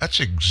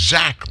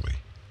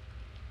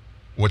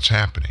what's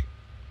happening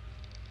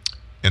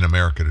in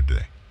America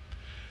today.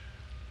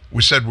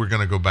 We said we're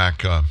going to go back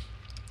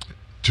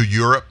to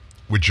Europe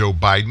with Joe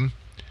Biden.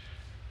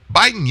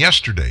 Biden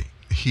yesterday,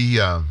 he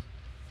got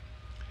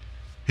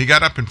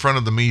up in front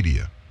of the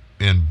media,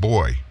 and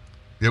boy,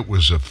 it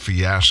was a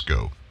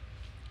fiasco.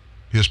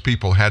 His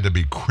people had to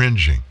be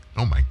cringing.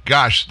 Oh my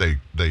gosh, they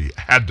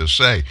had to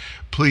say,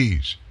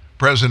 please,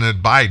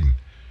 President Biden,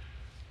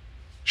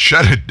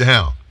 shut it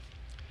down.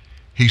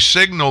 He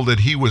signaled that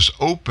he was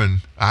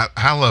open.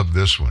 I love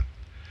this one.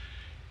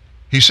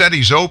 He said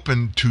he's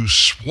open to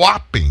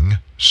swapping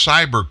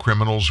cyber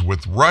criminals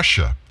with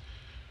Russia.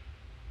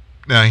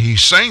 Now,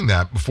 he's saying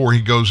that before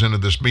he goes into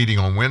this meeting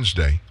on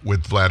Wednesday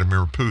with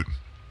Vladimir Putin.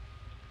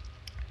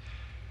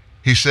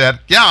 He said,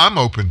 yeah, I'm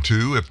open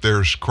to, if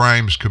there's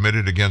crimes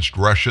committed against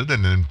Russia,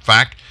 then in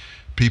fact,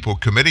 people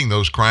committing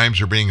those crimes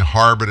are being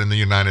harbored in the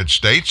United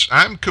States.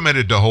 I'm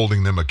committed to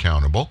holding them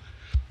accountable.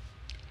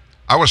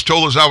 I was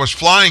told as I was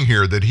flying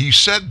here that he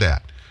said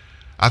that.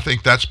 I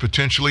think that's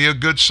potentially a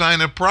good sign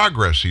of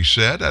progress, he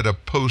said at a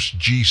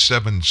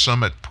post-G7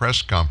 summit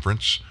press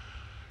conference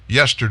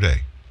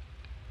yesterday.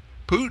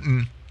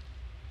 Putin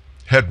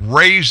had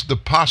raised the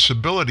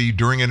possibility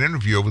during an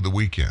interview over the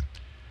weekend.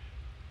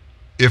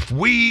 If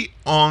we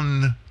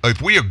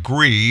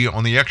agree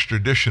on the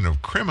extradition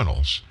of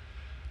criminals,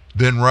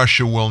 then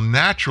Russia will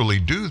naturally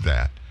do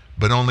that,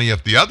 but only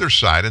if the other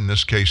side, in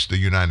this case the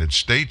United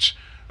States,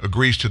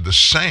 agrees to the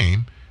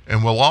same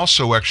and will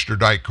also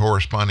extradite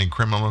corresponding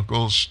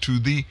criminals to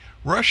the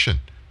Russian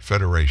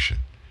Federation.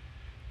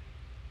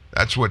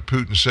 That's what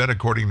Putin said,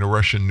 according to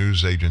Russian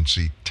news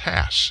agency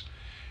TASS.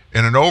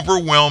 In an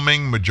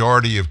overwhelming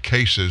majority of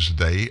cases,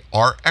 they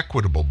are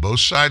equitable.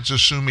 Both sides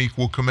assume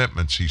equal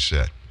commitments, he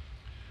said.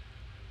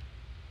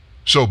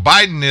 So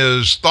Biden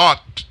is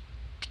thought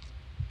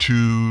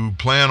to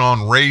plan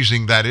on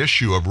raising that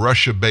issue of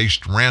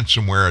Russia-based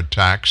ransomware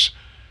attacks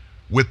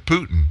with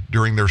Putin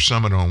during their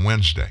summit on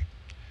Wednesday.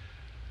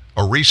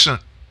 A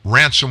recent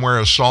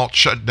ransomware assault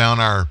shut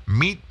down our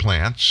meat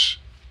plants.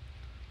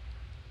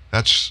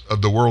 That's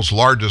of the world's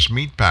largest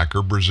meat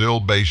packer,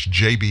 Brazil-based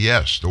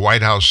JBS. The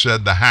White House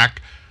said the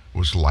hack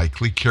was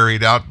likely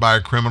carried out by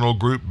a criminal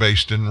group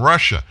based in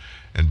Russia.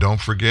 And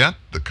don't forget,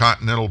 the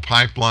Continental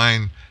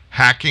Pipeline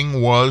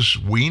hacking was,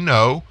 we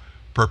know,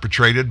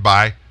 perpetrated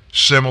by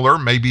similar,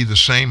 maybe the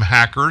same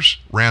hackers,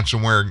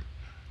 ransomware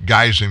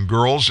guys and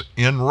girls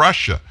in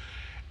Russia.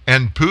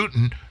 And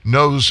Putin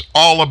knows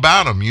all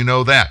about them. You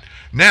know that.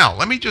 Now,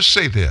 let me just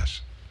say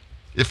this.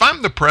 If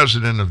I'm the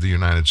president of the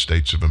United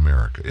States of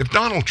America, if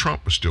Donald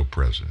Trump was still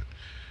president,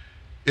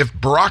 if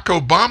Barack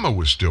Obama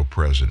was still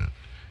president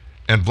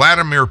and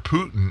Vladimir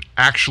Putin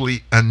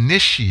actually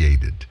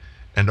initiated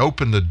and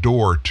opened the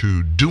door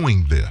to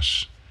doing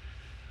this,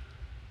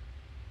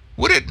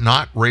 would it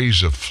not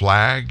raise a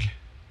flag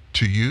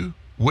to you?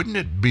 Wouldn't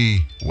it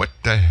be, what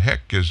the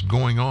heck is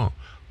going on?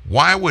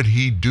 Why would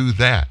he do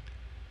that?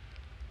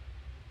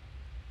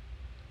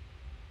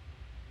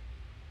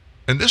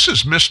 And this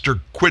is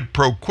Mr. Quid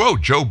Pro Quo,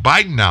 Joe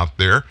Biden out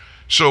there.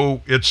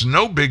 So it's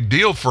no big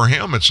deal for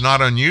him. It's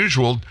not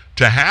unusual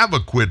to have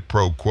a quid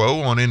pro quo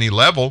on any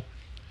level.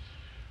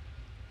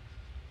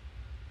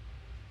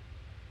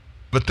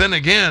 But then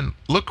again,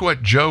 look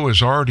what Joe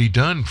has already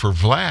done for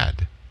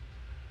Vlad.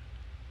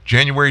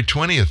 January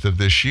 20th of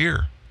this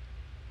year,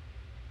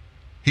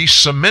 he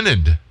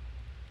cemented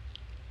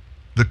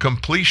the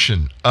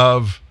completion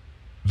of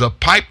the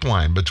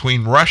pipeline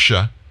between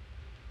Russia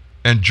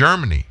and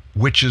Germany,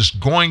 which is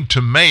going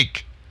to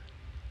make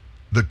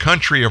the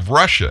country of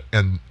Russia,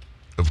 and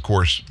of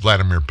course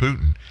Vladimir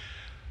Putin,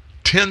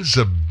 tens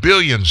of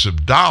billions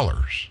of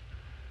dollars,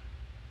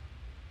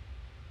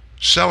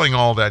 selling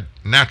all that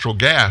natural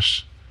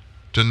gas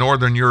to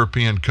northern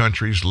European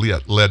countries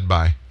led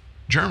by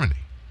Germany.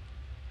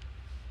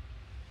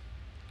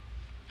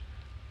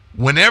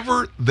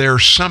 Whenever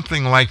there's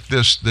something like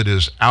this that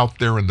is out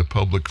there in the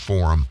public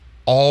forum,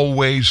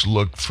 always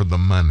look for the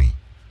money.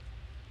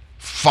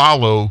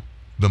 Follow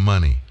the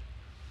money.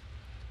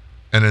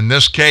 And in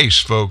this case,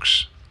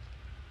 folks,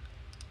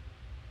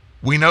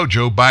 we know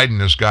Joe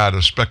Biden has got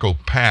a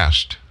speckled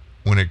past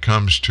when it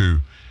comes to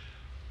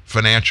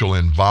financial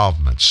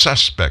involvement,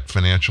 suspect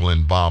financial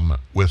involvement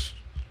with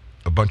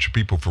a bunch of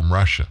people from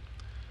Russia.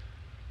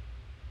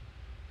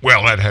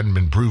 Well, that hadn't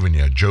been proven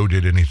yet. Joe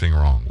did anything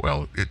wrong.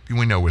 Well,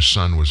 we know his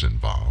son was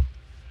involved.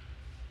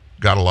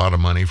 Got a lot of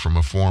money from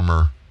a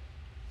former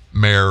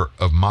mayor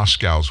of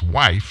Moscow's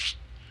wife.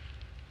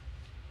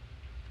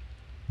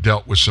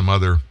 Dealt with some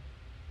other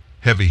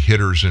heavy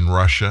hitters in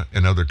Russia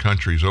and other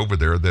countries over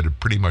there that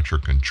pretty much are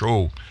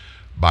controlled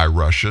by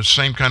Russia.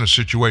 Same kind of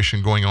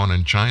situation going on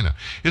in China.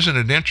 Isn't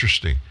it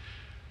interesting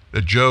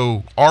that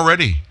Joe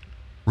already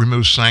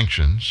removed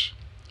sanctions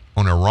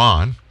on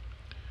Iran?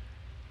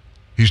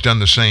 He's done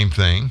the same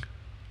thing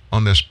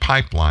on this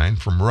pipeline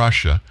from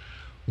Russia.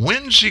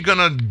 When's he going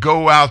to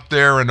go out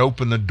there and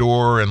open the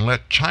door and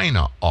let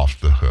China off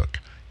the hook?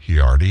 He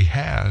already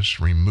has,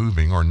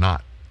 removing or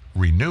not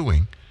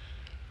renewing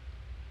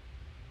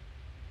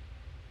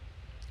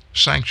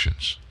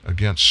sanctions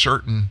against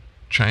certain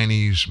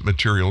Chinese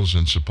materials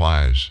and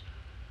supplies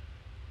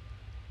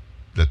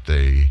that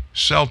they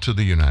sell to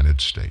the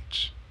United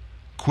States.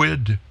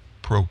 Quid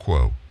pro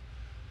quo.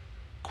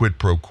 Quid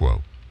pro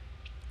quo.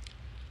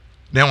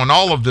 Now, in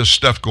all of this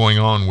stuff going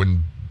on,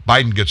 when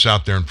Biden gets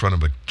out there in front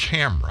of a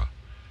camera,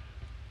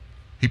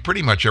 he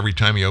pretty much every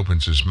time he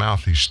opens his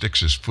mouth, he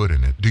sticks his foot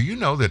in it. Do you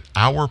know that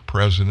our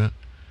president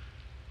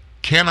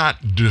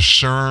cannot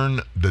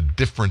discern the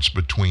difference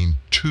between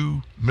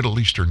two Middle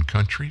Eastern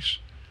countries?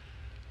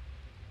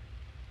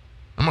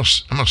 I'm going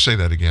to say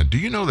that again. Do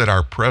you know that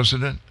our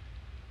president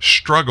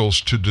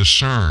struggles to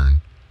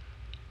discern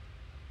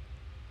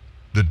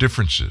the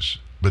differences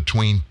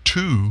between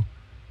two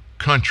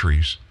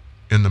countries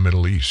in the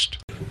Middle East?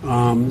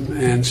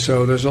 And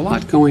so there's a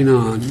lot going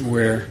on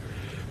where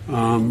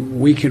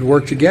we could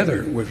work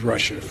together with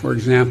Russia. For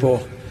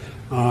example,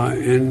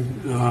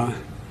 in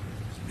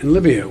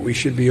Libya, we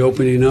should be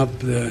opening up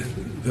the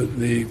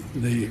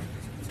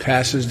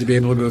passes to be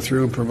able to go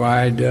through and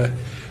provide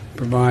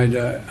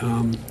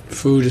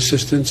food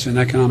assistance and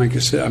economic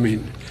assistance. I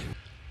mean,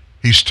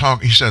 he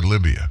said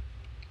Libya.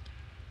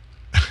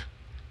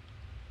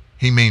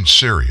 He means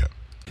Syria.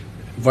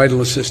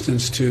 Vital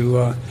assistance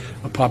to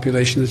a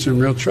population that's in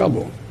real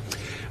trouble.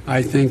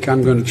 I think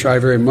I'm going to try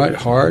very much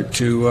hard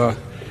to.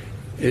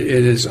 It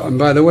is. And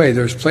by the way,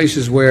 there's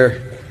places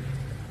where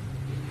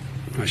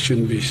I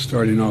shouldn't be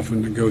starting off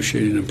and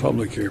negotiating in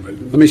public here, but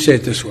let me say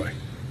it this way: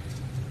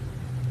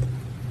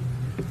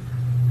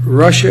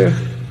 Russia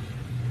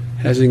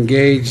has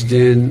engaged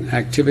in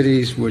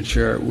activities which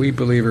we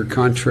believe are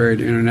contrary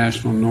to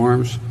international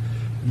norms,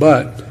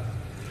 but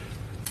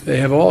they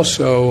have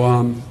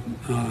also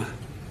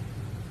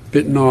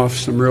bitten off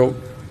some real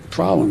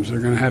problems they're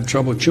going to have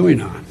trouble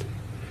chewing on.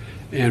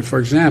 And for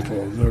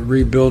example, the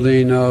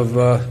rebuilding of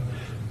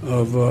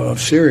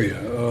Syria,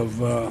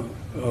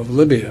 of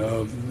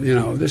Libya,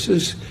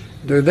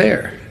 they're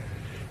there.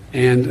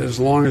 And as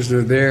long as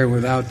they're there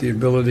without the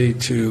ability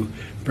to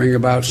bring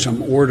about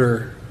some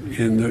order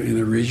in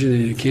the region,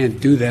 and you can't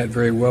do that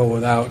very well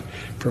without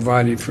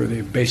providing for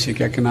the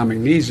basic economic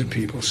needs of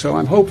people. So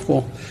I'm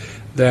hopeful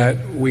that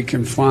we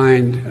can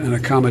find an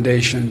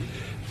accommodation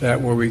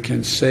where we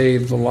can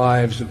save the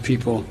lives of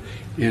people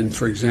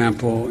for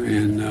example,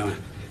 in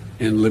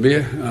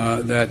Libya,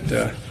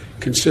 that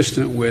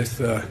consistent with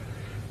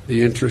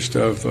the interest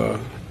of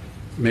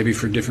maybe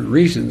for different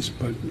reasons,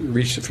 but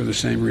reach for the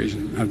same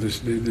reason,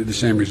 the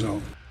same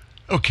result.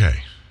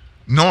 Okay.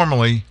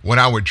 Normally, what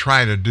I would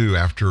try to do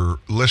after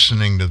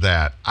listening to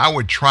that, I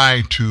would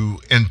try to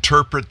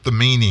interpret the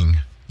meaning,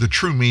 the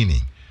true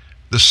meaning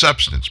the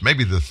substance,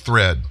 maybe the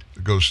thread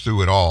that goes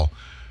through it all,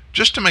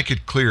 just to make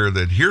it clear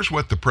that here's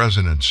what the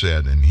president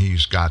said, and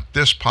he's got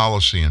this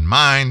policy in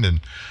mind,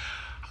 and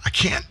I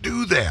can't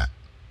do that.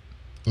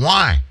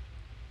 Why?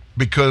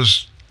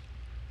 Because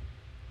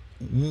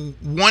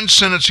one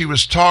sentence he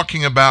was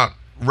talking about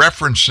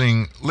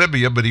referencing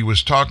Libya, but he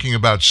was talking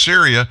about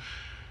Syria.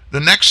 The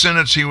next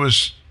sentence he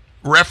was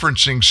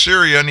referencing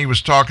Syria, and he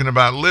was talking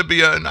about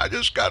Libya, and I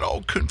just got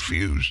all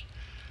confused.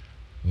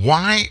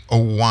 Why,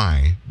 oh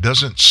why,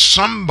 doesn't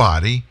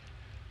somebody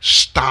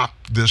stop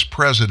this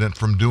president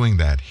from doing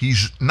that?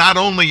 He's not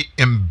only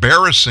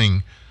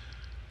embarrassing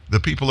the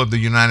people of the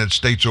United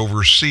States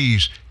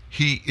overseas,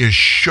 he is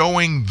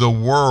showing the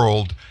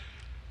world,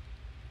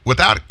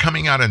 without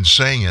coming out and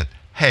saying it,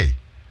 hey,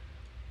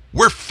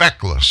 we're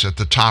feckless at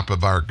the top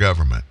of our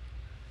government.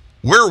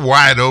 We're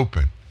wide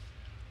open.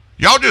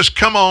 Y'all just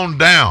come on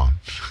down.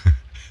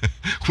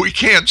 We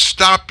can't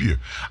stop you.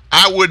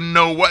 I wouldn't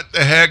know what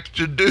the heck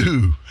to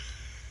do.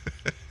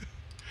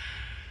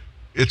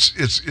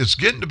 It's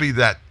getting to be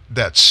that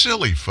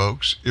silly,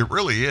 folks. It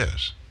really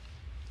is.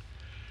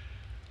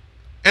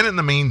 And in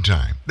the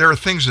meantime, there are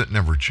things that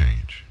never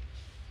change.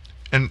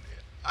 And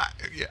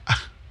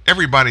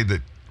everybody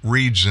that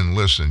reads and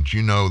listens,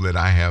 you know that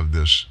I have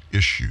this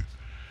issue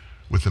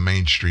with the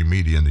mainstream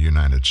media in the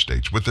United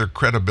States, with their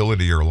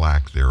credibility or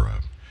lack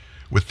thereof,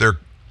 with their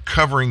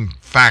covering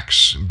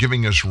facts and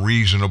giving us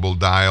reasonable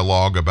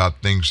dialogue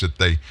about things that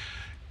they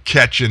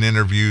catch in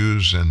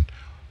interviews and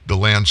the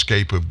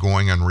landscape of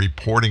going and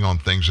reporting on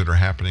things that are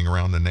happening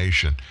around the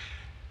nation.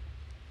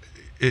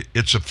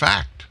 It's a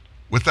fact.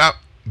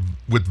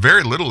 With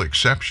very little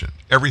exception,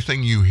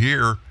 everything you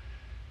hear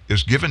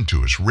is given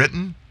to us,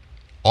 written,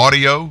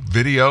 audio,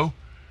 video,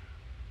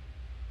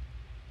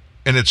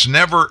 and it's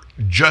never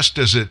just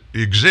as it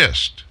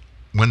exists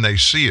when they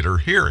see it or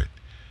hear it.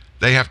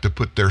 They have to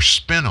put their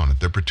spin on it,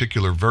 their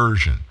particular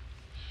version.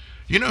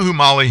 You know who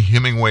Molly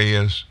Hemingway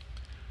is?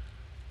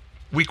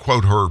 We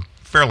quote her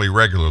fairly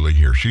regularly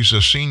here. She's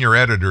a senior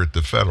editor at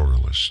The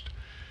Federalist,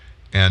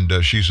 and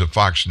she's a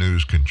Fox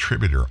News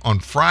contributor. On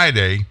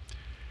Friday,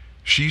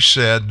 she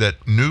said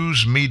that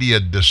news media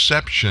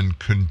deception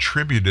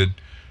contributed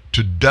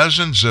to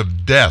dozens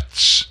of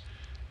deaths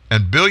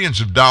and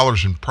billions of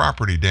dollars in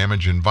property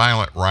damage in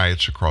violent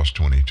riots across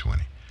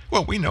 2020.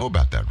 Well, we know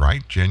about that,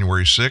 right?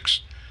 January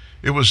 6th.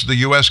 It was the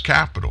U.S.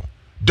 Capitol.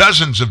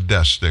 Dozens of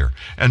deaths there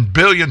and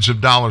billions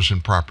of dollars in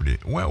property.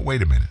 Well,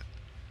 wait a minute.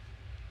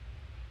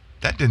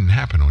 That didn't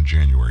happen on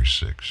January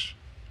 6th.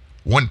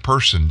 One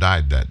person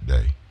died that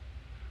day.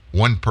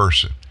 One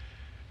person.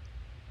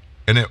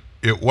 And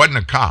it wasn't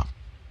a cop,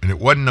 and it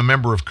wasn't a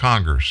member of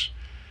Congress.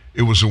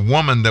 It was a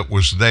woman that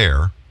was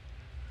there,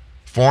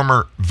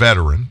 former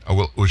veteran.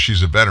 Well,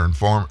 she's a veteran,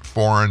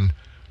 foreign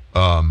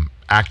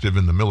active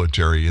in the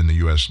military in the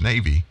U.S.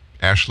 Navy,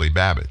 Ashley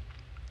Babbitt.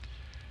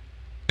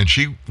 And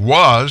she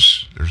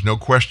was, there's no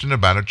question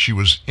about it, she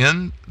was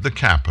in the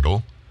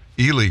Capitol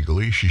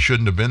illegally. She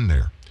shouldn't have been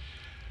there.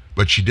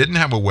 But she didn't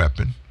have a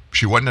weapon.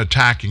 She wasn't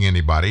attacking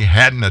anybody,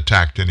 hadn't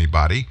attacked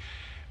anybody.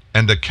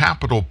 And the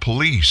Capitol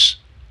Police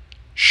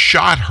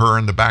shot her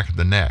in the back of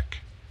the neck,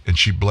 and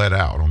she bled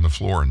out on the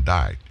floor and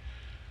died.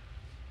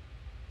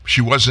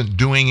 She wasn't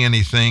doing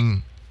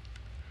anything,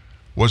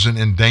 wasn't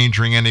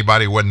endangering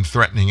anybody, wasn't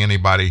threatening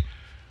anybody.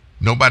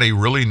 Nobody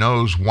really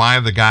knows why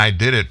the guy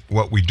did it.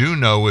 What we do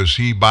know is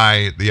he,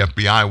 by the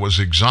FBI, was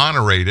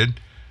exonerated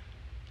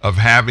of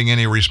having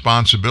any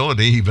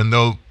responsibility, even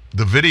though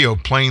the video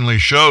plainly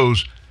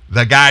shows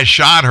the guy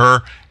shot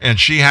her and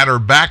she had her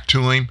back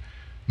to him,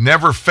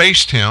 never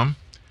faced him,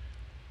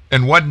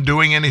 and wasn't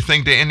doing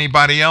anything to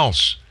anybody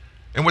else.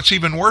 And what's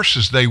even worse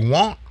is they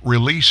won't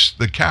release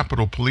the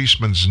Capitol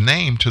policeman's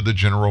name to the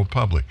general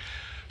public.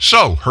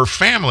 So her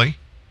family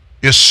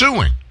is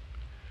suing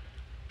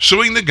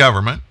the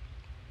government,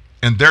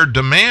 and they're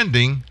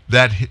demanding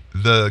that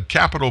the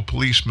Capitol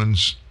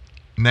policeman's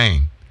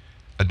name,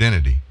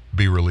 identity,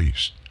 be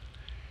released.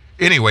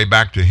 Anyway,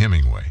 back to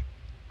Hemingway.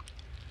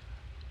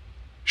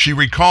 She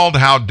recalled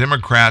how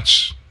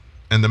Democrats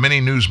and the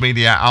many news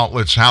media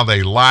outlets, how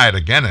they lied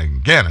again and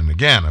again and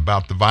again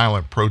about the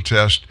violent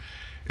protest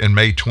in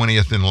May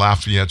 20th in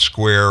Lafayette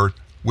Square,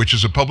 which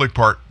is a public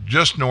park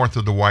just north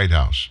of the White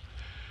House.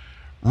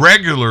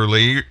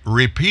 Regularly,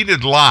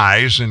 repeated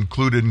lies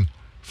included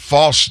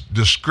false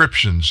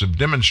descriptions of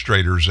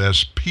demonstrators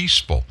as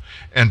peaceful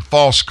and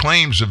false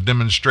claims of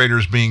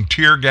demonstrators being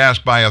tear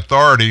gassed by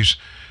authorities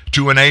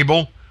to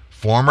enable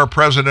former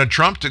President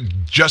Trump to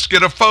just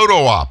get a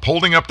photo op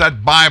holding up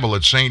that Bible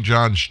at St.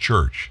 John's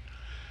Church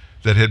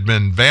that had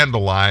been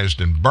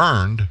vandalized and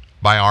burned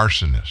by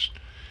arsonists.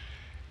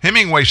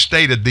 Hemingway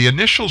stated the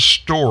initial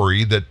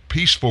story that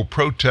peaceful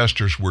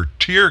protesters were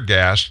tear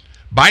gassed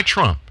by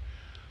Trump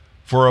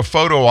for a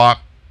photo op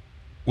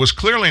was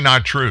clearly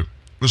not true.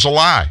 It was a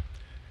lie.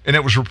 And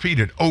it was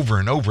repeated over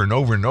and over and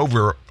over and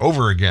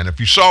over again. If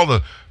you saw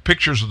the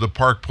pictures of the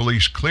park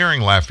police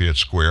clearing Lafayette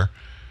Square,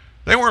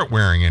 they weren't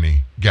wearing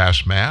any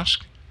gas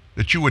mask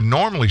that you would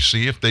normally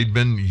see if they'd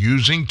been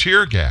using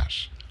tear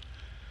gas.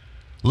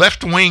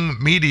 Left-wing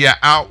media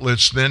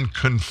outlets then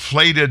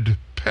conflated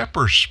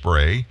pepper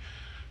spray,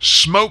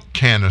 smoke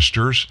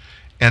canisters,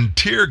 and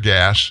tear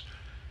gas,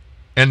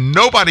 and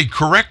nobody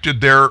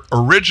corrected their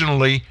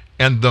originally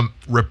and the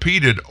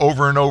repeated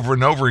over and over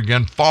and over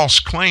again false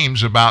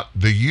claims about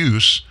the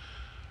use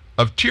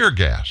of tear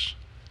gas.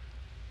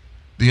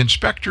 The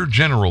Inspector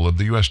General of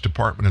the U.S.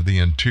 Department of the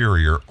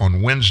Interior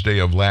on Wednesday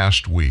of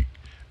last week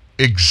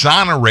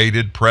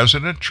exonerated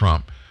President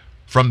Trump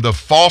from the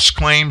false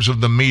claims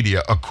of the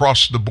media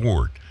across the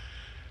board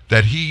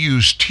that he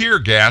used tear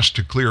gas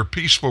to clear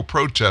peaceful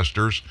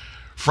protesters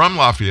from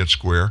Lafayette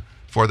Square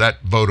for that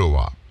photo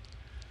op.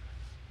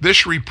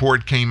 This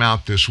report came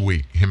out this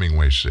week,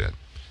 Hemingway said,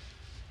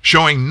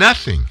 showing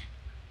nothing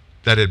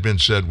that had been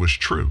said was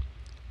true.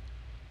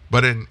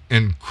 But an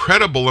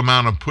incredible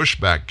amount of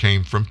pushback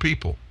came from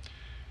people.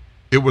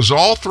 It was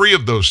all three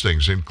of those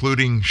things,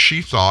 including,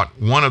 she thought,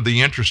 one of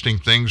the interesting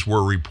things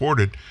were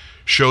reported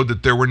showed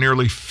that there were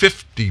nearly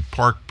 50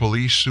 park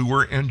police who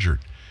were injured,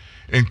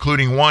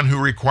 including one who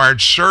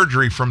required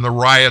surgery from the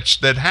riots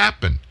that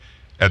happened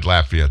at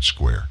Lafayette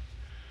Square.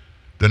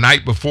 The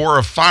night before,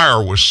 a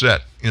fire was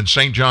set in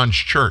St. John's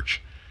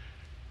Church,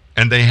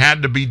 and they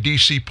had to be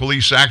D.C.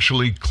 police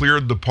actually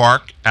cleared the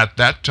park at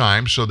that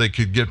time so they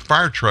could get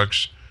fire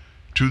trucks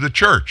to the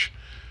church.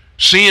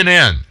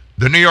 CNN,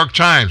 the New York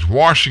Times,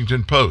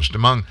 Washington Post,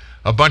 among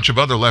a bunch of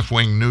other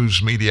left-wing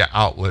news media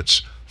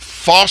outlets,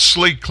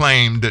 falsely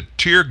claimed that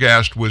tear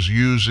gas was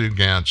used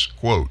against,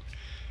 quote,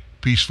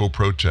 peaceful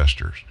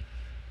protesters.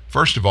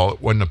 First of all,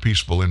 it wasn't a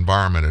peaceful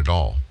environment at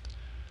all.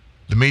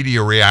 The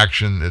media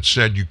reaction that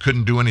said you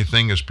couldn't do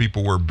anything as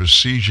people were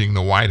besieging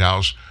the White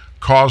House,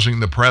 causing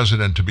the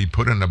president to be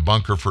put in a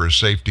bunker for his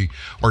safety,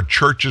 or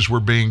churches were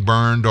being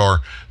burned,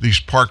 or these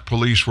park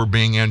police were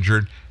being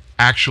injured,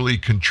 actually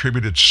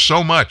contributed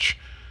so much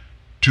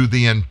to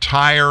the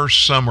entire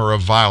summer of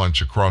violence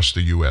across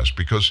the U.S.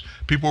 because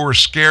people were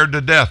scared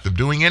to death of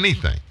doing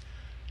anything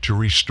to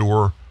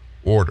restore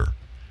order.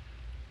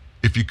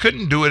 If you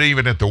couldn't do it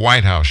even at the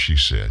White House, she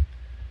said,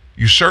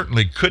 you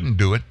certainly couldn't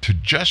do it to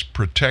just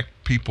protect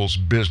people's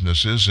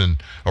businesses in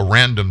a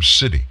random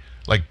city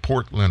like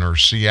Portland or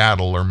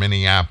Seattle or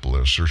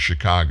Minneapolis or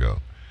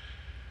Chicago.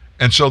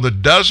 And so the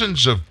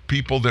dozens of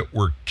people that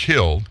were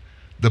killed,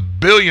 the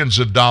billions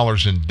of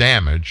dollars in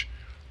damage,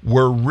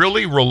 were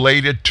really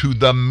related to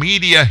the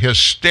media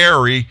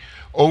hysteria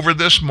over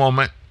this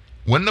moment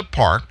when the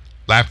park,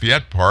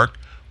 Lafayette Park,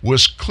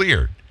 was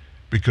cleared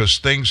because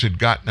things had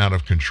gotten out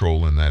of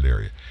control in that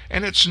area.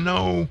 And it's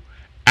no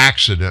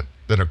accident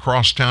that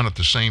across town at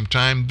the same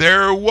time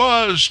there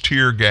was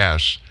tear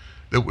gas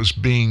that was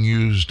being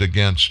used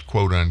against,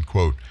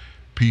 quote-unquote,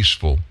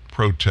 peaceful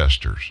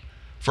protesters.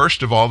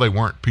 First of all, they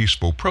weren't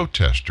peaceful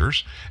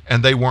protesters,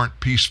 and they weren't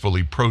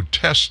peacefully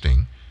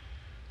protesting.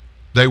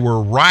 They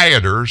were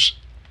rioters,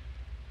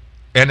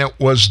 and it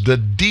was the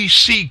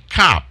D.C.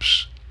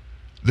 cops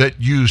that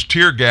used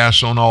tear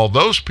gas on all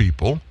those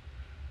people,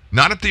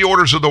 not at the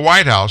orders of the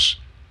White House,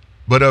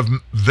 but of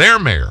their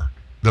mayor,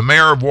 the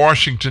mayor of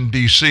Washington,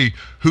 D.C.,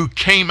 who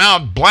came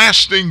out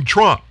blasting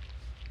Trump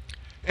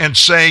and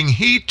saying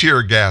he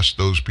tear gassed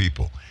those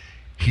people.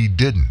 He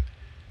didn't.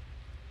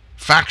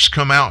 Facts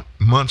come out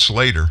months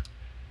later,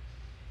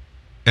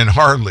 and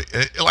hardly,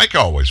 like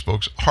always,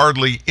 folks,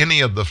 hardly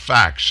any of the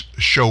facts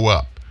show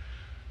up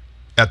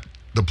at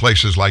the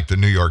places like the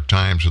New York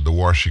Times or the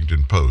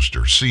Washington Post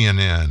or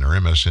CNN or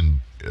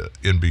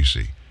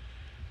MSNBC.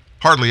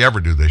 Hardly ever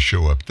do they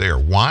show up there.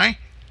 Why?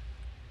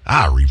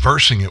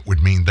 Reversing it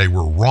would mean they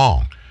were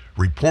wrong.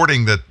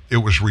 Reporting that it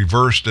was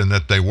reversed and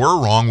that they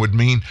were wrong would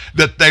mean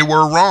that they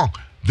were wrong.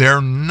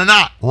 They're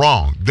not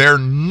wrong. They're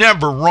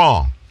never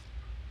wrong.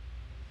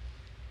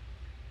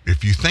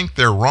 If you think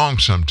they're wrong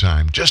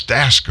sometime, just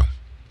ask them.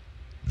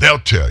 They'll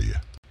tell you.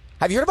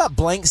 Have you heard about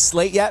Blank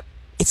Slate yet?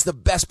 It's the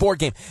best board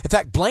game. In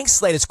fact, Blank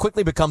Slate has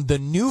quickly become the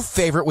new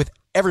favorite with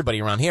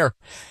everybody around here.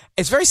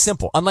 It's very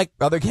simple. Unlike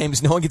other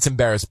games, no one gets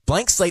embarrassed.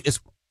 Blank Slate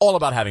is all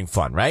about having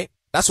fun, right?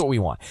 That's what we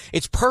want.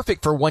 It's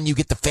perfect for when you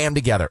get the fam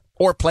together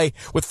or play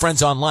with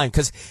friends online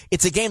because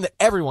it's a game that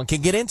everyone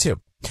can get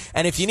into.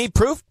 And if you need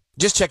proof,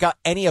 just check out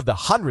any of the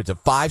hundreds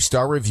of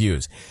 5-star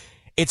reviews.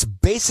 It's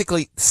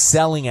basically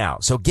selling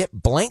out. So get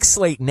Blank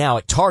Slate now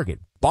at Target,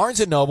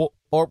 Barnes & Noble,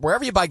 or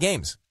wherever you buy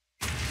games.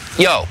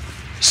 Yo,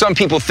 some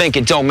people think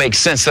it don't make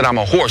sense that I'm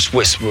a horse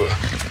whisperer.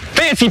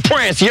 Fancy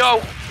prance,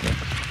 yo!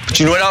 But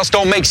you know what else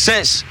don't make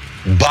sense?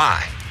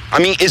 Buy. I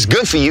mean, it's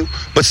good for you,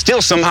 but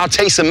still somehow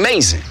tastes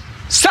amazing.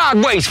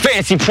 Sideways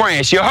fancy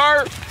prance, you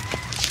heard?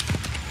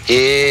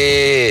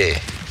 Yeah.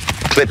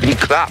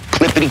 Clippity-clop,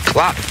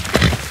 clippity-clop.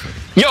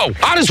 Yo,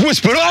 I just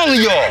whispered all of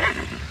y'all.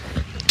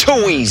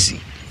 Too easy.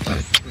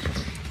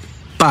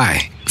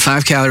 Buy.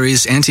 5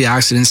 calories,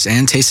 antioxidants,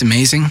 and tastes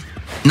amazing.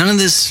 None of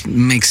this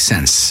makes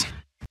sense.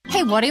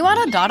 Hey, what do you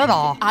want to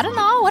da-da-da? I don't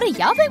know. What do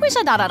y'all think we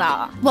should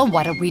da-da-da? Well,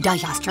 what did we da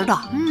yesterday?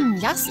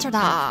 yesterday.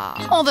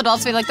 All the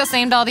dolls feel like the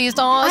same doll these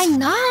days. I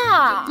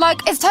know.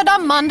 Like, is today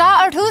Monday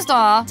or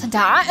Tuesday?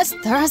 Today is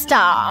Thursday.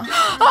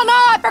 Oh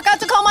no, I forgot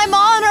to call my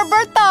mom on her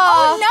birthday.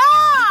 Oh no!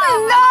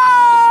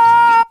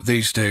 No!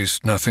 These days,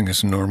 nothing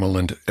is normal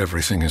and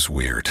everything is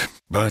weird.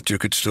 But you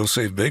could still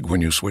save big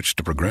when you switch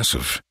to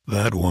Progressive.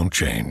 That won't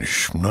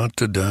change. Not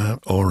today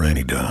or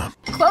any day.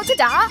 Quote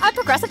today at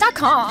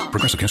Progressive.com.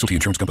 Progressive Casualty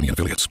Insurance Company and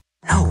Affiliates.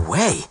 No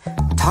way.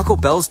 Taco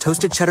Bell's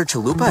Toasted Cheddar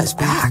Chalupa is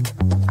back.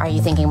 Are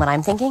you thinking what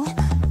I'm thinking?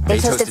 They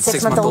toasted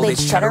 6-month-old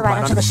aged cheddar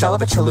right onto the shell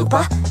of a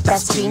chalupa.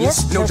 That's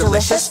genius, no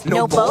delicious,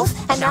 no both,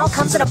 and now it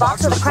comes in a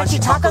box with a crunchy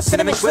taco,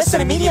 cinnamon twist,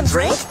 and a medium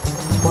drink?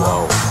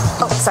 Whoa.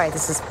 Oh, sorry,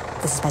 this is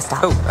my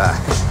stop.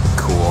 Oh,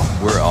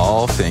 cool. We're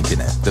all thinking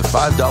it. The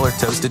 $5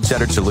 Toasted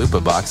Cheddar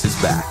Chalupa box is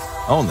back.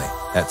 Only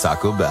at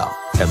Taco Bell.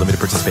 At limited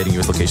participating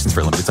U.S. locations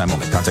for a limited time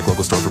only. Contact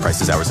local store for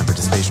prices, hours, and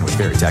participation which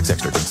vary. Tax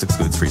extra. Drinks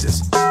excludes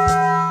freezes.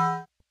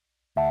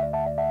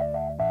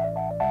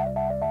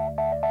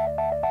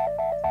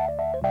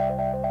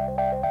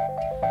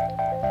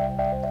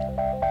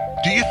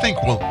 Do you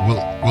think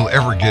we'll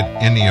ever get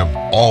any of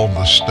all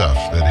the stuff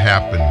that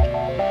happened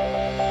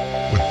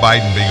with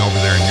Biden being over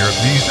there in Europe?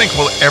 Do you think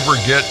we'll ever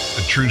get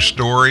a true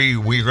story? Are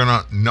we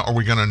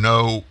gonna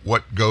know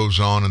what goes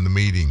on in the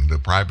meeting, the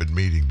private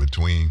meeting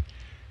between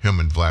him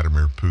and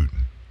Vladimir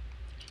Putin?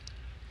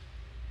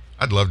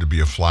 I'd love to be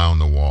a fly on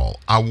the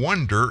wall. I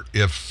wonder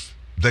if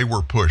they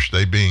were pushed,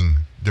 they being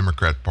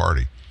Democrat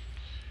Party,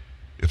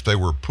 if they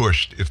were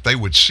pushed, if they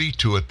would see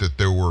to it that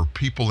there were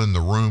people in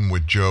the room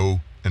with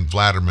Joe and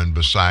Vladimir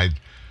beside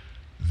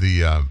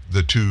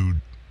the two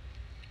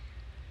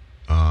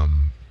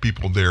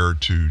people there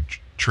to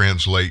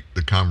translate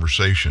the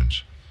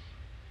conversations.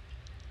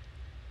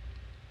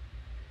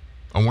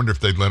 I wonder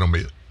if they'd let them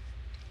in.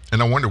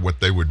 And I wonder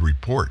what they would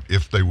report,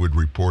 if they would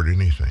report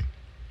anything.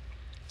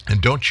 And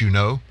don't you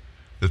know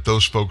that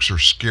those folks are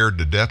scared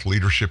to death,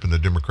 leadership in the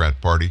Democrat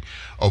Party,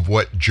 of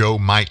what Joe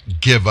might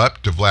give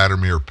up to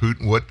Vladimir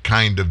Putin, what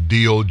kind of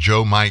deal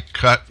Joe might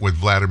cut with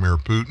Vladimir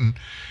Putin.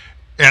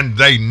 And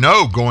they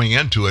know going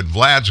into it,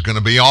 Vlad's going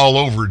to be all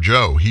over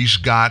Joe. He's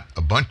got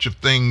a bunch of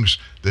things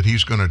that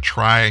he's going to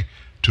try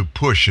to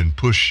push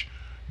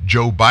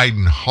Joe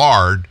Biden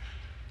hard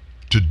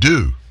to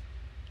do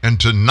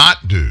and to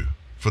not do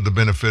for the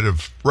benefit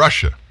of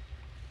Russia.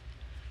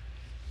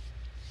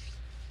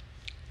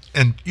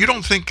 And you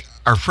don't think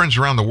our friends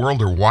around the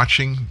world are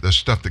watching the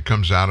stuff that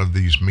comes out of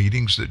these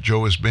meetings that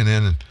Joe has been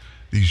in, and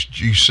these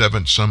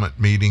G7 summit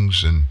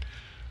meetings and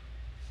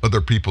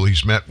other people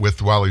he's met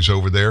with while he's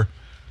over there?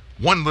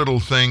 One little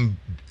thing,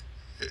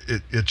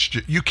 it's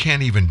just, you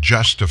can't even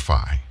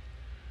justify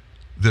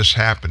this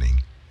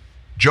happening.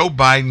 Joe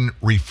Biden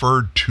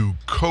referred to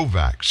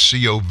COVAX,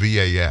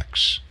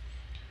 C-O-V-A-X,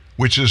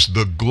 which is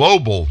the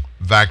global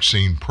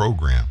vaccine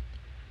program.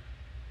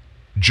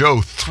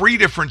 Joe, 3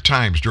 different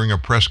times during a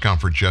press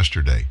conference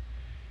yesterday,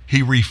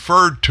 he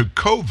referred to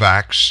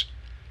COVAX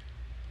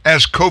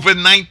as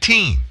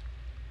COVID-19.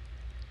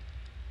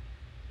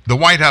 The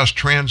White House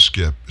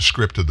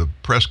transcript of the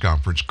press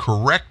conference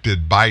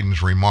corrected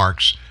Biden's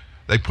remarks.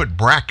 They put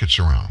brackets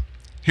around.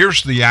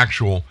 Here's the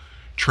actual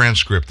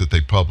transcript that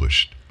they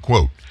published.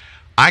 Quote,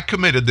 I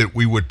committed that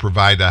we would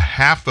provide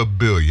 $500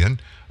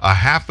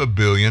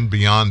 million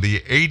beyond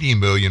the 80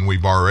 million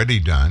we've already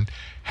done,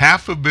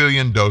 500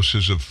 million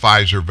doses of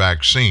Pfizer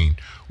vaccine,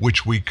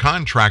 which we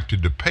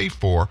contracted to pay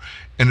for,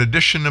 in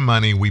addition to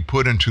money we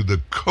put into the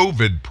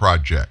COVID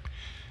project.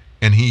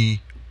 And he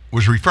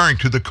was referring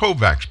to the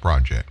COVAX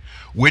project,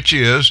 which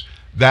is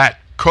that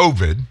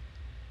COVID,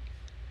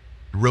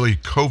 really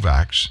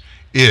COVAX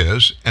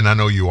is, and I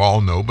know you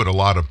all know, but a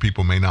lot of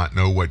people may not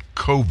know what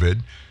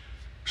COVID,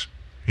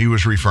 he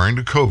was referring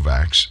to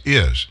COVAX,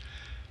 is.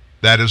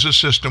 That is a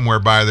system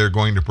whereby they're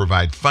going to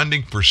provide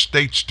funding for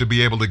states to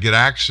be able to get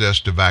access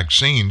to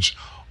vaccines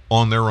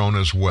on their own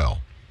as well.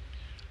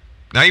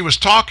 Now, he was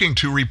talking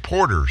to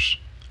reporters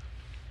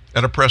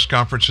at a press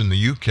conference in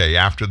the UK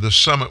after the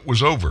summit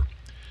was over.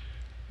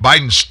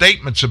 Biden's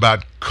statements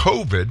about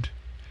COVID,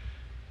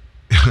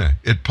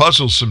 it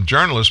puzzles some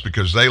journalists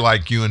because they,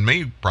 like you and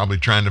me, probably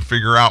trying to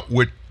figure out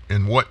which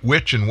and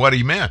what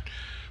he meant,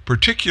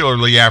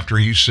 particularly after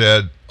he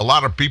said a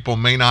lot of people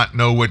may not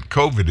know what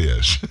COVID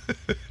is.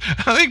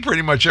 I think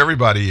pretty much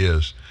everybody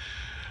is.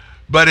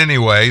 But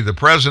anyway, the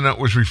president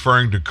was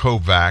referring to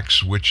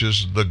COVAX, which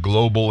is the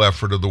global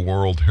effort of the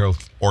World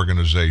Health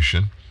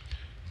Organization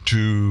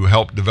to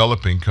help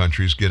developing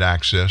countries get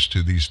access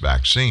to these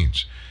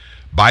vaccines.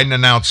 Biden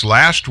announced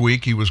last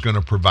week he was going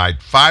to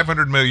provide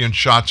 500 million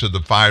shots of the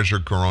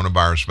Pfizer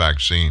coronavirus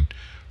vaccine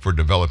for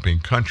developing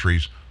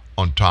countries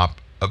on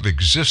top of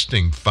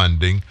existing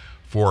funding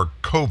for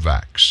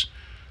COVAX.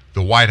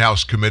 The White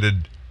House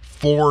committed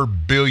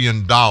 $4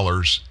 billion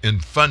in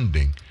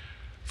funding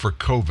for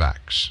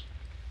COVAX.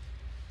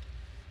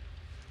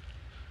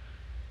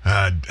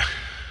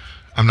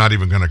 I'm not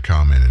even going to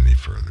comment any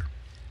further.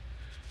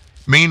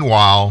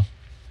 Meanwhile,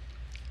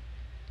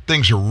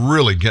 things are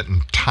really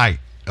getting tight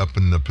up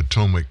in the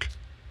Potomac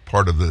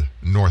part of the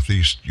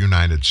Northeast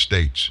United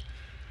States.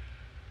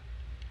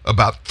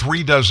 about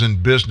 36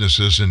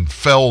 businesses in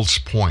Fells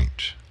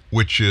Point,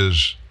 which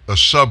is a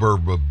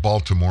suburb of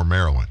Baltimore,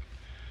 Maryland.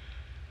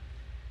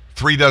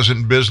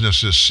 36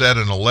 businesses said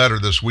in a letter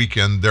this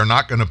weekend they're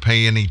not going to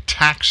pay any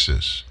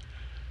taxes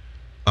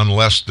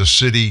unless the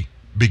city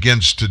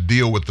begins to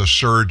deal with the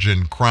surge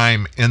in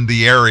crime in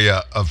the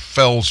area of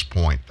Fells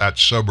Point, that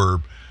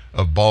suburb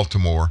of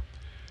Baltimore.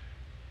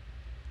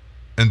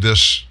 And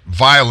this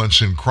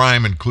violence and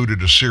crime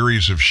included a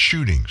series of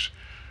shootings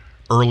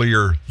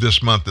earlier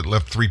this month that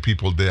left 3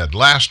 people dead.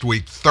 Last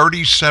week,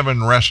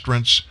 37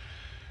 restaurants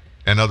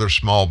and other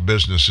small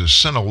businesses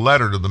sent a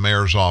letter to the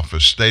mayor's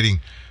office stating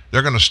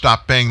they're going to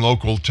stop paying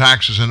local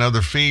taxes and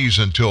other fees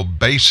until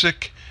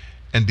basic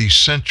and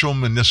essential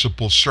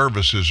municipal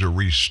services are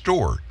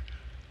restored.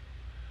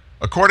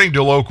 According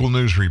to local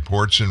news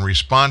reports, in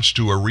response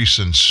to a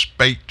recent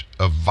spate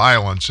of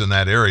violence in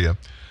that area,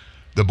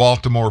 the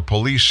Baltimore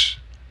Police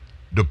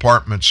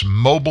Department's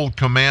Mobile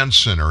Command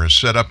Center is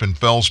set up in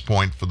Fells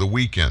Point for the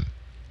weekend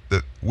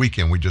we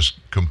just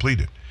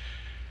completed.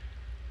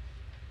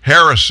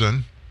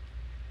 Harrison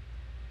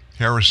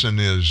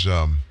is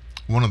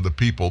one of the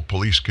people,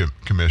 police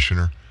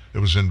commissioner,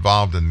 that was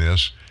involved in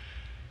this.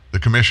 The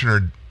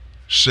commissioner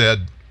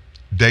said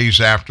days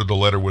after the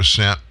letter was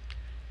sent,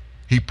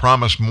 he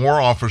promised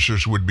more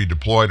officers would be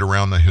deployed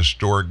around the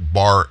historic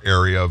bar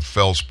area of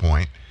Fells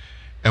Point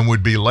and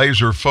would be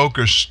laser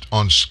focused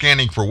on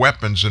scanning for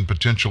weapons and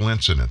potential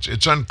incidents.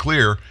 It's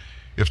unclear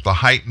if the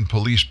heightened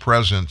police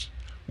presence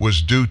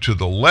was due to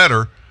the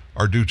letter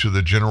or due to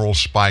the general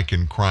spike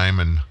in crime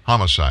and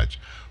homicides.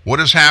 What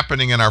is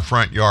happening in our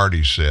front yard,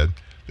 he said,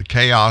 the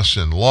chaos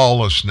and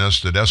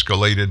lawlessness that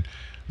escalated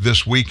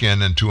this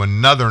weekend into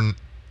another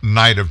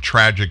night of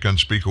tragic,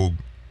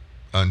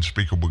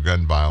 unspeakable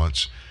gun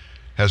violence,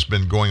 has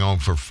been going on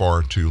for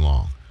far too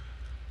long.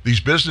 These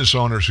business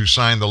owners who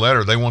signed the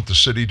letter, they want the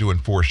city to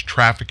enforce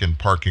traffic and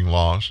parking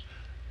laws,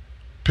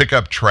 pick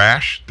up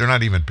trash. They're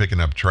not even picking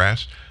up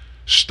trash.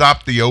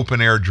 Stop the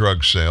open-air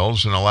drug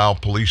sales and allow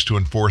police to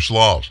enforce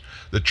laws.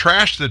 The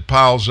trash that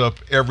piles up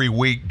every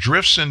week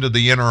drifts into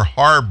the inner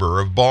harbor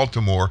of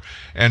Baltimore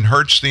and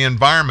hurts the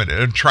environment. It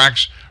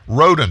attracts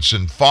rodents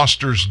and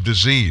fosters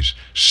disease,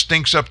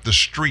 stinks up the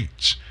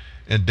streets,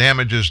 and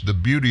damages the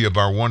beauty of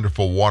our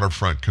wonderful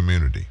waterfront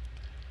community.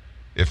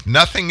 If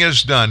nothing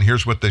is done,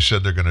 here's what they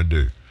said they're going to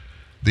do.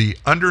 The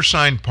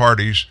undersigned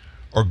parties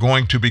are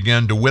going to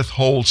begin to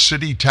withhold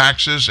city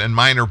taxes and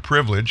minor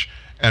privilege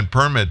and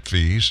permit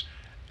fees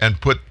and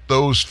put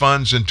those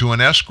funds into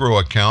an escrow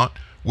account,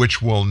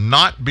 which will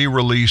not be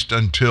released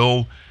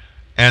until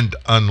and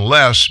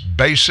unless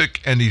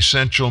basic and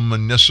essential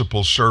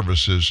municipal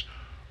services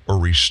are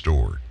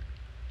restored.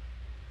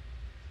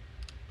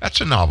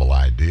 That's a novel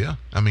idea.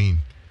 I mean,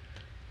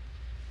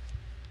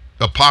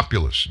 the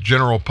populace,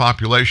 general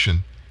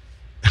population,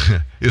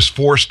 is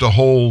forced to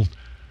hold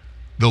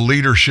the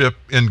leadership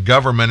in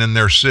government in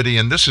their city.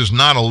 And this is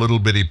not a little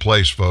bitty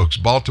place, folks.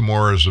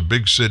 Baltimore is a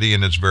big city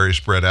and it's very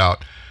spread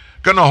out.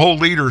 Going to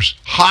hold leaders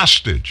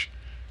hostage.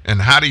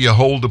 And how do you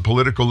hold a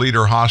political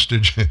leader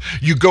hostage?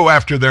 You go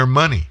after their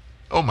money.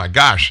 Oh my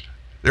gosh.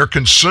 They're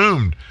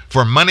consumed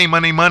for money,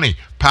 money, money.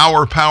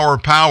 Power, power,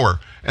 power.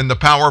 And the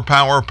power,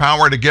 power,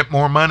 power to get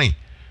more money.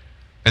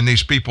 And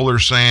these people are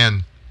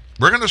saying,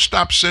 we're going to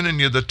stop sending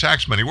you the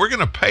tax money. We're going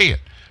to pay it.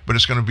 But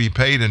it's going to be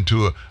paid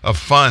into a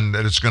fund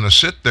that it's going to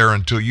sit there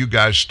until you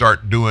guys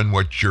start doing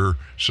what you're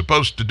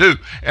supposed to do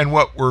and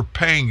what we're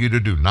paying you to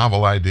do.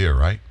 Novel idea,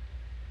 right?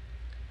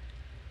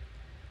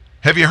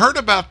 Have you heard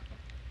about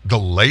the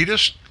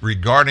latest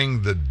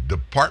regarding the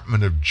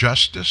Department of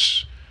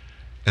Justice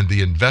and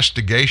the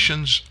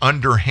investigations,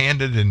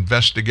 underhanded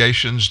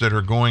investigations that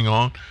are going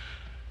on?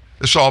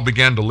 This all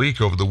began to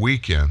leak over the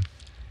weekend.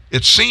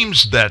 It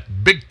seems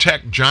that big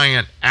tech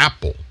giant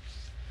Apple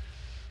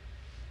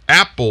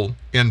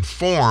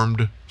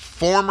informed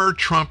former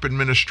Trump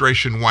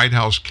administration White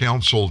House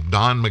counsel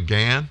Don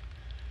McGahn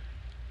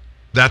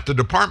that the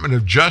Department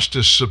of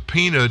Justice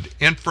subpoenaed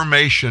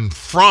information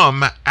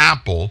from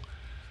Apple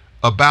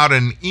about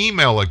an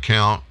email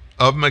account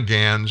of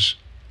McGahn's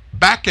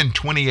back in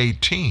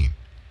 2018.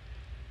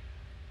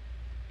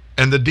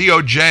 And the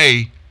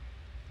DOJ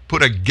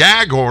put a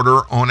gag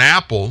order on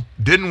Apple,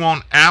 didn't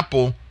want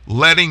Apple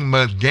letting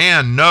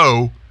McGahn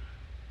know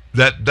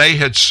that they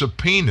had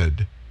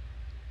subpoenaed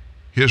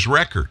his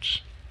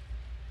records.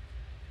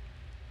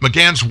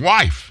 McGahn's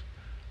wife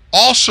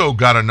also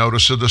got a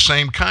notice of the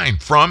same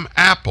kind from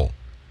Apple,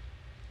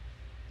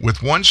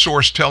 with one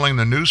source telling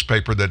the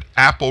newspaper that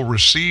Apple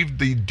received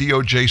the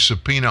DOJ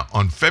subpoena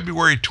on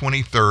February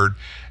 23rd,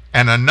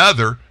 and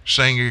another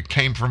saying it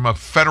came from a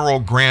federal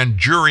grand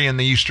jury in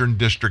the Eastern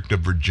District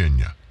of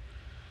Virginia.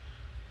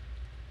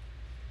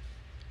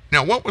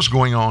 Now, what was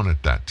going on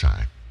at that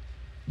time?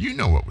 You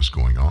know what was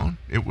going on.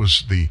 It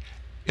was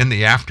in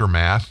the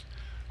aftermath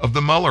of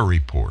the Mueller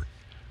report.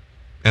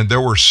 And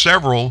there were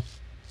several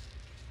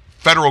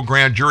federal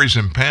grand juries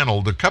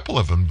impaneled, a couple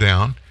of them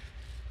down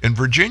in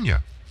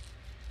Virginia.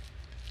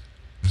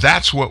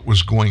 That's what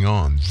was going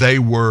on. They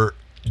were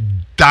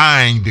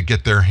dying to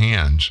get their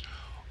hands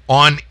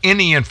on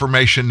any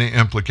information to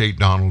implicate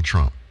Donald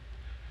Trump.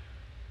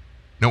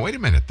 Now, wait a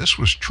minute. This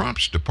was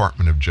Trump's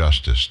Department of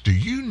Justice. Do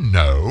you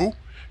know?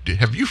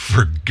 Have you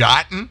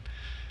forgotten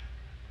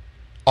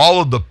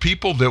all of the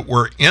people that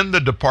were in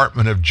the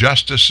Department of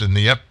Justice and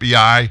the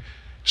FBI,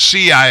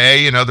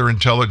 CIA, and other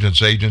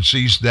intelligence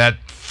agencies that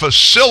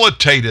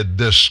facilitated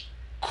this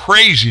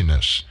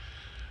craziness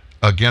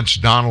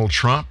against Donald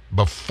Trump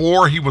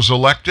before he was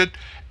elected,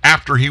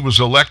 after he was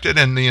elected,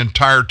 and the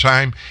entire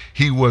time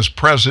he was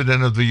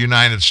president of the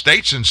United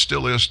States and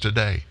still is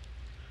today?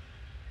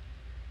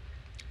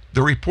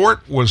 The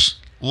report was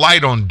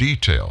light on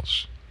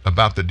details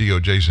about the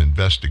DOJ's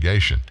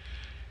investigation,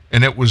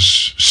 and it was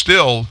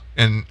still,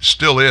 and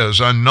still is,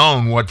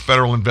 unknown what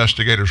federal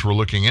investigators were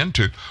looking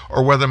into,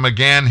 or whether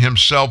McGahn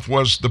himself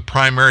was the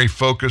primary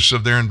focus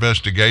of their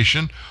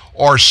investigation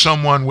or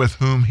someone with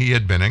whom he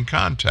had been in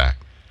contact.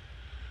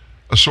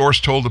 A source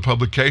told the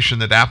publication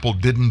that Apple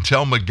didn't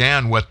tell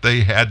McGahn what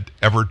they had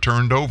ever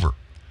turned over.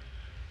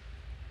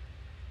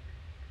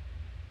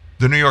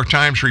 The New York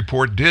Times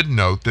report did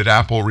note that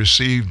Apple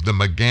received the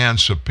McGahn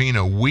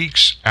subpoena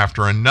weeks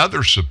after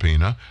another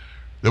subpoena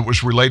that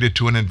was related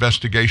to an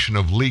investigation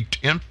of leaked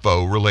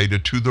info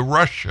related to the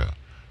Russia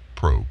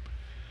probe.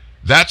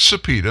 That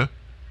subpoena,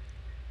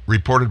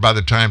 reported by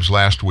the Times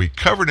last week,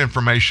 covered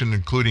information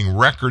including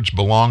records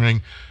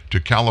belonging to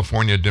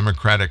California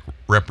Democratic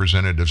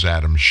Representatives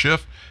Adam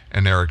Schiff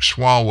and Eric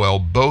Swalwell,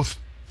 both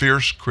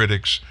fierce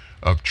critics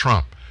of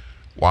Trump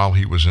while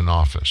he was in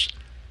office.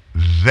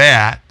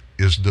 That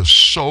is the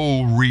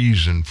sole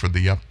reason for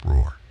the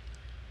uproar.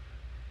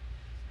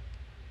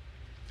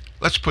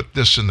 Let's put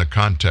this in the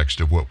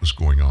context of what was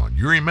going on.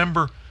 You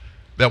remember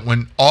that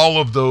when all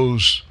of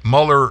those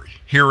Mueller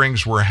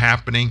hearings were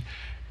happening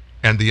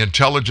and the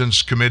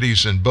intelligence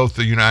committees in both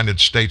the United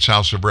States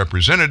House of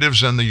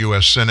Representatives and the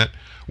U.S. Senate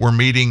were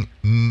meeting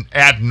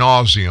ad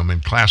nauseum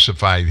in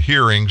classified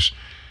hearings,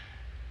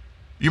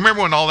 you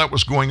remember when all that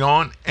was going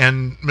on?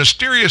 And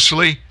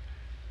mysteriously,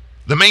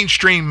 the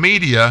mainstream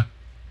media,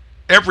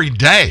 every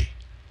day,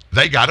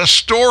 they got a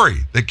story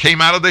that came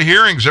out of the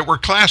hearings that were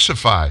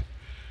classified.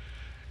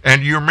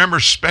 And you remember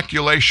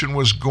speculation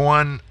was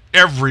going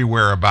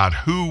everywhere about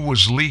who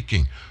was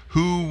leaking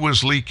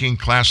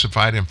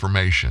classified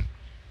information.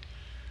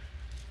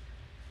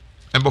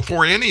 And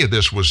before any of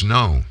this was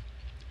known,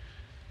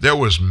 there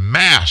was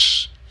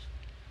mass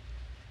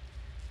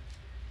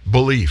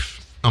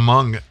belief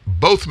among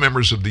both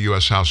members of the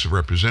U.S. House of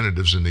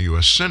Representatives and the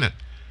U.S. Senate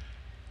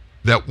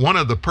that one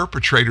of the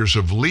perpetrators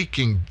of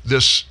leaking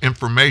this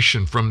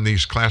information from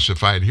these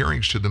classified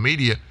hearings to the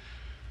media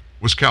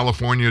was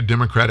California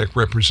Democratic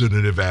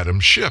Representative Adam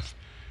Schiff,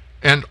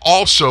 and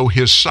also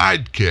his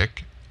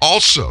sidekick,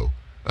 also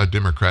a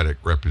Democratic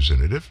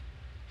representative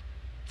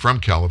from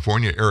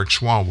California, Eric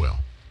Swalwell.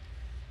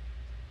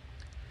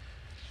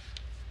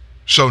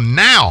 So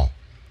now,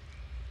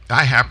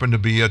 I happen to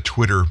be a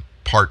Twitter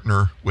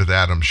partner with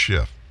Adam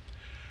Schiff.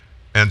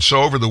 And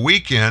so over the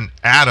weekend,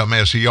 Adam,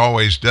 as he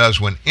always does,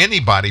 when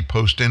anybody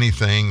posts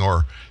anything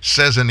or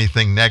says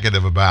anything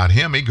negative about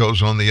him, he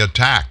goes on the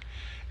attack.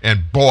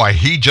 And boy,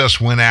 he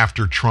just went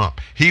after Trump.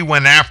 He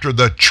went after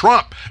the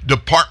Trump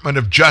Department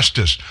of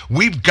Justice.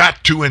 We've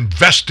got to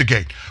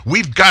investigate.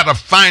 We've got to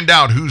find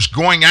out who's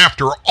going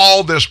after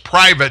all this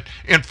private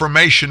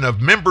information of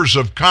members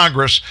of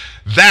Congress.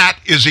 That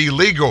is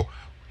illegal.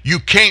 You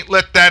can't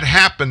let that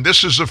happen.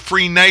 This is a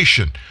free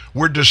nation.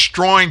 We're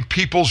destroying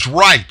people's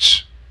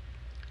rights.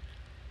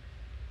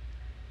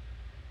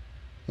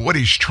 What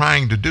he's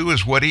trying to do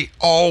is what he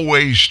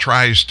always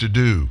tries to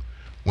do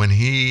when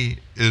he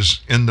is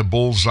in the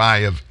bullseye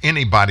of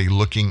anybody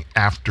looking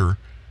after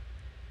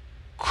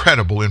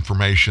credible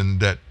information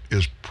that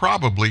is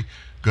probably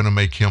going to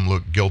make him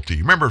look guilty.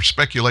 Remember,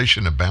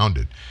 speculation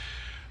abounded.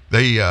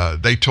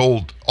 They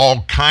told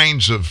all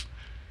kinds of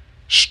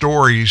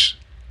stories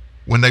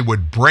when they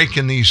would break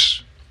in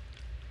these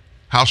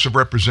House of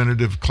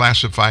Representative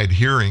classified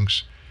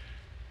hearings.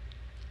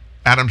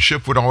 Adam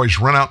Schiff would always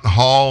run out in the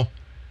hall,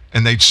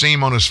 and they'd see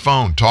him on his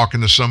phone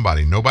talking to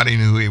somebody. Nobody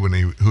knew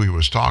who he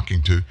was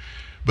talking to.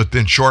 But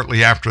then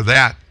shortly after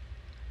that,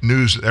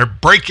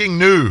 breaking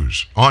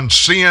news on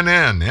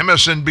CNN,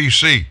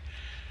 MSNBC.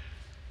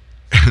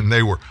 And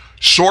they were,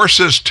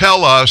 sources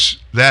tell us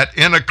that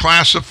in a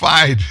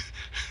classified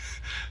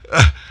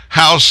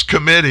House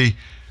committee,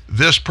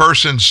 this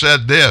person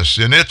said this,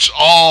 and it's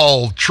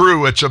all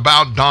true. It's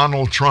about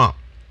Donald Trump.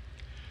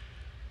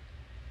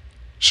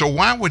 So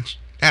why would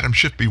Adam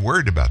Schiff be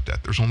worried about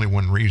that? There's only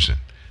one reason.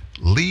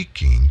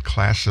 Leaking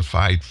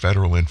classified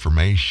federal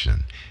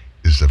information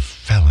is a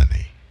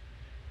felony.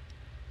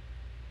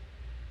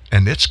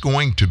 And it's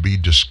going to be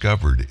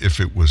discovered if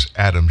it was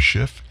Adam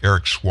Schiff,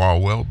 Eric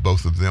Swalwell,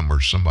 both of them, or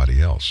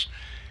somebody else.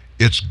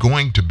 It's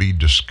going to be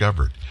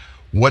discovered.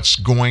 What's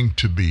going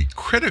to be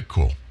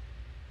critical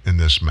in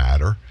this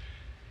matter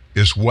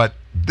is what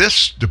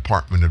this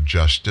Department of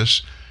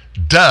Justice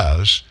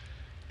does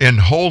in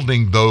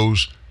holding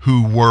those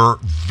who were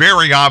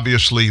very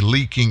obviously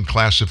leaking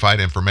classified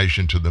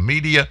information to the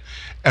media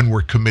and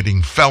were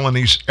committing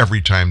felonies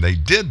every time they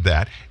did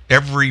that.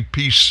 Every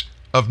piece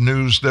of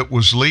news that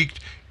was leaked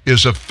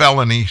is a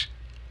felony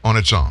on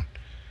its own.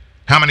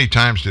 How many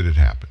times did it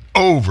happen?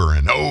 Over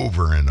and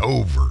over and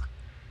over.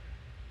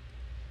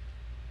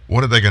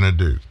 What are they going to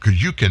do?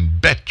 Because you can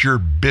bet your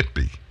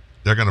bippy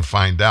they're going to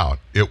find out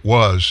it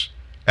was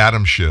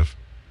Adam Schiff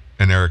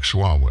and Eric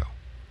Swalwell.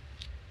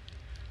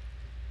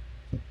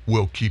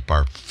 We'll keep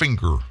our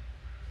finger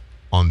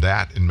on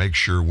that and make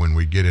sure when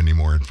we get any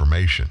more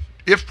information,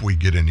 if we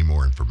get any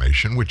more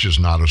information, which is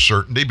not a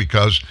certainty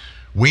because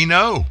we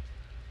know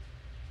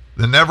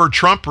the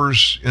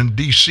never-Trumpers in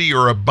D.C.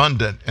 are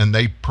abundant and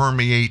they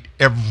permeate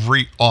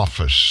every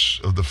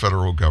office of the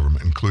federal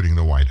government, including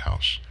the White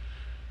House.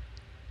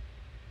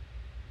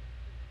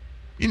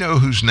 You know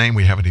whose name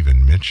we haven't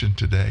even mentioned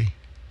today?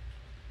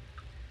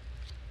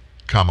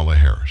 Kamala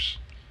Harris.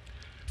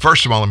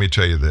 First of all, let me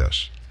tell you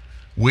this.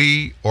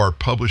 We are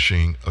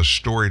publishing a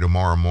story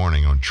tomorrow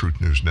morning on Truth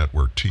News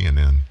Network,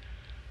 TNN,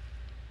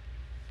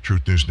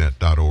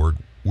 truthnewsnet.org.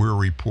 We're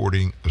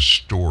reporting a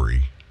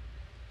story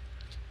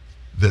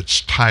that's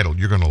titled,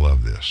 you're going to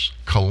love this,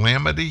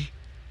 Calamity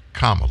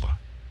Kamala.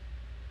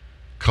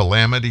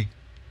 Calamity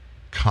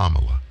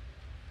Kamala.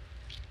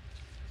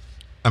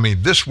 I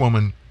mean, this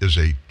woman is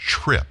a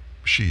trip.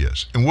 She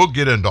is. And we'll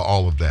get into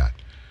all of that.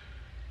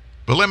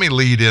 But let me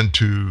lead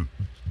into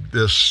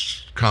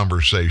this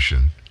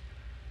conversation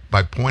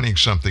by pointing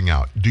something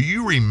out. Do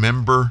you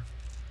remember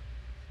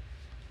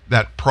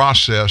that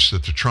process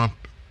that the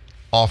Trump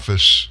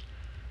office,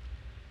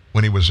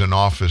 when he was in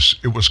office,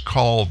 it was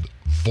called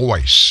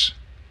Voice.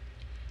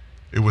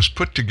 It was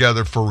put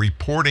together for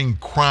reporting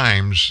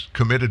crimes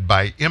committed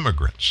by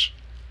immigrants.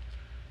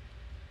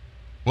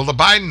 Well, the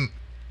Biden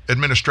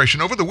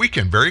administration, over the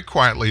weekend, very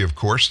quietly, of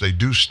course, they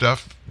do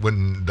stuff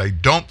when they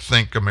don't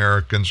think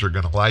Americans are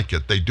going to like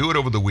it. They do it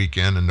over the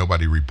weekend and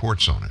nobody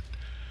reports on it.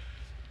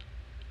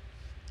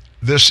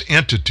 This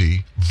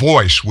entity,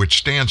 VOICE, which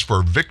stands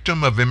for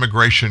Victim of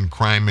Immigration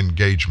Crime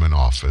Engagement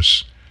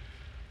Office,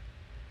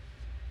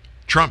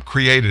 Trump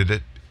created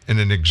it in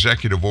an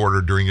executive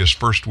order during his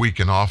first week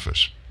in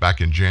office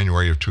back in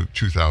January of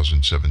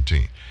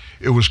 2017.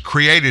 It was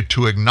created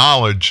to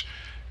acknowledge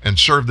and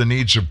serve the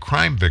needs of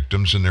crime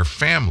victims and their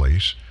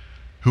families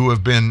who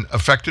have been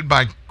affected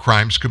by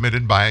crimes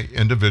committed by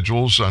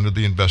individuals under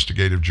the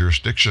investigative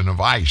jurisdiction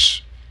of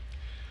ICE.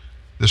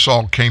 This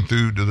all came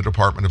through to the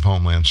Department of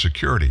Homeland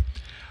Security.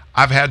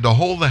 I've had to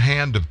hold the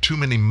hand of too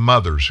many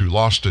mothers who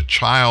lost a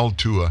child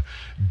to a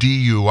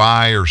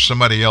DUI or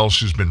somebody else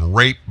who's been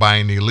raped by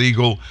an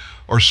illegal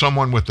or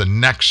someone with a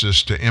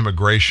nexus to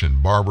immigration.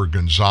 Barbara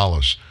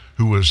Gonzalez,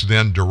 who was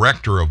then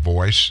director of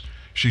VOICE,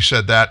 she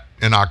said that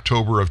in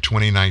October of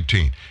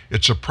 2019.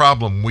 It's a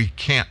problem we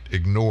can't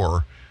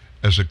ignore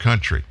as a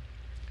country.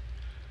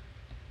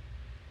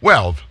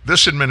 Well,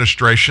 this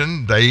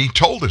administration, they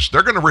told us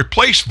they're going to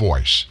replace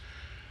VOICE.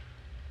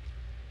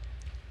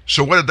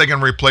 So what are they going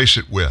to replace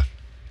it with?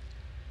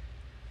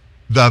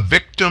 The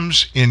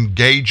Victims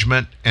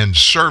Engagement and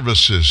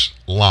Services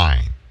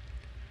Line,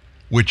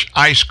 which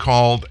ICE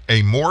called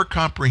a more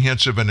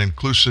comprehensive and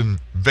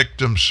inclusive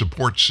victim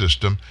support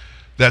system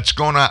that's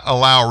going to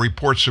allow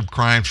reports of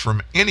crimes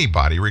from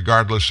anybody,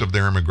 regardless of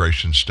their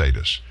immigration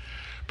status.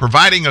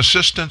 Providing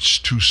assistance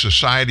to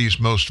society's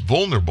most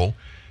vulnerable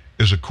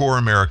is a core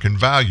American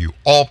value.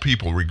 All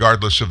people,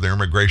 regardless of their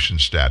immigration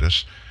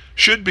status,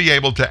 should be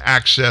able to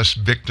access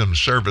victim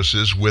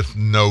services with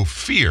no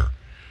fear.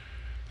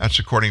 That's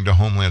according to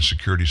Homeland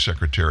Security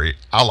Secretary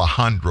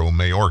Alejandro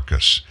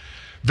Mayorkas.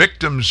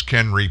 Victims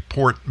can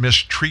report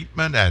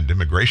mistreatment at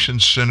immigration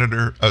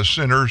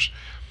centers,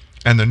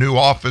 and the new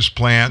office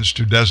plans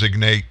to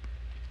designate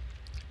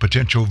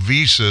potential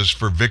visas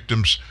for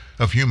victims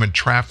of human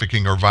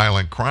trafficking or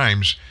violent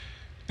crimes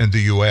in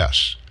the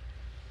U.S.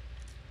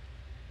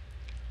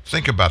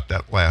 Think about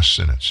that last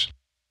sentence.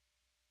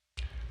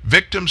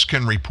 Victims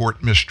can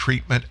report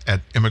mistreatment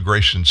at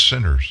immigration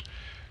centers,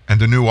 and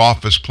the new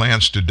office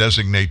plans to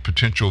designate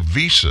potential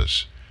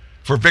visas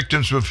for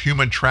victims of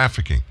human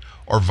trafficking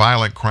or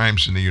violent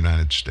crimes in the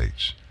United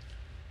States.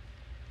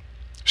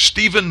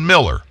 Stephen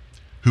Miller,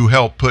 who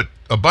helped put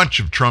a bunch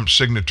of Trump's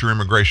signature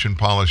immigration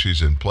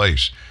policies in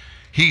place,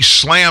 he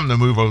slammed the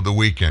move over the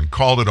weekend,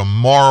 called it a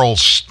moral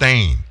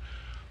stain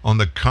on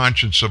the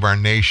conscience of our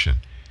nation.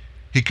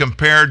 He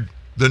compared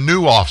the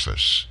new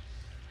office,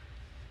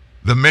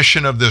 the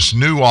mission of this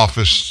new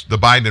office the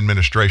Biden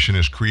administration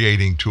is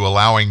creating, to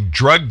allowing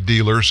drug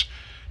dealers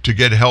to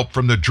get help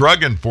from the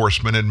Drug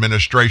Enforcement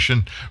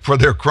Administration for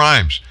their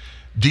crimes.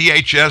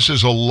 DHS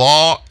is a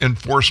law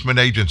enforcement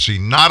agency,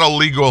 not a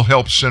legal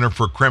help center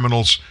for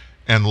criminals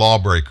and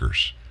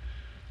lawbreakers.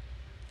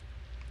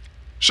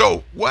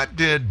 So what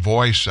did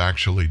VOICE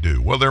actually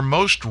do? Well, their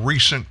most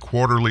recent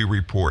quarterly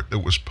report that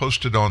was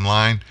posted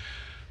online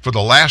for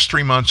the last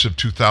 3 months of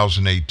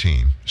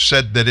 2018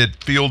 said that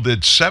it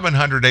fielded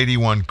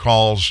 781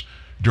 calls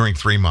during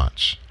 3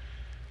 months,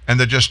 and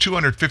that just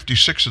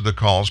 256 of the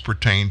calls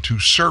pertained to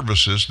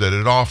services that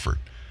it offered.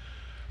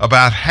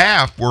 About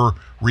half were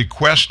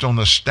requests on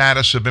the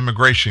status of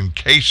immigration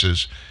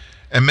cases,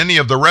 and many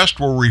of the rest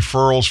were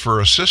referrals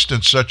for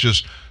assistance such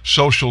as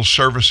social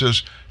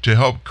services to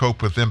help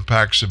cope with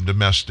impacts of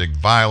domestic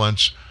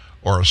violence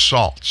or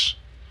assaults.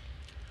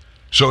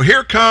 So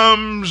here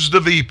comes the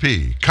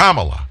VP,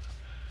 Kamala.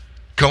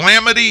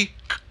 Calamity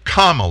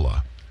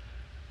Kamala.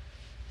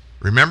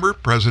 Remember,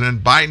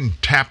 President Biden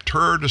tapped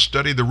her to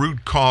study the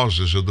root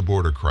causes of the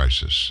border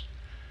crisis.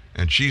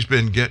 And she's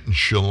been getting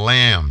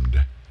shellacked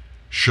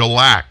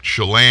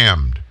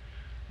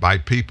by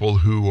people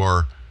who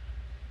are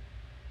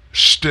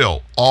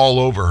still all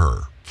over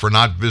her for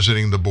not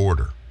visiting the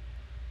border,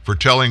 for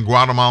telling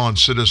Guatemalan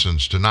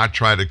citizens to not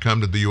try to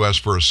come to the U.S.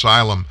 for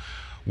asylum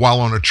while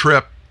on a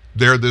trip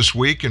there this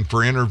week, and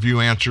for interview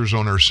answers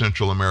on her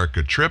Central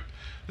America trip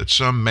that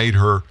some made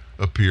her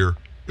appear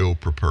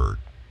ill-prepared.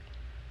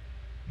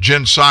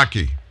 Jen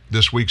Psaki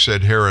this week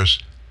said Harris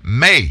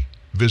may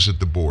visit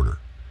the border,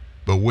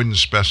 but wouldn't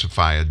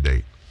specify a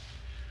date.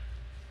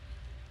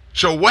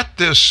 So what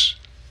this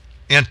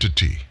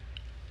entity,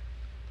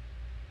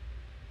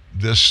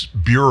 this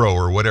bureau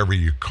or whatever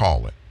you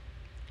call it,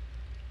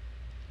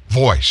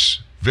 VOICE,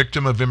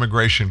 Victim of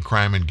Immigration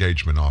Crime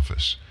Engagement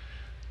Office,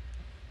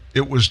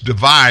 it was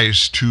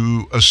devised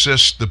to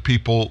assist the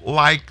people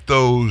like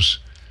those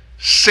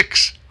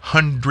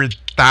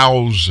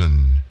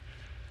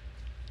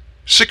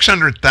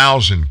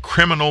 600,000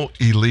 criminal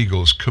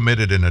illegals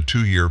committed in a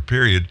 2-year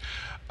period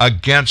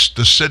against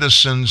the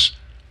citizens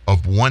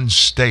of one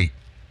state.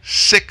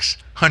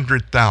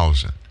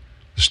 600,000.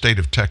 The state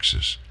of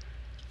Texas.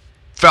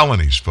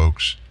 Felonies,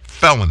 folks.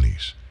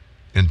 Felonies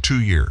in 2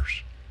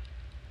 years.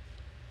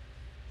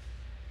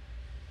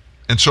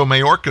 And so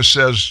Mayorkas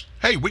says,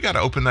 hey, we got to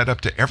open that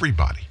up to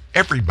everybody.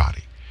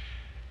 Everybody.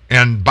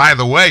 And by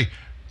the way,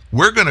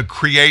 we're going to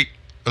create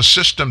a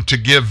system to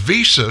give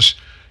visas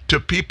to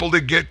people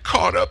that get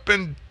caught up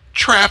in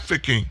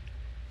trafficking.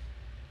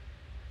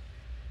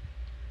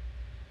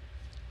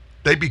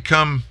 They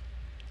become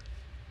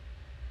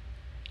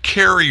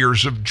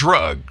carriers of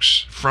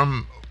drugs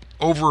from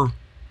over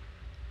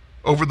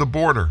the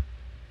border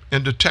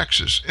into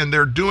Texas. And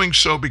they're doing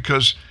so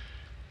because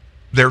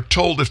they're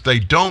told if they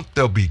don't,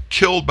 they'll be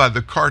killed by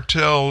the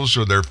cartels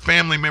or their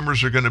family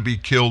members are going to be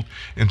killed.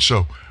 And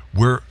so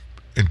we're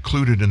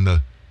included in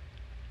the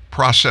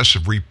process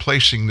of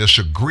replacing this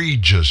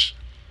egregious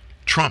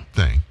Trump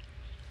thing.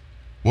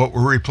 What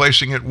we're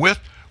replacing it with,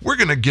 we're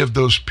going to give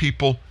those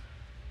people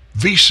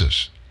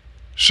visas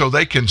so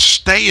they can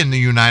stay in the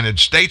United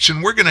States,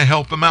 and we're going to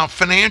help them out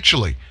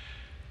financially.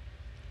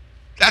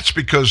 That's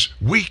because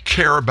we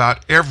care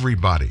about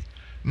everybody,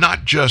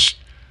 not just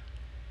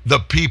the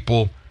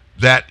people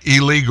that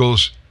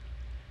illegals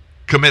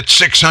commit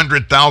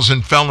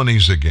 600,000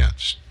 felonies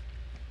against.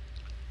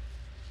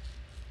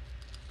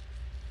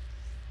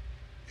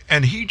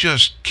 And he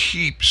just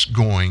keeps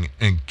going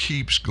and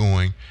keeps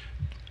going.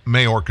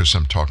 Mayorkas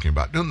I'm talking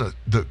about, doing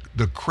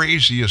the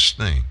craziest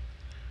thing.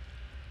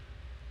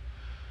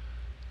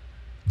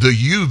 The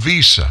U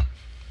visa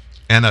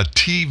and a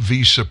T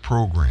visa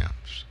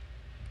programs,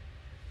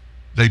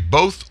 they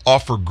both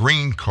offer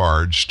green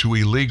cards to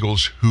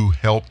illegals who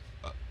help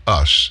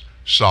us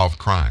solve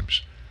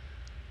crimes.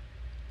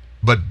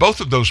 But both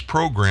of those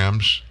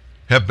programs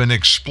have been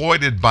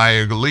exploited by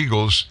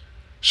illegals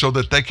so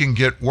that they can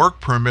get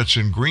work permits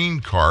and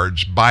green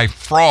cards by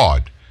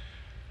fraud.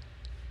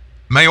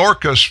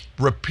 Mayorkas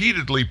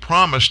repeatedly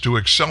promised to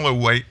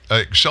accelerate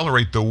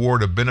the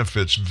award of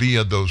benefits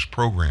via those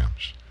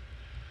programs.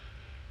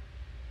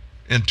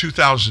 In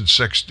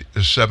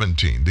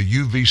 2017, the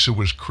U visa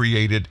was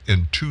created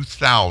in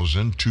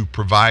 2000 to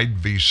provide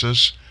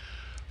visas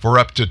for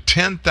up to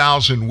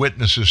 10,000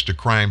 witnesses to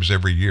crimes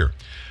every year.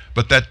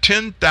 But that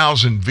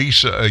 10,000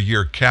 visa a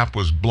year cap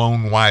was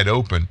blown wide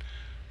open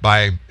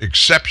by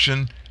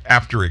exception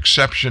after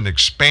exception,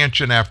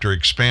 expansion after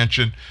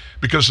expansion,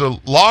 because the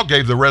law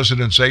gave the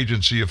residence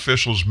agency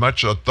officials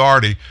much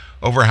authority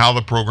over how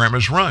the program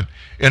is run.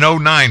 In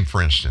 2009,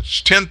 for instance,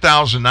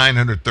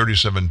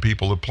 10,937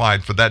 people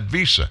applied for that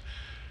visa.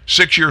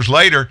 6 years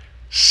later,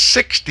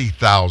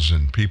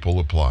 60,000 people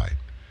applied.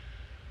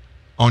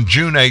 On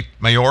June 8th,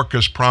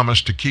 Mayorkas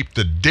promised to keep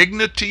the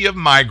dignity of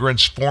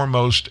migrants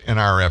foremost in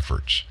our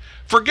efforts.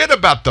 Forget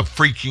about the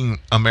freaking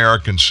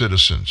American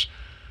citizens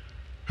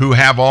who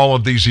have all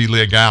of these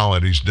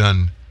illegalities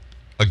done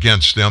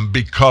against them,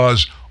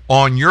 because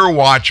on your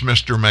watch,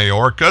 Mr.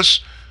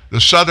 Mayorkas,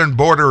 the southern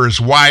border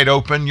is wide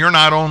open. You're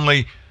not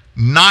only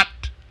not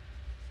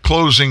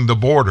closing the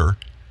border,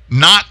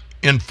 not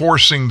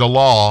enforcing the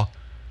law,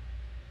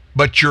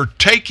 but you're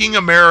taking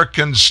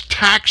Americans'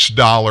 tax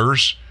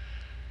dollars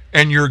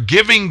and you're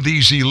giving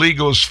these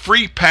illegals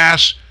free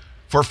pass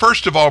for,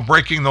 first of all,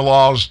 breaking the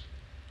laws,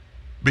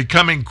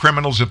 becoming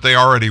criminals if they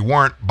already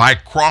weren't, by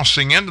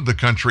crossing into the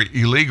country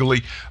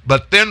illegally.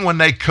 But then when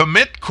they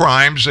commit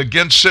crimes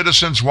against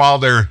citizens while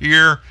they're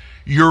here,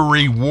 you're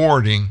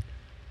rewarding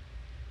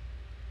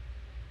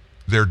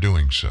their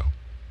doing so.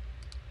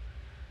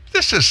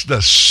 This is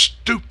the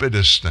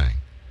stupidest thing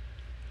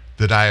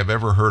that I have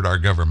ever heard our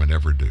government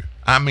ever do.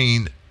 I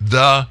mean,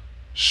 the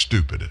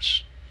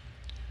stupidest.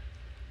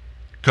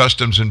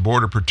 Customs and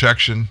Border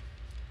Protection,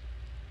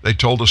 they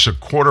told us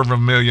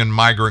 250,000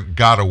 migrant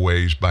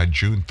gotaways by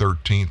June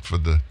 13th for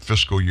the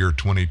fiscal year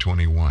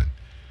 2021.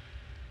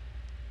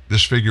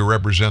 This figure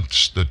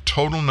represents the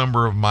total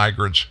number of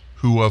migrants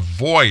who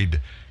avoid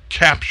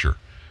capture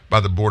by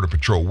the Border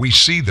Patrol. We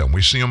see them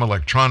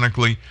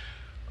electronically,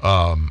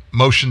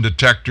 motion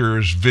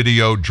detectors,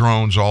 video,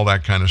 drones, all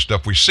that kind of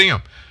stuff. We see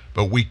them,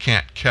 but we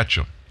can't catch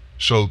them.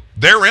 So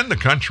they're in the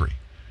country.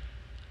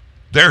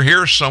 They're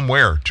here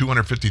somewhere,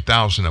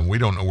 250,000, and we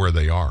don't know where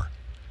they are.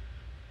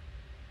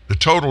 The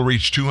total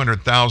reached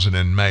 200,000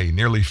 in May.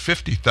 Nearly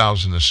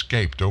 50,000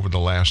 escaped over the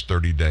last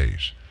 30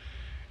 days.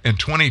 In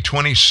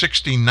 2020,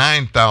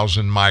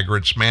 69,000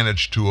 migrants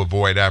managed to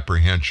avoid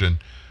apprehension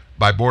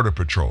by Border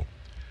Patrol.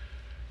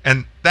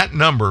 And that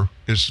number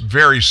is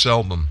very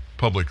seldom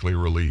publicly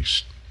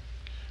released.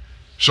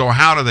 So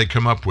how do they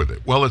come up with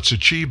it? Well, it's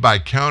achieved by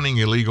counting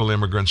illegal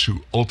immigrants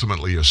who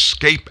ultimately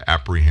escape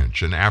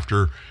apprehension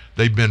after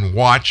they've been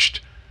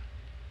watched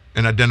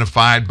and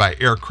identified by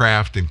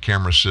aircraft and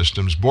camera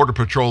systems. Border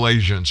Patrol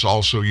agents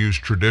also use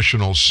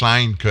traditional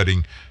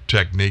sign-cutting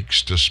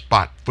techniques to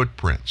spot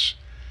footprints.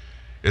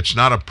 It's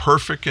not a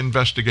perfect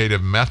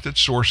investigative method.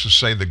 Sources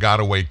say the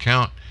gotaway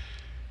count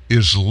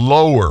is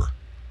lower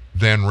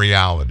than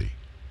reality.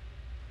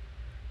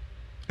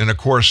 And of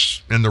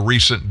course, in the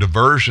recent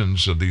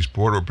diversions of these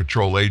Border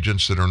Patrol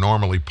agents that are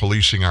normally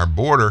policing our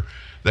border,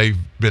 they've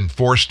been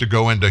forced to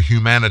go into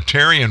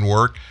humanitarian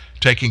work,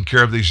 taking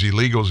care of these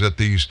illegals at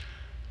these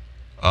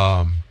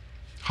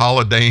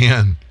Holiday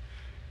Inn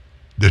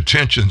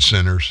detention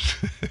centers.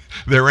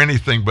 They're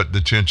anything but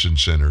detention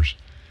centers.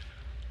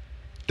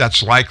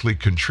 That's likely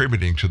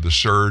contributing to the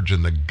surge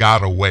in the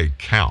gotaway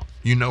count.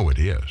 You know it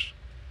is.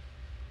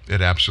 It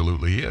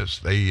absolutely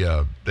is. They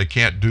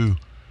can't do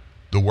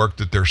the work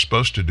that they're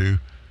supposed to do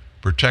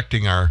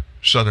protecting our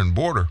southern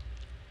border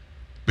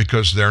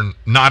because they're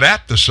not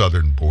at the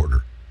southern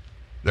border.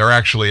 They're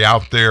actually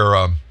out there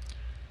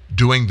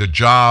doing the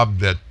job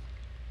that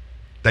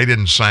they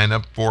didn't sign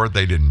up for,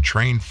 they didn't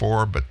train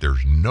for, but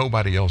there's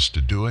nobody else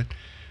to do it.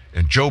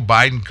 And Joe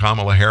Biden,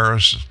 Kamala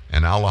Harris,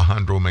 and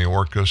Alejandro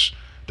Mayorkas,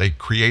 they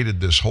created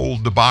this whole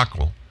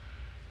debacle,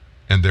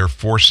 and they're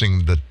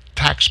forcing the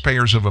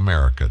taxpayers of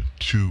America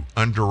to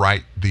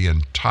underwrite the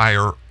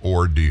entire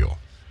ordeal.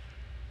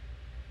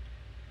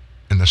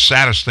 And the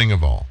saddest thing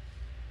of all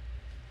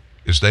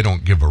is they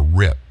don't give a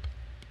rip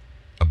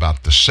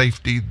about the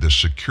safety, the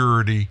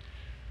security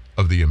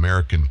of the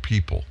American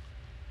people.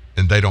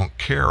 And they don't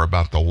care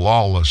about the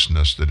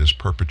lawlessness that is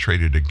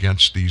perpetrated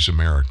against these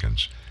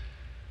Americans.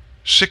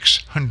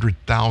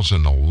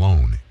 600,000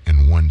 alone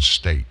in one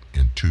state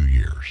in 2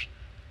 years,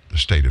 the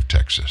state of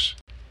Texas.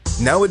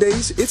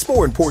 Nowadays, it's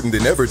more important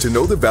than ever to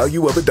know the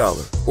value of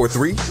 $1, or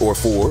 3, or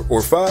 4,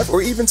 or 5,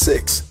 or even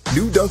 6.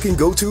 New Dunkin'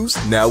 Go-Tos,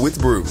 now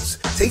with brews.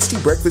 Tasty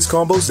breakfast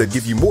combos that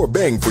give you more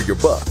bang for your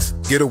bucks.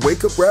 Get a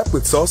wake-up wrap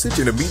with sausage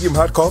and a medium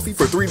hot coffee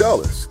for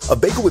 $3. A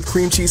bagel with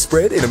cream cheese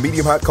spread and a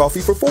medium hot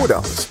coffee for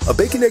 $4. A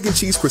bacon, egg, and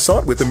cheese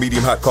croissant with a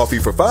medium hot coffee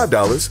for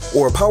 $5.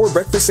 Or a power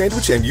breakfast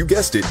sandwich and, you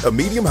guessed it, a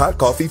medium hot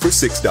coffee for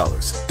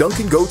 $6.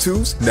 Dunkin'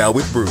 Go-Tos, now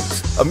with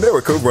brews.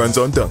 America runs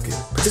on Dunkin'.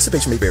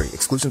 Participation may vary.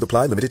 Exclusions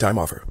apply. Limited time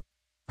offer.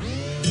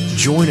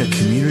 Join a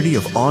community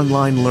of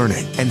online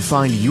learning and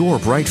find your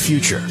bright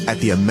future at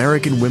the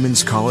American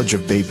Women's College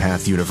of Bay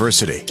Path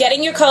University.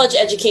 Getting your college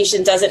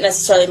education doesn't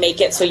necessarily make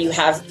it so you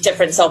have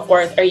different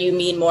self-worth or you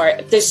mean more.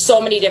 There's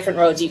so many different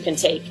roads you can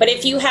take. But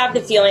if you have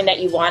the feeling that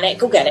you want it,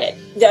 go get it.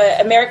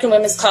 The American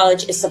Women's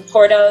College is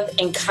supportive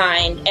and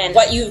kind, and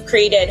what you've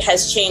created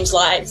has changed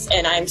lives,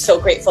 and I'm so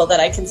grateful that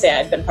I can say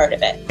I've been part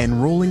of it.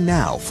 Enrolling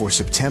now for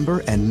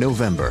September and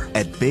November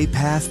at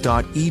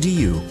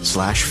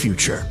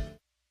baypath.edu/future.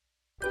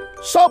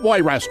 Subway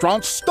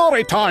Restaurant's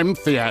Storytime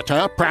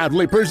Theater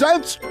proudly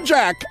presents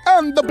Jack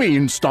and the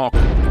Beanstalk.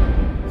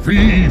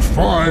 Fee,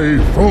 fi,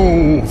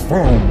 fo,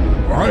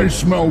 fum. I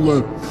smell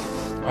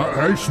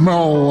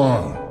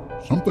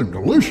something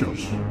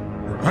delicious.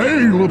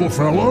 Hey, little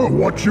fella,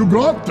 what you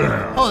got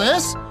there? Oh,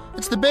 this?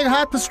 It's the Big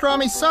Hot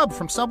Pastrami Sub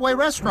from Subway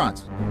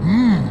Restaurants.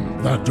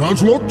 That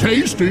does look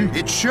tasty.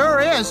 It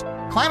sure is.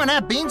 Climbing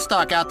that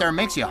beanstalk out there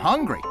makes you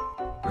hungry.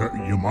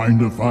 You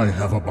mind if I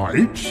have a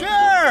bite?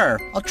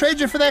 Sure! I'll trade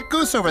you for that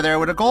goose over there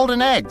with the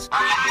golden eggs.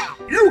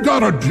 You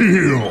got a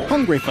deal!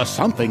 Hungry for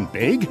something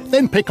big?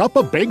 Then pick up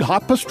a Big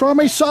Hot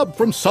Pastrami Sub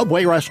from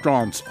Subway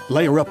Restaurants.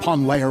 Layer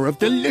upon layer of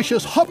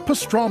delicious hot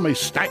pastrami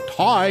stacked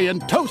high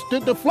and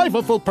toasted to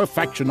flavorful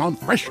perfection on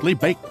freshly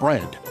baked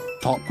bread.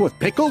 Topped with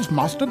pickles,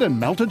 mustard, and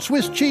melted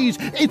Swiss cheese,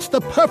 it's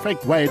the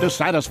perfect way to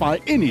satisfy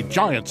any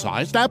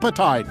giant-sized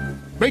appetite.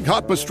 Big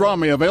Hot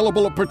Pastrami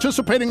available at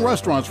participating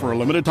restaurants for a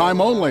limited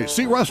time only.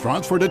 See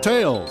restaurants for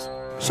details.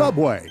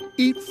 Subway.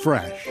 Eat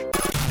fresh.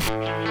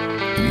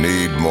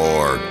 Need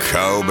more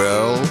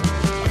cowbell?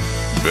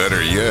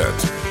 Better yet,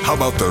 how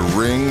about the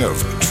Ring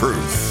of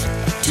Truth?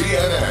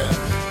 TNN,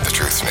 the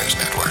Truth News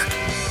Network,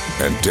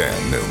 and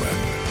Dan Newman.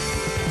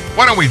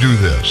 Why don't we do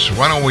this?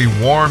 Why don't we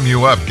warm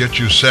you up, get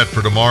you set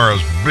for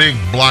tomorrow's big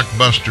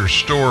blockbuster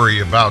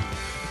story about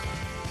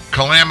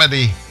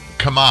Calamity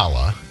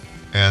Kamala?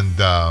 And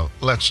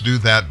let's do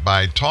that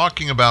by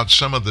talking about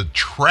some of the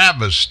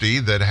travesty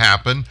that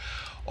happened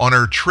on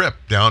her trip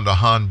down to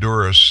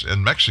Honduras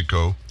and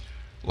Mexico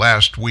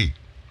last week.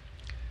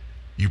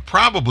 You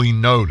probably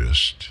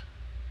noticed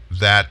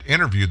that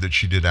interview that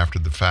she did after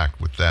the fact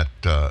with that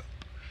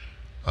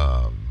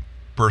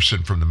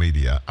person from the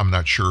media. I'm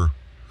not sure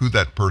who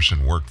that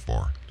person worked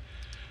for,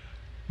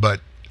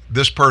 but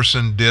this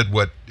person did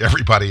what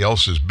everybody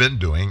else has been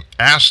doing,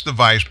 asked the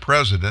vice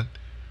president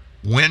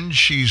when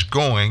she's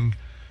going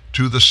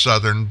to the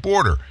southern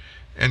border.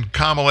 And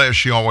Kamala, as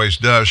she always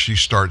does, she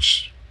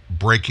starts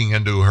breaking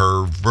into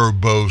her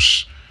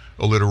verbose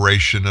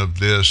alliteration of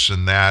this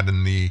and that,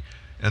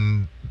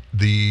 and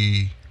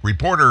the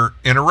reporter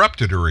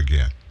interrupted her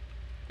again.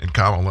 And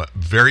Kamala,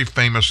 very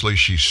famously,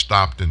 she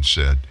stopped and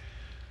said,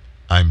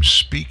 "I'm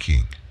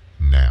speaking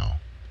now."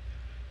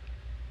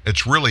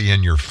 It's really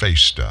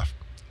in-your-face stuff,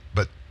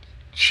 but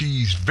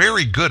she's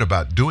very good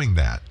about doing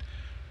that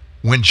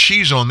when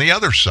she's on the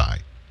other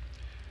side.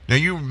 Now,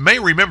 you may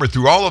remember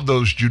through all of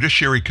those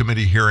Judiciary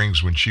Committee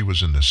hearings when she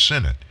was in the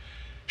Senate,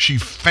 she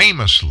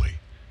famously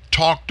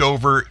talked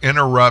over,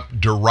 interrupt,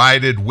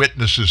 derided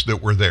witnesses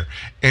that were there,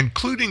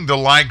 including the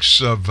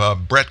likes of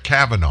Brett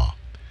Kavanaugh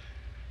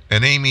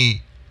and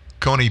Amy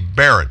Coney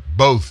Barrett,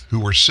 both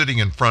who were sitting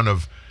in front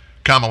of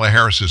Kamala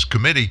Harris's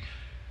committee,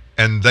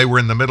 and they were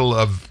in the middle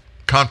of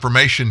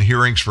confirmation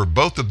hearings for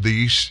both of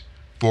these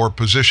for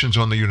positions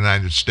on the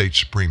United States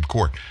Supreme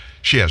Court.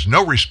 She has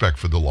no respect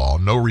for the law,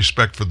 no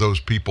respect for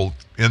those people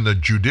in the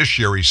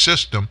judiciary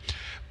system,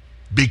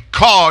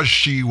 because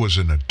she was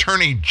an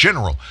attorney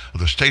general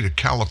of the state of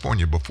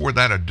California. Before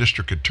that, a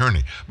district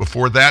attorney.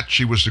 Before that,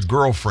 she was the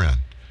girlfriend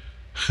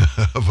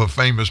of a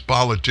famous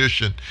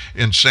politician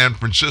in San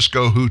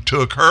Francisco who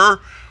took her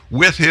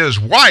with his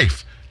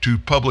wife to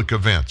public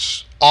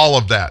events. All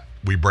of that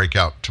we break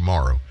out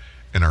tomorrow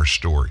in our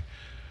story.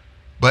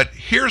 But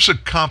here's a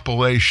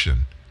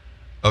compilation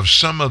of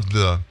some of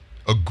the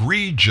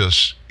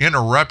egregious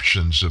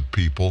interruptions of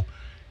people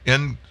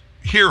in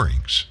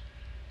hearings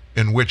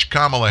in which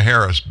Kamala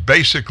Harris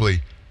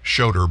basically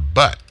showed her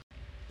butt.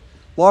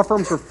 Law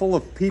firms are full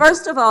of people.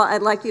 First of all,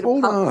 I'd like you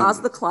to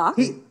pause the clock.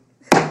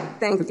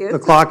 Thank you. The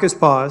clock is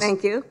paused.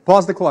 Thank you.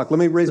 Pause the clock. Let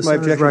me raise my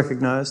objection.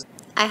 Recognized.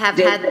 I have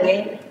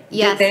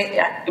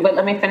Yes. But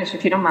let me finish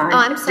if you don't mind. Oh,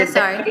 I'm so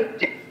sorry.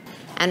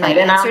 And my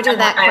then answer to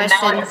that I'm now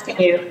question. asking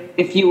you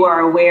if you are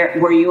aware,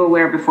 were you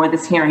aware before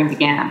this hearing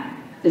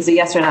began? Is a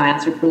yes or no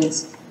answer,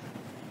 please?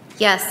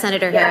 Yes,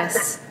 Senator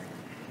Harris.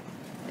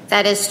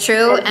 That is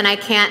true, and I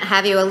can't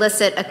have you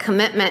elicit a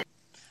commitment.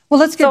 Well,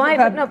 let's get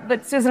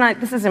but Susan,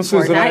 this is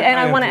important. Susan,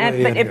 I want to have to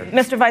add, weigh but in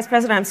if, Mr. Vice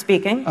President, I'm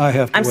speaking.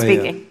 I'm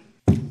speaking.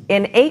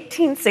 In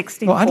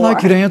 1864. Well, I'd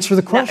like you to answer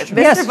the question.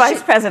 No, Mr.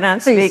 Vice President, I'm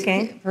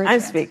speaking. I'm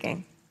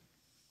speaking.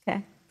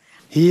 Okay.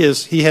 He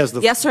has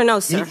the Yes or no,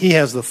 sir? He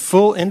has the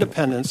full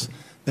independence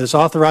that is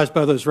authorized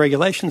by those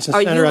regulations. And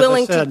Are Senator, you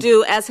willing as I said, to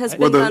do as has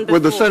been done before?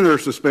 Would the senator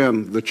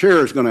suspend? The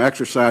chair is going to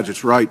exercise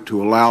its right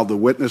to allow the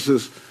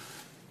witnesses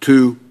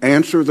to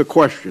answer the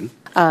question.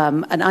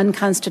 An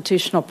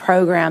unconstitutional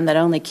program that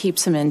only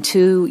keeps them in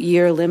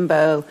 2-year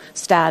limbo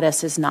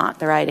status is not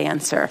the right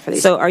answer for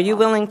these. So are you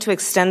willing to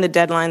extend the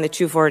deadline that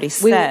you've already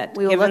set,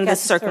 we will given look the at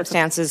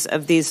circumstances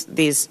of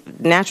these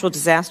natural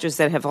disasters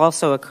that have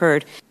also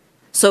occurred?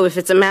 So if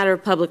it's a matter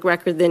of public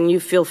record, then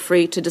you feel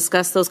free to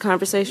discuss those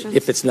conversations?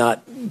 If it's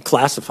not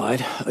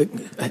classified,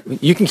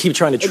 you can keep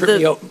trying to trip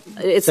me up.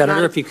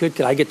 Senator, if you could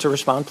I get to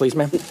respond, please,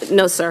 ma'am?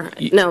 No, sir.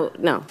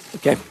 No.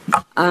 Okay.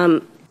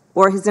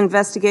 Or his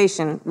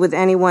investigation with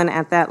anyone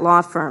at that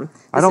law firm.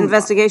 This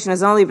investigation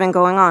has only been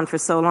going on for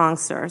so long,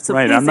 sir. So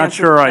right, please I'm not answer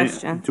sure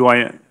the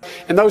question.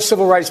 And those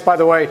civil rights, by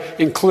the way,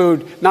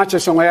 include not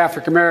just only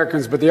African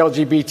Americans, but the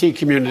LGBT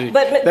community.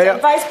 But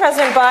Vice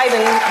President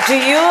Biden, do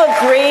you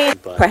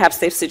agree? Perhaps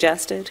they've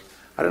suggested?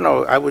 I don't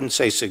know. I wouldn't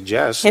say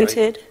suggest.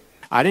 Hinted?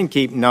 I didn't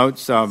keep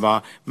notes of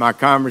my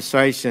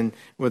conversation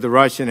with the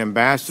Russian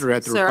ambassador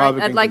at the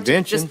Republican I'd like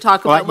convention. to just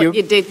talk about what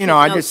you did.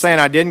 I'm just saying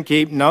I didn't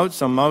keep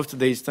notes on most of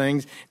these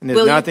things, and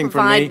there's nothing for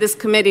me. Will you provide this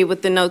committee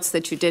with the notes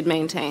that you did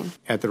maintain?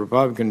 At the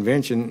Republican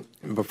convention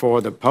before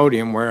the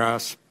podium where I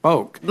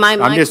spoke. My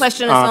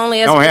question is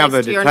only as don't relates have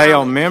the to your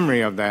detailed knowledge.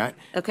 memory of that.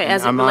 Okay,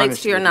 as it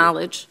relates to your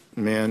knowledge.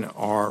 Men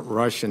are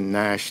Russian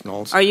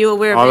nationals. Are you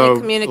aware of Although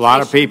any communications? a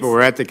lot of people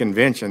were at the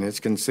convention,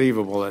 it's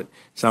conceivable that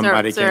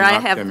somebody Sir, came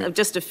I up to me. have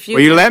just a few.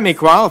 Will you let me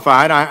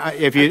qualify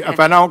it? If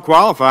I don't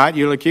qualify it,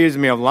 you'll accuse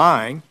me of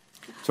lying.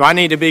 So I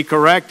need to be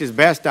correct as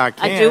best I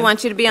can. I do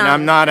want you to be honest.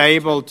 And I'm not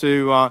able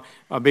to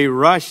be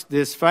rushed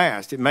this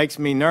fast. It makes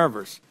me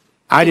nervous.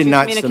 I did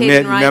not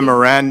submit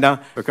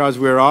memoranda because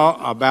we're all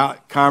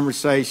about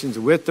conversations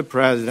with the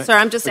president. Sir,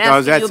 I'm just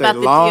asking you about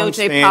the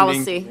DOJ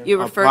policy you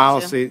referred to.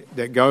 Policy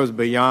that goes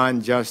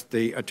beyond just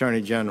the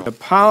Attorney General. The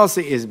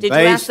policy is Did you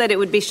ask that it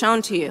would be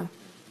shown to you?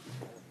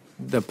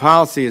 The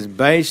policy is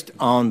based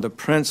on the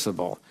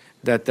principle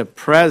that the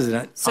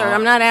president... Sir,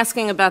 I'm not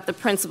asking about the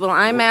principle.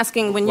 I'm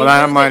asking when you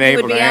I'm that you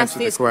unable would be to asked answer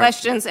the these question.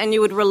 questions and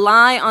you would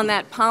rely on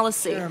that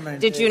policy.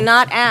 Did you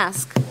not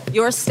ask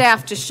your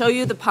staff to show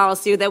you the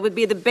policy that would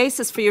be the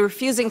basis for you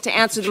refusing to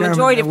answer the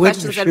majority of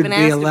questions that have been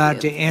asked should be allowed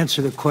of you? to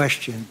answer the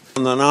question.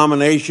 On the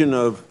nomination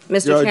of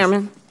Mr. Judge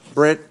Chairman.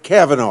 Brett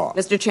Kavanaugh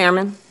Mr.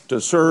 Chairman. to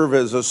serve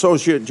as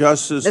Associate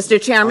Justice.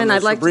 Mr. Chairman, on the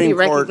I'd like Supreme to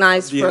be Court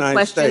recognized of the for a United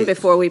question States.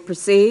 before we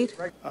proceed.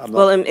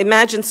 Well,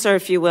 imagine, sir,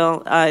 if you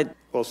will,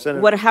 Well,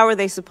 Senator, how are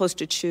they supposed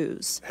to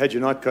choose? had you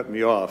not cut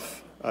me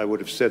off, I would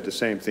have said the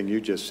same thing you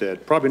just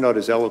said. Probably not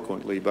as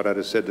eloquently, but I'd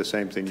have said the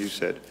same thing you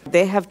said.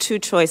 They have two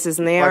choices,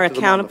 and they are Talk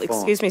to them on the accountable. phone.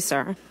 Excuse me,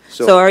 sir.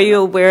 So are you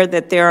aware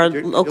that there are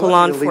local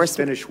law At least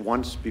enforcement? finish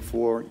once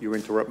before you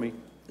interrupt me?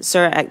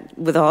 Sir,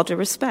 with all due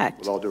respect.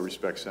 With all due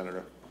respect,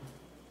 Senator.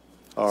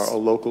 Our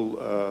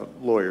local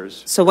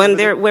lawyers. So when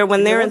they're Let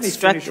me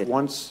instructed. finish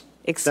once,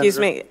 Excuse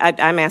Senator. me,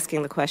 I'm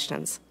asking the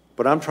questions.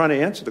 But I'm trying to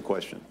answer the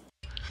question.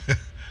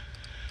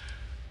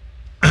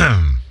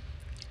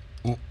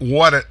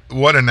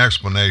 What an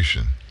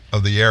explanation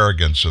of the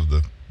arrogance of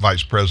the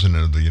Vice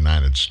President of the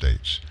United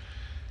States.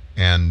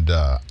 And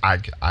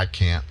I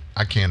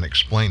can't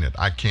explain it.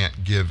 I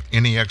can't give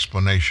any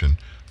explanation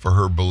for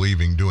her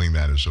believing doing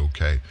that is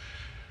okay.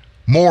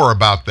 More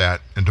about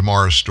that in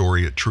tomorrow's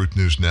story at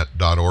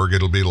truthnewsnet.org.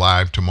 It'll be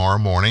live tomorrow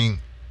morning,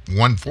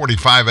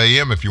 1:45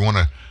 a.m. if you want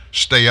to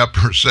stay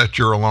up or set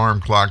your alarm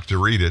clock to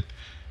read it.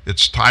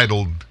 It's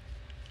titled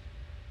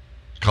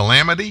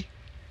Calamity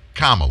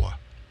Kamala.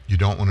 You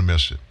don't want to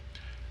miss it.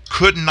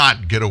 Could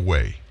not get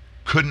away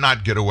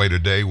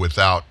today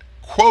without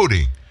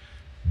quoting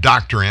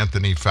Dr.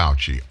 Anthony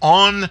Fauci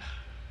on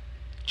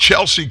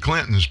Chelsea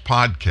Clinton's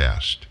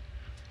podcast.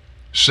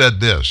 Said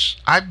this: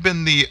 I've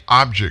been the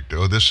object.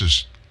 Oh, this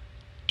is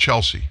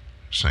Chelsea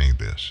saying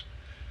this.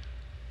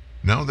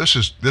 No, this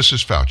is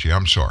Fauci.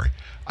 I'm sorry.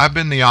 I've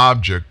been the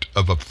object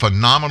of a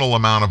phenomenal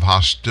amount of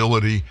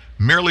hostility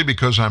merely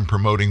because I'm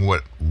promoting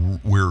what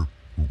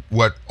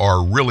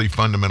are really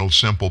fundamental,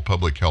 simple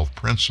public health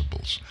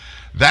principles.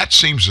 That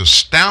seems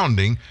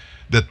astounding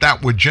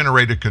that would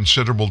generate a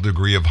considerable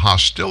degree of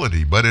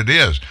hostility, but it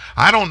is.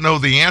 I don't know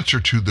the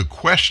answer to the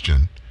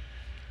question.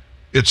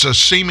 It's a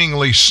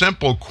seemingly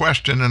simple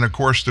question, and of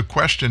course the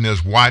question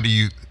is,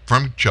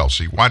 from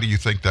Chelsea, why do you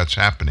think that's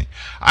happening?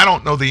 I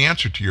don't know the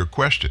answer to your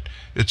question.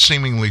 It's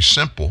seemingly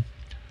simple,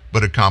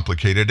 but a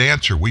complicated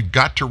answer. We've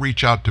got to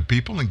reach out to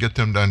people and get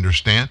them to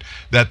understand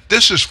that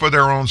this is for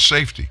their own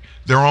safety,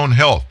 their own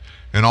health,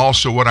 and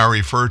also what I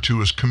refer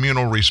to as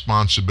communal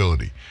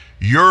responsibility.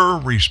 Your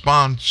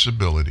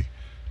responsibility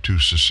to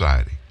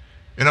society.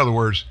 In other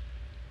words,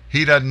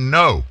 he doesn't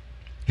know.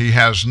 He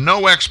has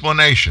no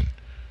explanation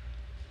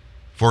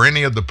for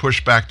any of the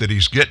pushback that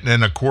he's getting,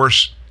 and of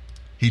course,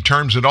 he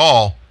terms it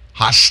all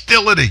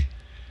hostility.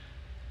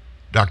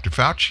 Dr.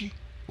 Fauci,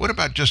 what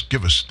about just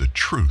give us the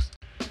truth?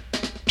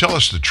 Tell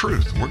us the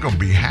truth. We're going to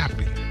be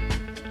happy.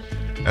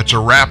 That's a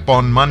wrap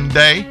on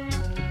Monday.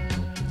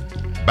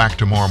 Back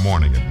tomorrow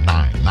morning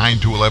at 9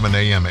 to 11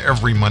 a.m.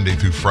 every Monday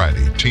through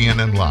Friday,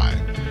 TNN Live.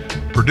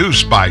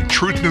 Produced by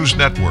Truth News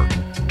Network,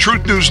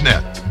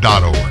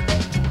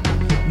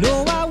 truthnewsnet.org.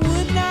 No, I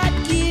would not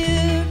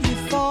give you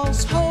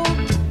false hope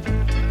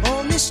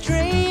on this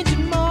strange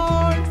and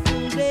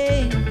mournful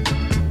day.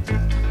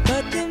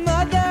 But the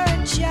mother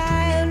and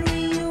child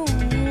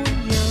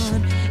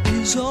reunion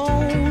is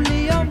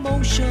only a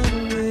motion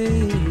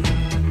away.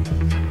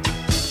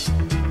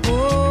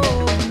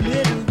 Oh,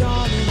 little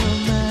darling of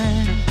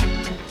mine,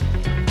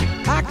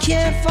 I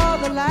can't for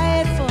the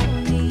life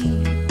of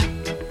me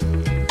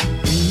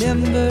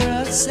remember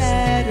a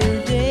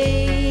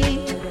Saturday.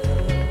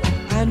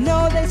 I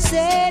know they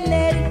say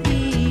let it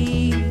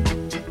be,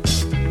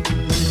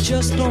 but it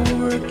just don't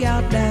work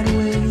out that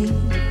way.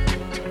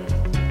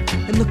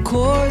 And the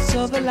course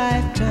of a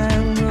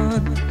lifetime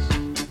runs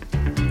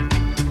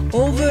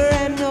over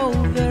and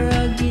over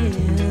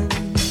again.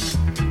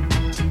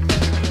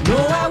 No,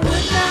 I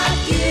would not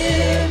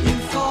give you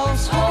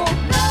false hope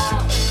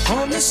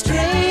on this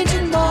strange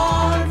and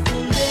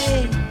mournful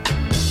day.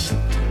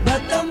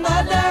 But the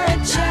mother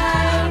and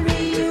child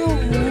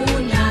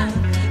reunion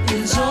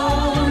is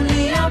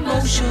only a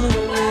motion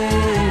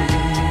away.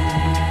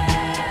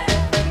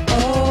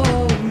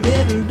 Oh,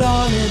 little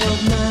darling of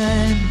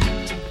mine,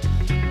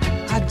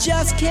 I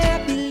just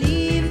can't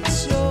believe it's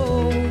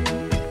so.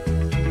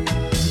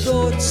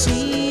 Though it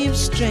seems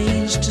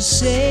strange to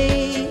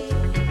say,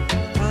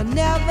 I've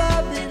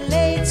never been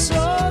late so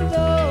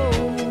low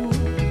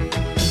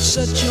in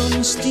such a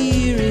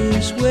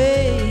mysterious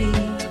way.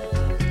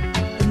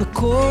 In the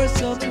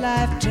course of a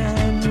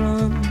lifetime